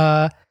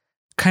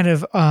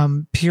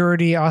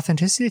purity,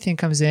 authenticity thing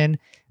comes in.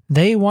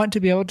 They want to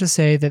be able to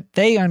say that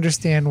they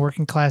understand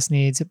working class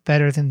needs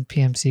better than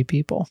PMC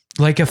people.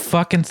 Like a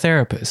fucking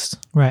therapist.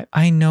 Right.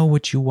 I know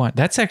what you want.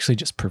 That's actually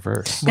just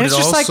perverse. But it's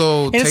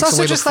also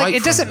just like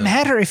it doesn't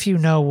matter if you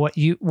know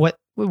what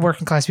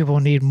working class people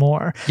need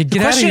more. The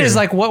question is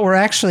like what we're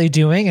actually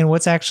doing and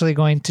what's actually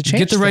going to change.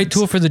 Get the right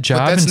tool for the job.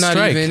 But that's and not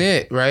strike. even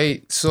it,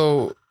 right?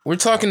 So we're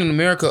talking in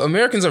America.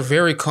 Americans are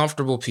very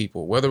comfortable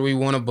people, whether we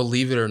want to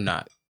believe it or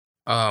not.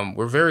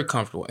 We're very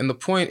comfortable. And the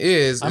point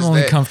is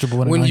only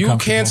comfortable when you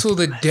cancel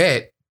the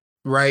debt,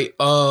 right,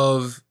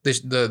 of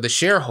the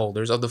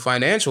shareholders of the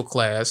financial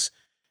class,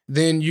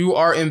 then you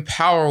are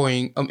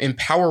empowering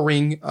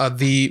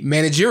the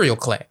managerial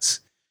class,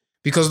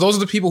 because those are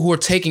the people who are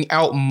taking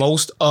out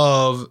most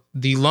of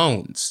the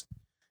loans.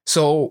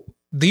 So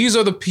these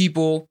are the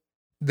people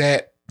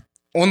that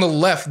on the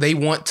left, they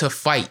want to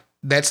fight.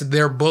 That's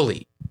their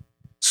bully.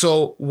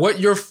 So what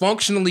you're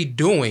functionally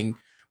doing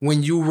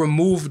when you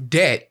remove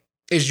debt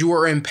is you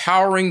are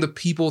empowering the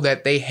people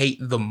that they hate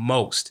the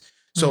most.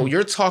 So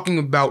you're talking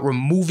about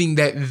removing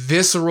that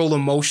visceral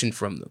emotion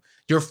from them.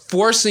 You're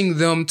forcing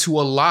them to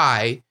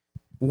ally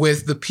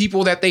with the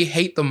people that they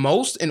hate the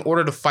most in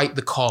order to fight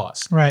the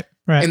cause. Right.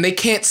 And they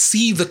can't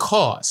see the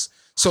cause.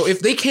 So if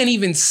they can't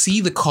even see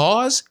the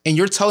cause and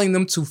you're telling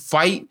them to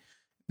fight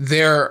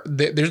you're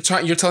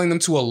telling them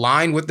to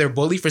align with their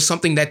bully for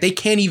something that they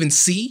can't even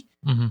see,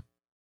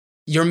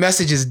 your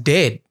message is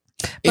dead.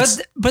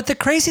 But the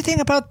crazy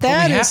thing about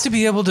that we have to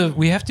be able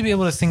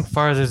to think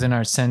farther than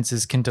our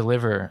senses can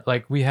deliver.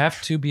 Like, we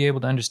have to be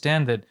able to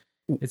understand that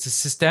it's a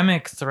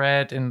systemic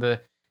threat in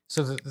the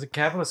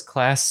capitalist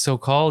class,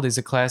 so-called, is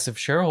a class of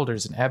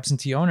shareholders and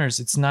absentee owners.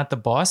 It's not the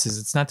bosses.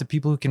 It's not the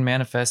people who can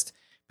manifest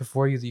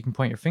before you that you can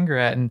point your finger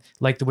at, and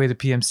like the way the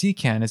PMC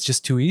can. It's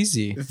just too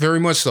easy. Very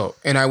much so.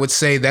 And I would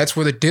say that's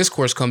where the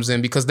discourse comes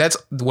in, because that's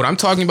what I'm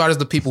talking about is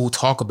the people who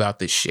talk about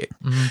this shit,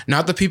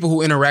 not the people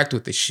who interact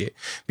with this shit.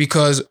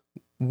 Because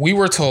we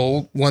were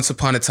told once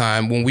upon a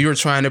time when we were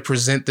trying to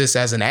present this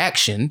as an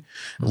action,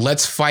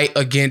 let's fight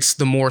against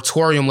the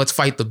moratorium, let's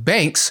fight the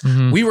banks.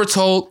 We were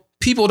told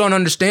people don't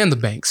understand the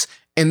banks.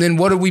 And then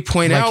what did we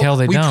point out?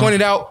 We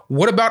pointed out,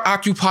 what about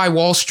Occupy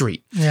Wall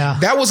Street? Yeah.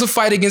 That was a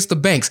fight against the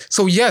banks.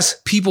 So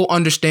yes, people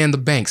understand the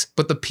banks,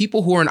 but the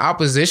people who are in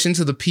opposition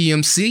to the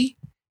PMC,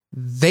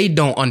 they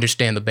don't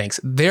understand the banks.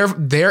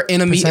 Their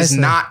enemy is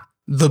not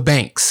the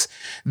banks.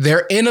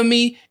 Their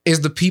enemy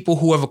is the people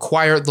who have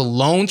acquired the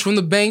loans from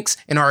the banks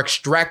and are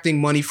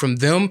extracting money from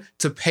them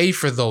to pay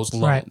for those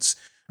loans.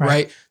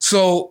 Right?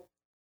 So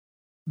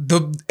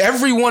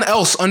everyone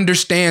else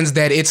understands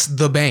that it's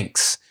the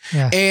banks.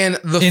 Yeah. And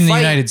the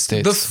United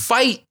States, the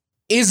fight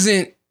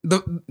isn't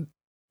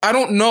I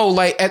don't know.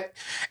 Like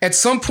at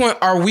some point,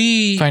 are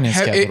we?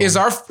 Is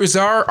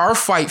our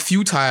fight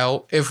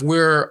futile if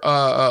we're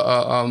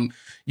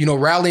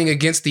rallying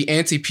against the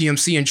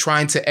anti-PMC and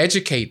trying to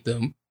educate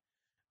them?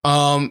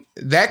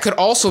 That could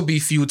also be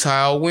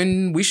futile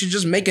when we should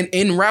just make an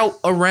in route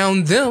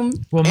around them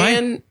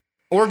and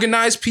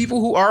organize people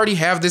who already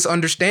have this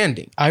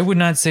understanding. I would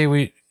not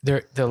say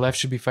the left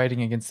should be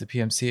fighting against the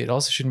PMC. It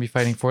also shouldn't be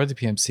fighting for the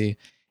PMC.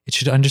 It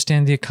should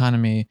understand the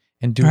economy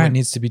and do what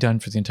needs to be done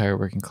for the entire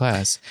working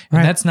class.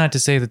 And that's not to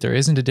say that there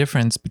isn't a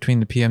difference between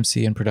the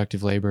PMC and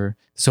productive labor,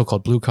 the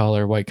so-called blue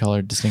collar, white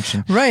collar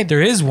distinction. Right.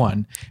 There is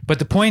one. But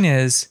the point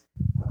is,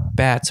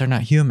 bats are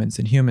not humans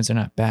and humans are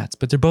not bats,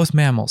 but they're both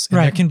mammals. And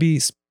there can be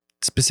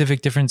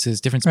specific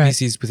differences, different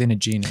species within a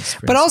genus.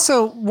 But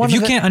also, if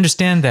you can't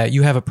understand that,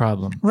 you have a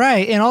problem.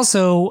 Right. And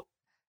also,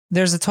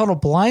 there's a total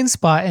blind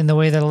spot in the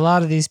way that a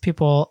lot of these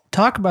people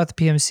talk about the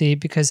PMC,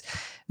 because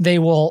they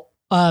will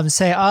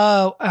say,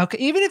 oh, okay,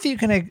 even if you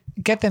can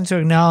get them to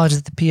acknowledge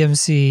that the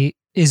PMC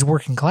is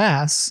working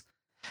class,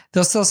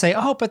 they'll still say,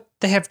 oh, but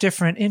they have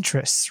different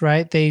interests,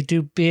 right? They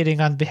do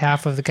bidding on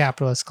behalf of the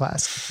capitalist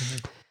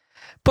class.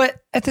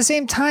 But at the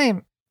same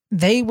time,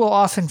 they will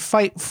often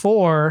fight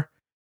for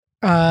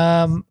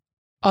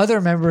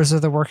other members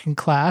of the working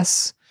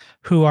class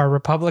who are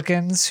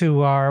Republicans,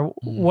 who are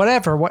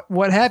whatever,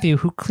 what have you,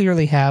 who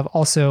clearly have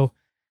also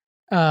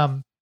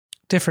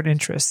different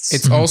interests.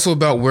 It's also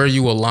about where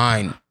you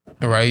align,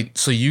 right?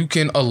 So you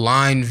can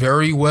align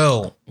very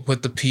well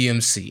with the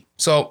PMC.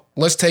 So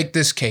let's take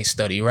this case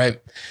study, right?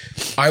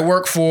 I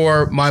work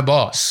for my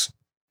boss.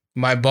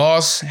 My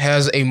boss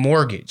has a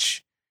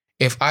mortgage.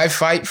 If I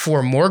fight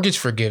for mortgage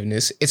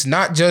forgiveness, it's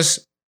not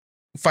just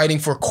fighting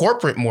for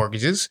corporate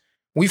mortgages.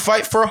 We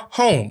fight for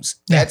homes.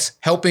 That's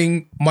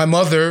helping my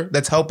mother.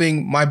 That's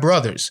helping my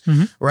brothers,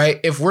 right?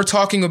 If we're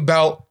talking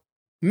about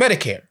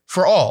Medicare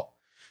for all,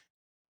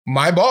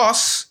 my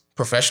boss,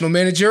 professional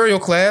managerial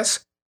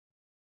class,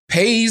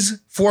 pays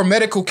for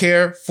medical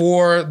care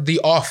for the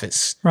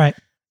office. Right.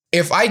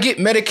 If I get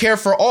Medicare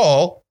for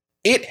all,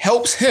 it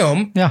helps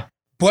him,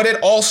 but it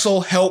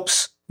also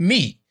helps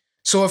me.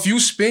 So if you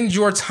spend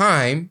your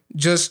time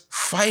just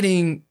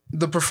fighting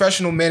the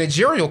professional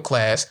managerial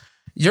class,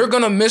 you're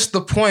going to miss the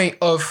point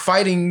of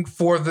fighting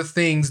for the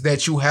things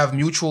that you have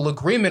mutual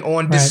agreement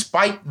on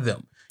despite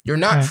them. You're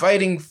not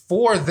fighting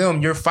for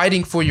them. You're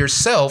fighting for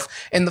yourself.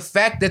 And the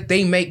fact that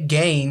they make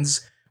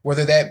gains,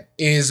 whether that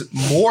is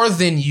more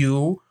than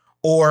you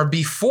or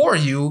before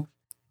you,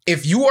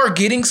 if you are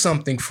getting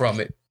something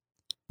from it,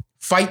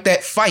 fight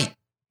that fight.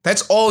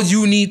 That's all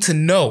you need to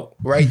know,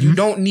 right? You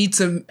don't need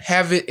to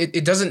have it.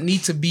 It doesn't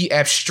need to be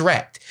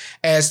abstract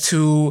as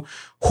to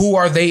who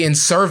are they in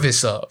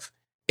service of.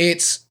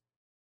 Is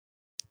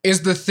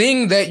the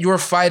thing that you're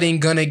fighting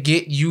going to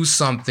get you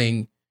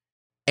something?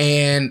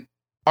 And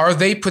are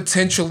they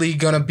potentially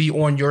going to be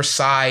on your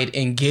side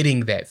in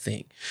getting that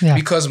thing?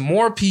 Because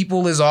more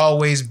people is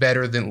always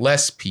better than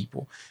less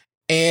people.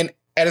 And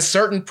at a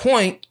certain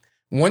point,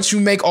 once you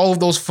make all of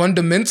those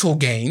fundamental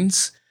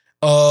gains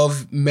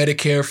of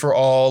Medicare for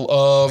all,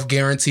 of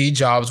guaranteed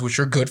jobs, which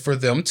are good for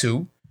them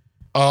too.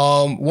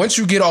 Once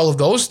you get all of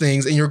those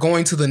things and you're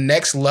going to the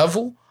next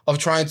level of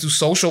trying to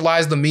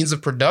socialize the means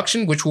of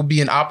production, which will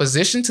be in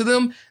opposition to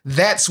them,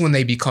 that's when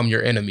they become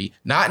your enemy.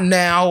 Not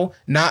now,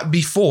 not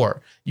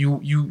before.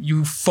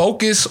 You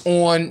focus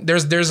on,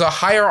 there's a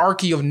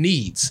hierarchy of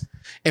needs.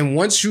 And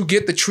once you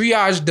get the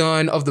triage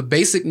done of the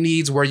basic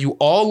needs where you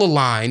all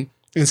align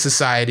in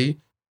society,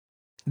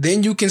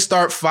 then you can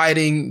start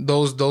fighting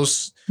those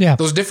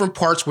different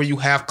parts where you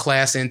have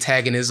class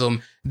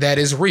antagonism that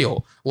is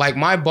real. Like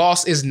my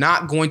boss is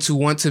not going to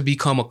want to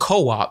become a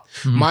co-op.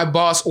 My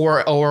boss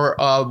or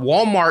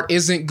Walmart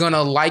isn't going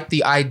to like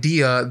the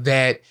idea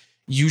that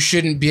you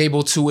shouldn't be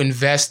able to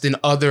invest in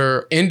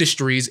other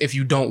industries if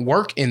you don't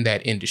work in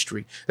that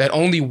industry, that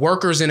only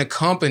workers in a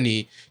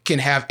company can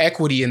have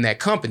equity in that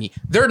company.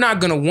 They're not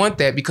going to want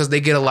that because they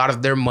get a lot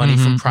of their money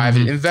from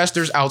private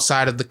investors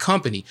outside of the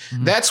company.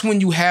 That's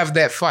when you have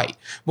that fight.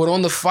 But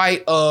on the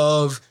fight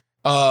of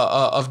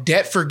of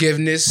debt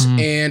forgiveness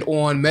and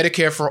on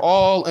Medicare for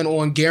all and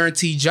on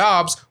guaranteed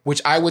jobs,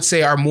 which I would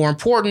say are more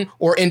important,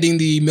 or ending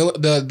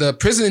the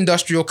prison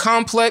industrial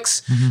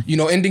complex,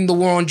 ending the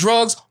war on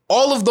drugs.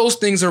 All of those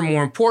things are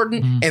more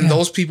important, and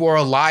those people are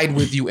allied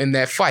with you in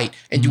that fight.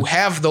 And you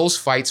have those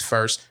fights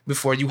first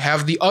before you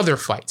have the other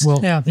fights.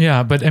 Well,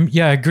 but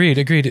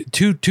agreed.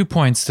 Two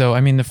points though.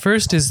 I mean, the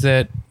first is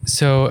that,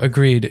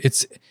 agreed.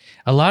 It's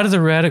a lot of the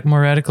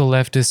more radical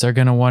leftists are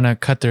going to want to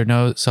cut their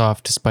nose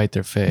off to spite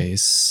their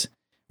face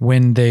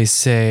when they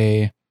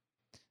say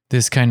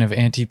this kind of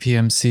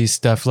anti-PMC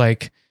stuff,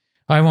 like,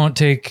 I won't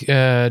take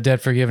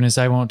debt forgiveness,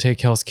 I won't take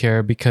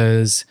healthcare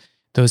because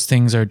those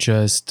things are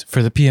just,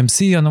 for the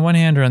PMC on the one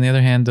hand, or on the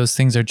other hand, those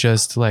things are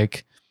just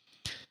like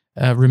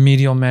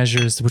remedial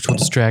measures which will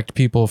distract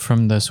people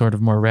from the sort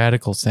of more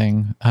radical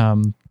thing.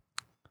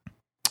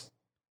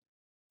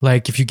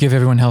 Like if you give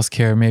everyone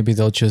healthcare, maybe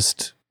they'll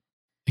just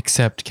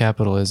accept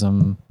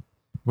capitalism,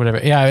 whatever.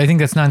 Yeah, I think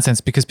that's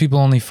nonsense because people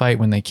only fight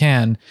when they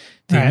can.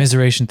 The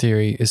immiseration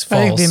theory is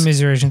false. I think the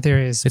immiseration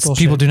theory is bullshit.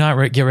 People do not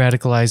get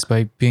radicalized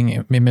by being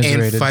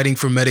immiserated. And fighting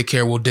for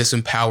Medicare will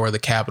disempower the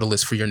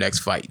capitalists for your next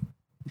fight.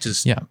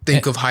 Just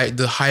think of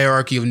the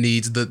hierarchy of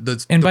needs.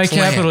 And by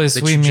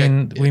capitalists, we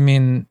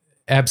mean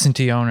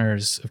absentee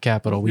owners of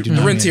capital. We do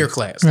the rentier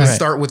class. Let's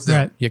start with them.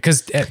 Right. Yeah,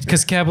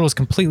 because capital is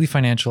completely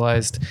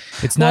financialized.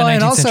 It's not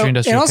 19th century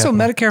industrial capital.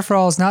 And also Medicare for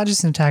all is not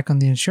just an attack on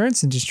the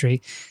insurance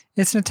industry.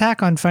 It's an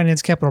attack on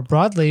finance capital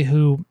broadly,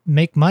 who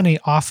make money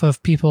off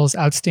of people's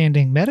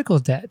outstanding medical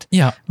debt.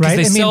 Yeah, right.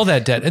 They sell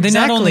that debt, and they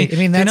not only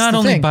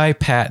thing. buy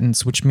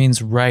patents, which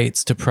means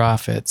rights to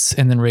profits,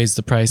 and then raise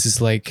the prices.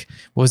 Like,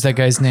 what was that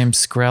guy's name?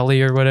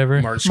 Shkreli or whatever.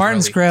 Martin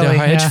Shkreli. The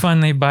hedge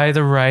fund. They buy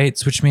the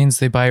rights, which means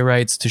they buy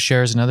rights to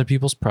shares in other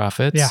people's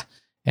profits. Yeah.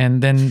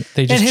 And then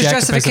they just. And his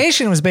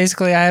justification was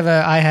basically,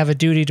 I have a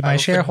duty to my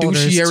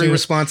shareholders. Fiduciary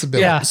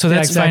responsibility. Yeah. So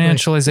that's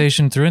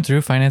financialization through and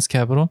through, finance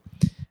capital.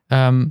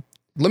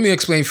 Let me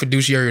explain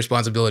fiduciary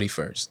responsibility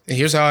first. And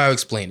here's how I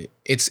explain it.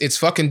 It's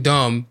fucking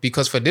dumb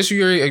because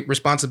fiduciary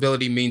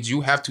responsibility means you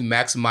have to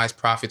maximize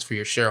profits for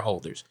your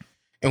shareholders.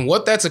 And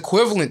what that's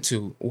equivalent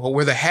to,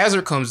 where the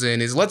hazard comes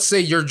in, is let's say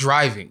you're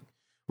driving,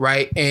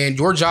 right? And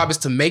your job is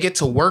to make it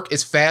to work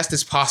as fast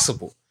as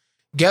possible.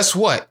 Guess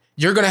what?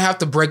 You're going to have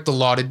to break the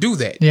law to do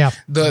that. Yeah.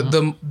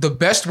 The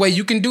best way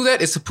you can do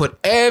that is to put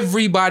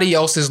everybody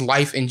else's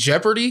life in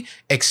jeopardy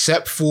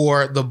except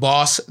for the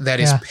boss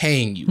that is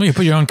paying you. Well, you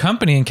put your own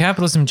company and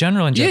capitalism in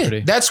general in jeopardy.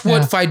 Yeah, that's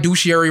what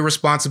fiduciary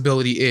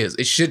responsibility is.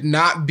 It should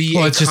not be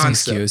a it's just an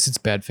excuse. It's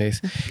bad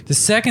faith. The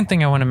second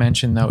thing I want to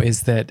mention, though,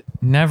 is that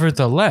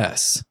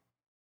nevertheless,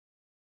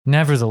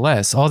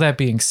 all that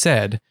being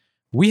said,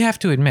 we have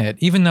to admit,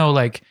 even though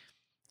like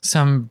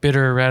some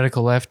bitter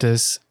radical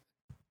leftists,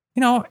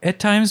 at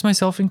times,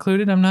 myself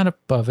included, I'm not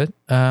above it.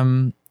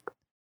 They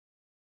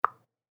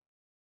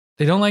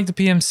don't like the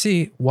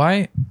PMC.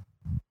 Why?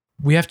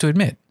 We have to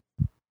admit,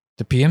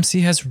 the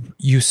PMC has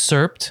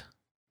usurped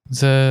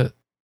the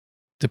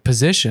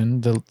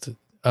position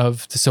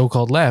of the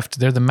so-called left.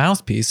 They're the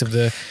mouthpiece of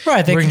the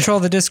They control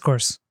the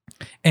discourse,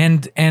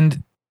 and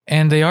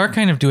they are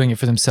kind of doing it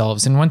for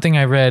themselves. And one thing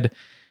I read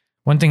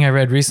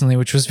recently,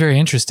 which was very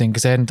interesting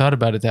because I hadn't thought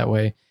about it that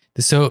way,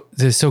 the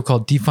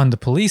so-called defund the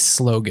police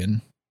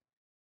slogan.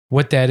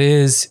 What that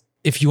is,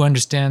 if you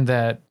understand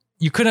that,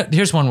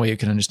 here's one way you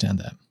can understand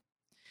that.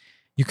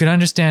 You could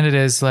understand it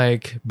as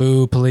like,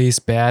 boo, police,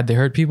 bad, they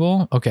hurt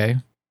people. Okay.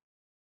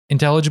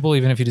 Intelligible,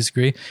 even if you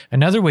disagree.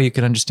 Another way you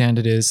could understand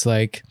it is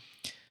like,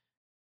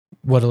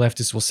 what a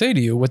leftist will say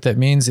to you. What that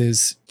means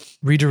is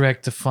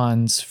redirect the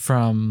funds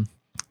from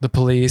the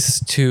police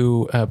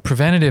to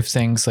preventative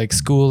things like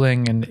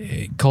schooling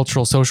and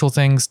cultural, social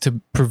things to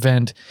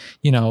prevent,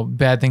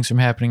 bad things from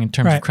happening in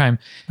terms of crime.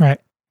 Right.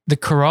 The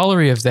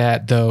corollary of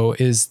that, though,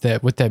 is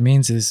that what that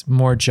means is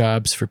more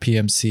jobs for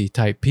PMC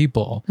type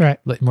people,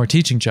 like more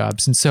teaching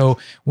jobs. And so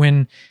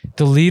when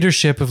the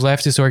leadership of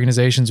leftist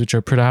organizations, which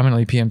are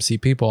predominantly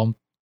PMC people,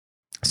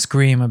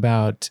 scream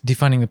about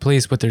defunding the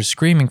police, what they're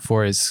screaming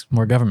for is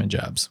more government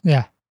jobs.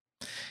 Yeah.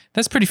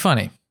 That's pretty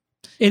funny.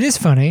 It is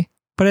funny,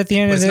 but at the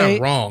end of the day,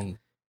 it's not wrong.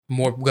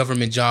 More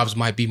government jobs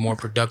might be more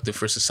productive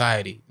for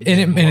society.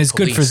 And it's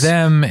good for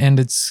them, and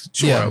it's...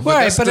 Sure, yeah.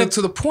 But that's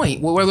to the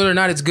point. Whether or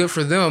not it's good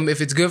for them, if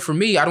it's good for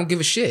me, I don't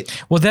give a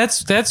shit. Well,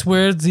 that's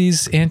where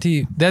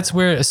that's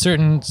where a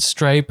certain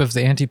stripe of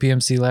the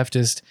anti-PMC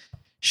leftist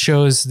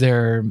shows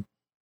their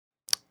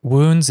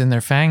wounds and their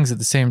fangs at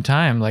the same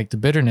time, like the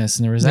bitterness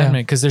and the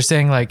resentment, because they're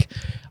saying like,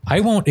 I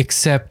won't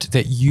accept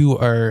that you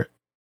are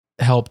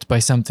helped by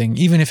something,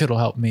 even if it'll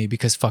help me,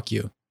 because fuck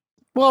you.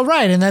 Well,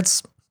 right, and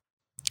that's...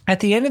 At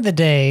the end of the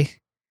day,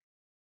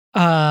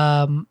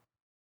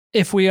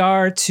 if we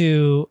are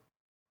to,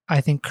 I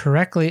think,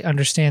 correctly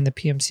understand the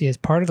PMC as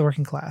part of the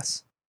working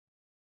class,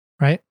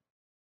 right?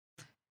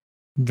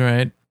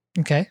 Right.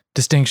 Okay.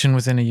 Distinction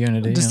within a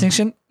unity.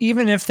 Distinction,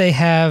 even if they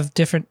have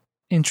different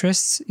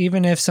interests,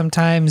 even if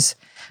sometimes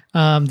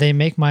they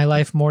make my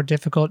life more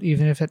difficult,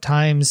 even if at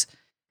times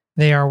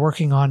they are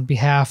working on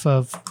behalf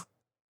of,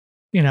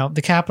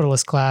 the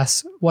capitalist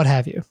class, what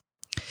have you.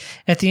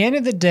 At the end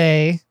of the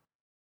day,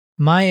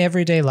 my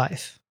everyday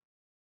life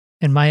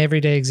and my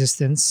everyday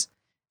existence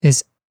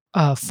is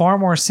far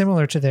more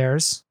similar to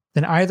theirs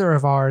than either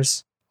of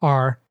ours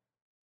are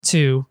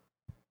to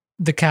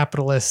the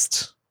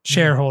capitalist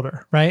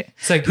shareholder, right?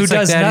 It's like who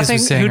does like nothing.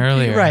 Was saying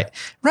earlier,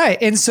 right,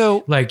 and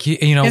so like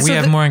we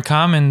have more in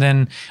common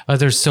than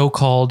other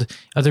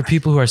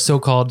people who are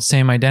so-called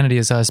same identity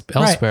as us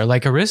elsewhere,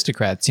 like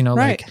aristocrats.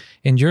 Like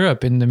in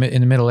Europe in the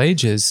Middle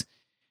Ages,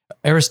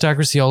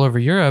 aristocracy all over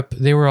Europe,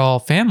 they were all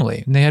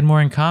family, and they had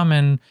more in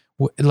common.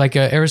 Like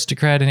an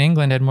aristocrat in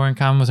England had more in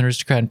common with an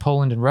aristocrat in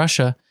Poland and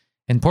Russia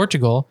and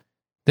Portugal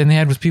than they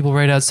had with people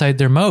right outside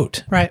their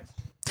moat. Right.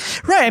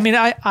 I mean,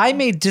 I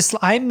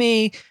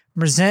may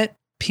resent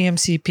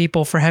PMC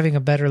people for having a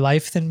better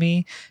life than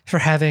me, for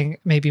having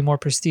maybe more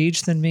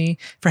prestige than me,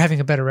 for having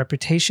a better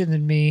reputation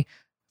than me,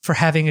 for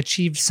having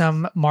achieved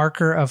some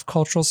marker of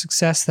cultural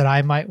success that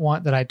I might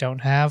want that I don't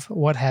have,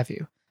 what have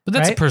you. But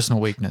that's a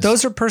personal weakness.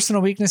 Those are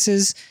personal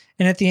weaknesses.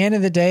 And at the end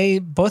of the day,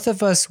 both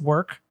of us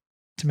work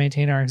to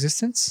maintain our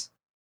existence.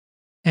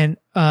 And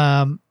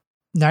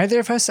neither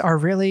of us are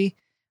really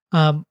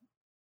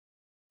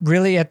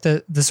at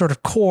the sort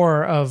of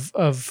core of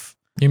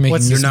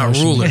you're not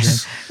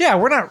rulers. Yeah,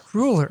 we're not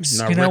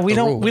rulers. We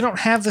don't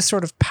have the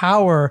sort of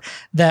power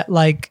that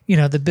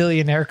the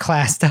billionaire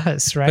class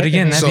does, right? But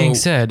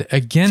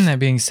that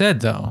being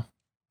said though,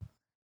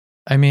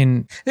 I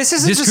mean,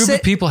 this group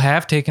of people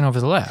have taken over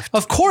the left.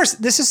 Of course,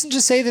 this isn't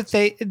to say that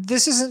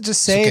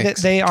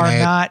they are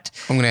not.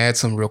 I'm going to add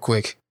something real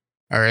quick.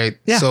 All right.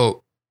 Yeah.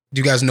 So,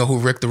 do you guys know who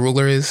Rick the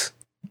Ruler is?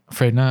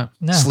 Afraid not.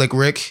 No. Slick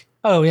Rick.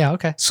 Oh yeah.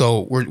 Okay.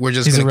 So we're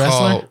just going to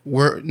call.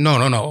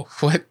 No.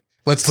 What?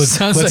 Let's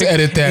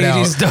edit that out.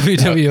 He's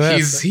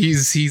WWF.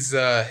 He's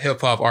a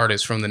hip hop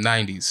artist from the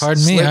 90s.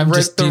 Pardon me, I'm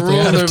just the deeply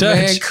out of touch.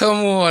 Man,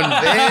 come on,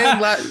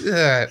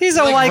 man. He's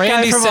a white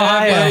guy from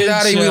Ohio.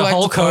 Not even like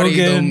Hulk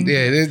Hogan.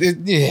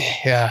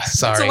 Yeah.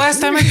 Sorry. That's the last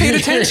time I paid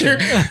attention.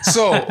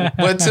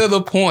 But to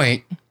the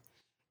point,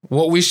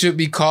 what we should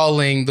be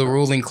calling the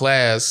ruling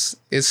class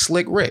is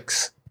Slick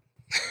Ricks.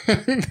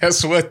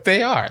 That's what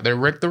they are. They're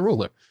Rick the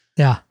Ruler.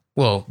 Yeah.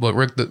 Well, but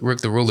Rick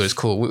the Ruler is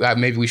cool.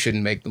 Maybe we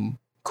shouldn't make them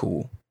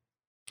cool.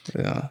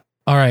 Yeah.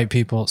 All right,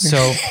 people.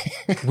 So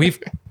we've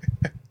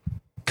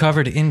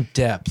covered in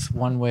depth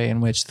one way in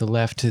which the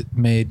left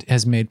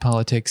has made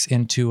politics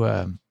into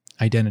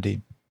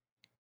identity.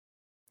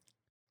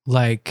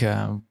 Like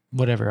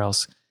whatever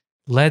else.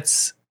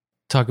 Let's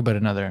talk about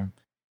another.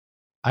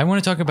 I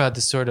want to talk about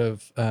the sort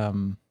of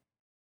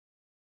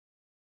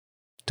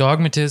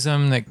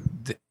dogmatism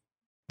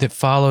that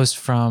follows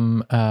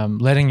from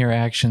letting your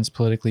actions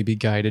politically be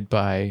guided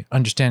by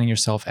understanding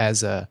yourself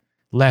as a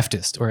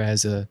leftist or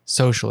as a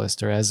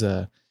socialist or as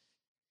a,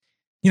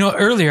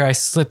 earlier I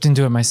slipped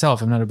into it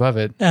myself. I'm not above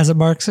it. As a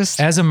Marxist?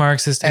 As a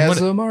Marxist.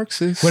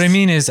 What I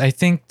mean is I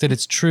think that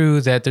it's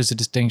true that there's a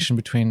distinction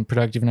between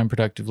productive and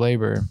unproductive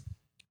labor.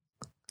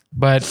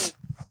 But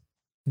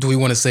do we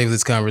want to save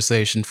this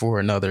conversation for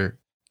another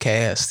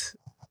cast?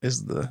 This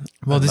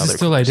is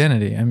still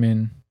identity. I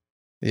mean,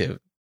 yeah.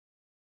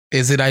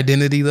 Is it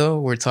identity though?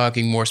 We're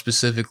talking more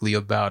specifically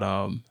about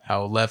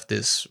how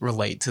leftists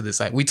relate to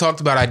this. We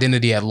talked about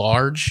identity at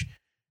large,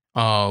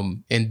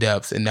 in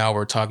depth, and now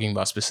we're talking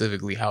about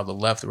specifically how the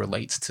left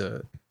relates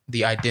to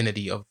the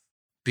identity of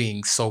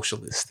being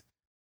socialist.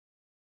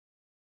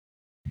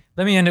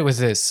 Let me end it with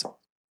this.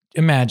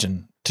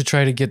 Imagine, to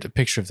try to get a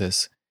picture of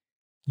this.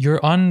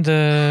 You're on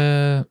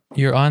the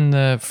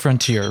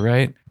frontier,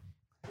 right?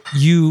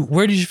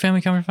 Where did your family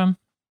come from?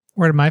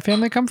 Where did my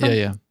family come from?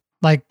 Yeah.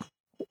 Like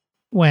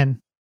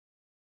when?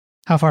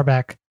 How far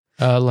back?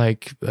 I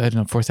don't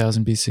know,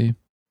 4000 BC.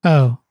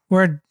 Oh,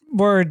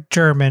 we're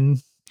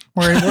German.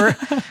 We're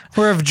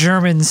of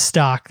German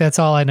stock. That's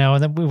all I know.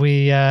 And then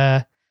we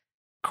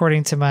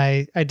according to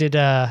I did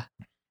a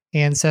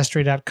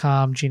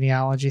ancestry.com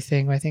genealogy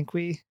thing. I think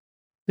at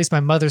least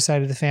my mother's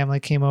side of the family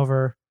came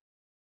over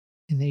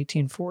in the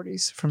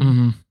 1840s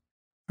from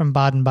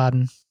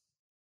Baden-Baden.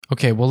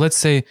 Okay, well, let's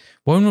say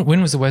when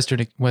was the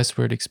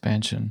westward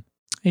expansion?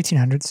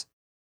 1800s.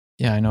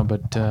 Yeah, I know,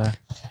 but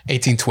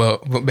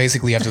 1812, but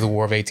basically after the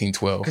War of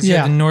 1812. Because you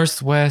had the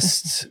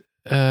Northwest.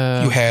 You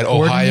had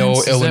Ohio,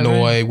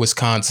 Illinois,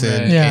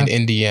 Wisconsin, and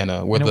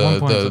Indiana were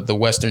the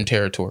Western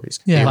territories.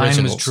 Yeah, the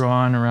line was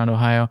drawn around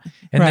Ohio,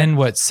 and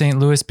then St.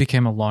 Louis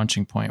became a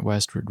launching point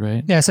westward,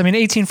 right? Yes, I mean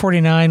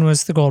 1849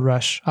 was the gold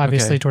rush,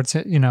 obviously towards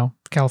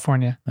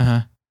California.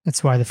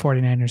 That's why the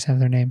 49ers have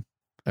their name.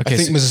 Okay, I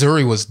think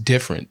Missouri was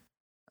different.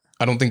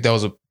 I don't think that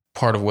was a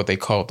part of what they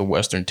called the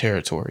Western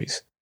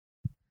territories.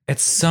 At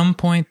some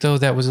point, though,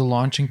 that was a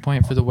launching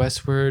point for the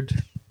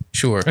westward.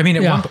 Sure. I mean,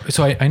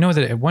 I know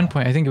that at one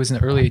point, I think it was in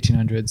the early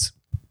 1800s,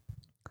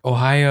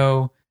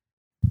 Ohio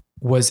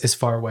was as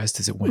far west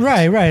as it went.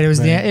 Right. It was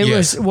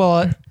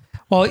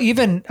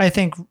even I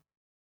think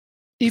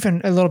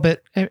even a little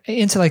bit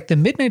into like the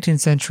mid 19th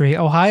century,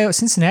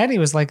 Cincinnati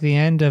was like the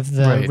end of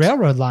the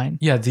railroad line.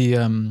 Yeah,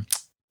 the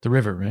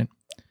river, right?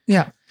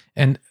 Yeah.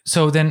 And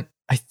so then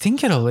I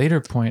think at a later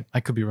point, I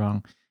could be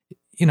wrong.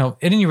 At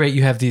any rate,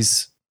 you have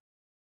these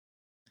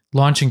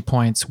launching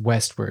points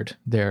westward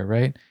there,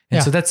 right?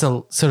 And so that's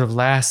a sort of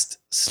last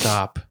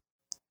stop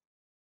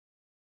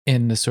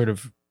in the sort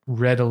of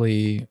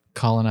readily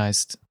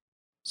colonized,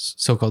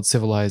 so-called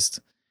civilized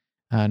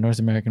North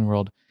American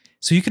world.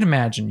 So you can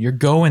imagine you're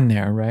going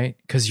there, right?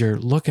 Because you're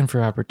looking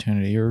for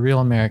opportunity. You're a real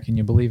American.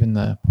 You believe in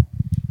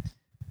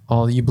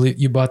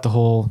you bought the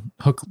whole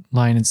hook,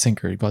 line, and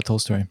sinker. You bought the whole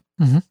story.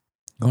 Mm-hmm.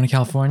 Going to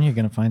California, you're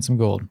going to find some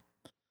gold.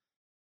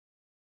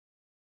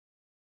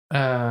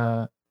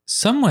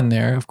 Someone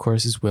there, of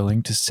course, is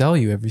willing to sell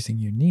you everything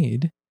you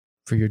need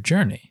for your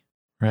journey,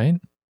 right?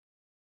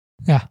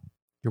 Yeah.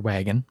 Your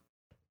wagon,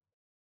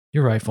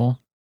 your rifle,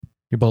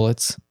 your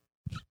bullets.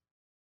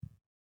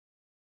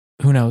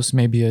 Who knows?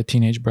 Maybe a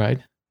teenage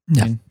bride.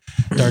 Yeah. In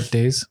dark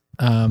days.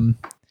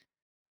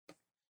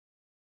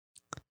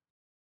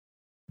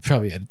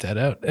 Probably edit that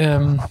out.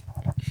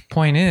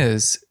 Point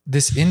is,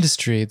 this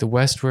industry, the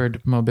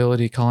westward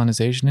mobility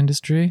colonization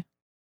industry,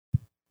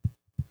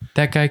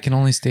 that guy can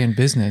only stay in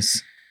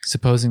business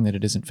supposing that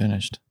it isn't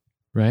finished,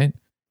 right?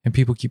 And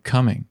people keep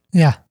coming.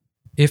 Yeah.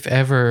 If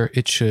ever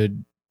it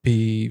should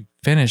be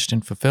finished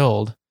and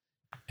fulfilled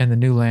and the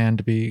new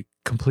land be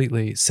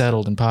completely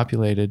settled and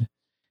populated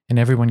and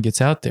everyone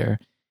gets out there,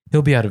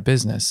 he'll be out of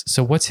business.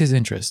 So what's his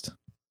interest?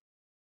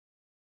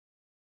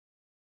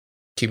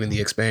 Keeping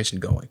the expansion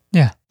going.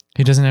 Yeah.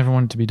 He doesn't ever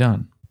want it to be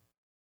done.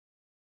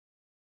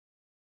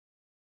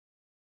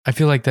 I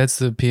feel like that's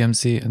the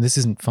PMC, and this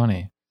isn't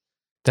funny.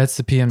 That's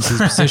the PMC's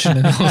position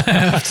in the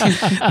left.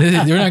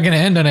 We're not going to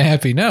end on a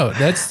happy note.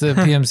 That's the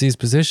PMC's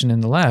position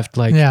in the left.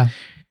 Like,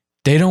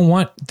 they don't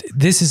want,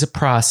 this is a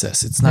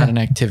process. It's not an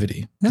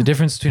activity. Yeah. The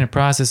difference between a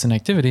process and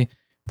activity,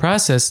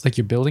 process, like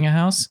you're building a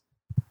house,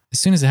 as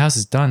soon as the house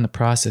is done, the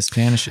process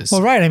vanishes.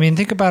 Well, right. I mean,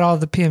 think about all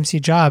the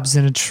PMC jobs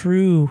in a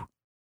true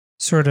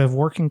sort of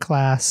working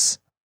class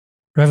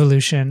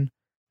revolution,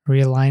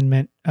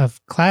 realignment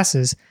of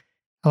classes.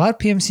 A lot of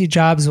PMC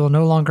jobs will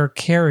no longer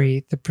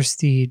carry the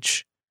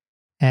prestige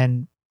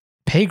and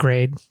pay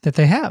grade that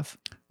they have.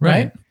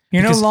 Right?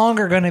 You're no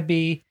longer going to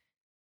be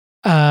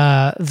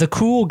the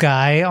cool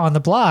guy on the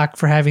block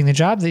for having the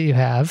job that you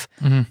have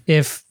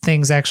if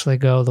things actually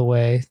go the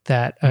way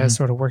that a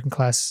sort of working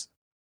class,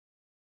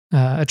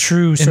 a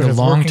true sort of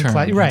long-term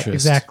class, right?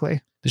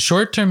 Exactly. The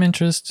short-term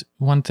interest,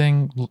 one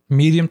thing,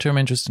 medium-term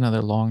interest,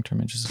 another,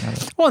 long-term interest,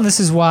 another. Well, and this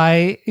is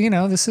why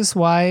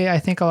I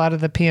think a lot of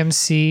the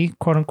PMC,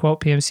 quote unquote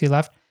PMC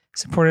left,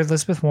 supported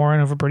Elizabeth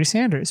Warren over Bernie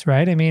Sanders,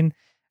 right? I mean,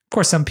 of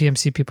course, some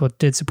PMC people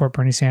did support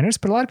Bernie Sanders,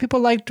 but a lot of people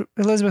liked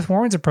Elizabeth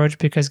Warren's approach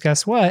because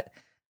guess what?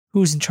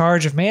 Who's in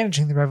charge of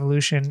managing the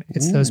revolution?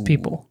 It's those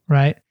people,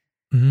 right?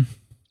 Mm-hmm.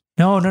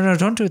 No,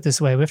 don't do it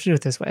this way. We have to do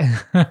it this way.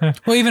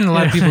 Well, even a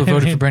lot of people who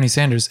voted for Bernie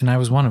Sanders, and I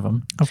was one of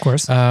them. Of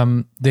course.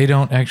 They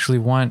don't actually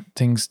want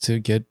things to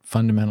get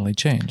fundamentally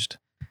changed.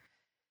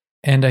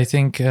 And I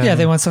think...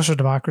 they want social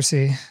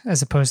democracy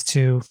as opposed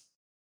to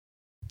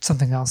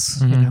something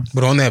else. You know?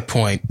 But on that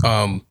point,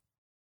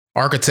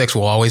 architects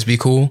will always be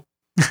cool.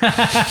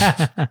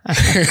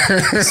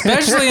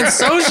 Especially in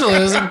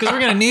socialism, because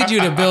we're going to need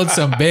you to build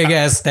some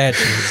big-ass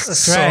statues. That's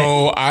so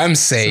right. I'm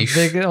safe.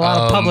 A lot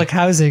of public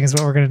housing is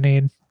what we're going to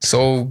need.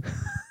 So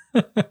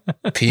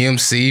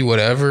PMC,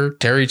 whatever,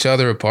 tear each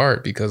other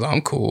apart because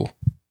I'm cool.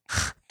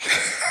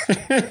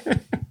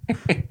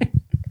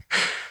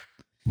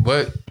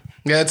 But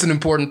yeah, that's an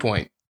important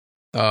point.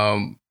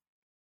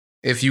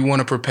 If you want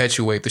to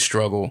perpetuate the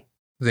struggle,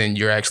 then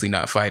you're actually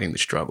not fighting the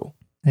struggle.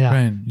 Yeah.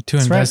 Right. You're too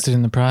invested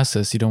in the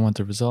process. You don't want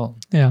the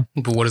result. Yeah.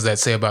 But what does that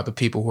say about the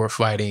people who are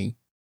fighting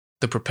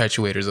the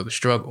perpetuators of the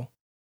struggle?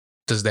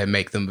 Does that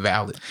make them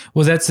valid?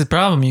 Well, that's the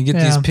problem. You get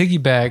these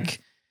piggyback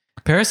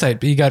parasite,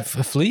 but you got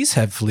fleas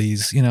have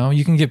fleas. You know,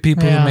 you can get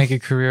people who make a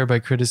career by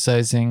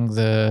criticizing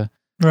the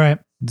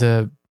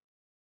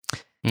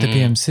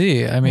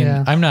PMC. I mean,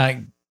 I'm not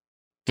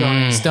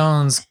throwing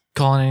stones,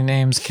 calling any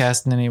names,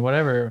 casting any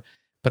whatever,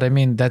 but I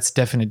mean, that's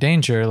definite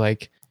danger.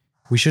 Like,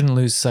 we shouldn't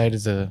lose sight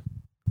of the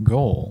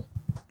goal.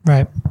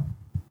 Right.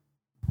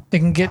 They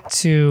can get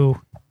to,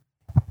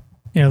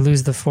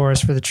 lose the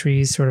forest for the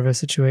trees sort of a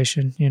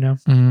situation,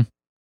 Mm-hmm.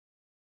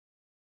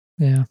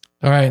 Yeah.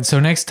 All right. So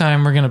next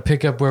time we're going to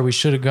pick up where we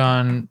should have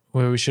gotten to.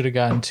 We're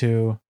going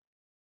to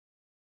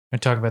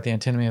talk about the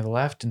antinomy of the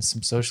left and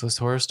some socialist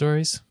horror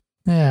stories.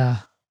 Yeah.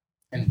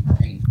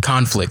 And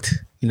conflict.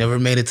 You never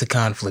made it to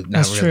conflict.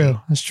 That's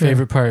true. That's true.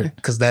 Favorite part.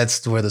 Because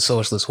that's where the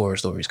socialist horror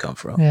stories come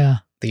from. Yeah.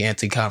 The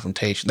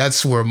anti-confrontation.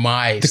 That's where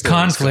the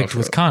conflict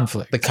with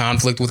conflict. The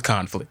conflict with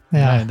conflict.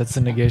 Yeah. All right, that's the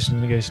negation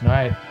of negation. All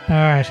right. All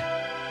right.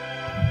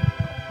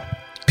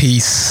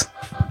 Peace.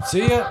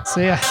 See ya.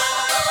 See ya.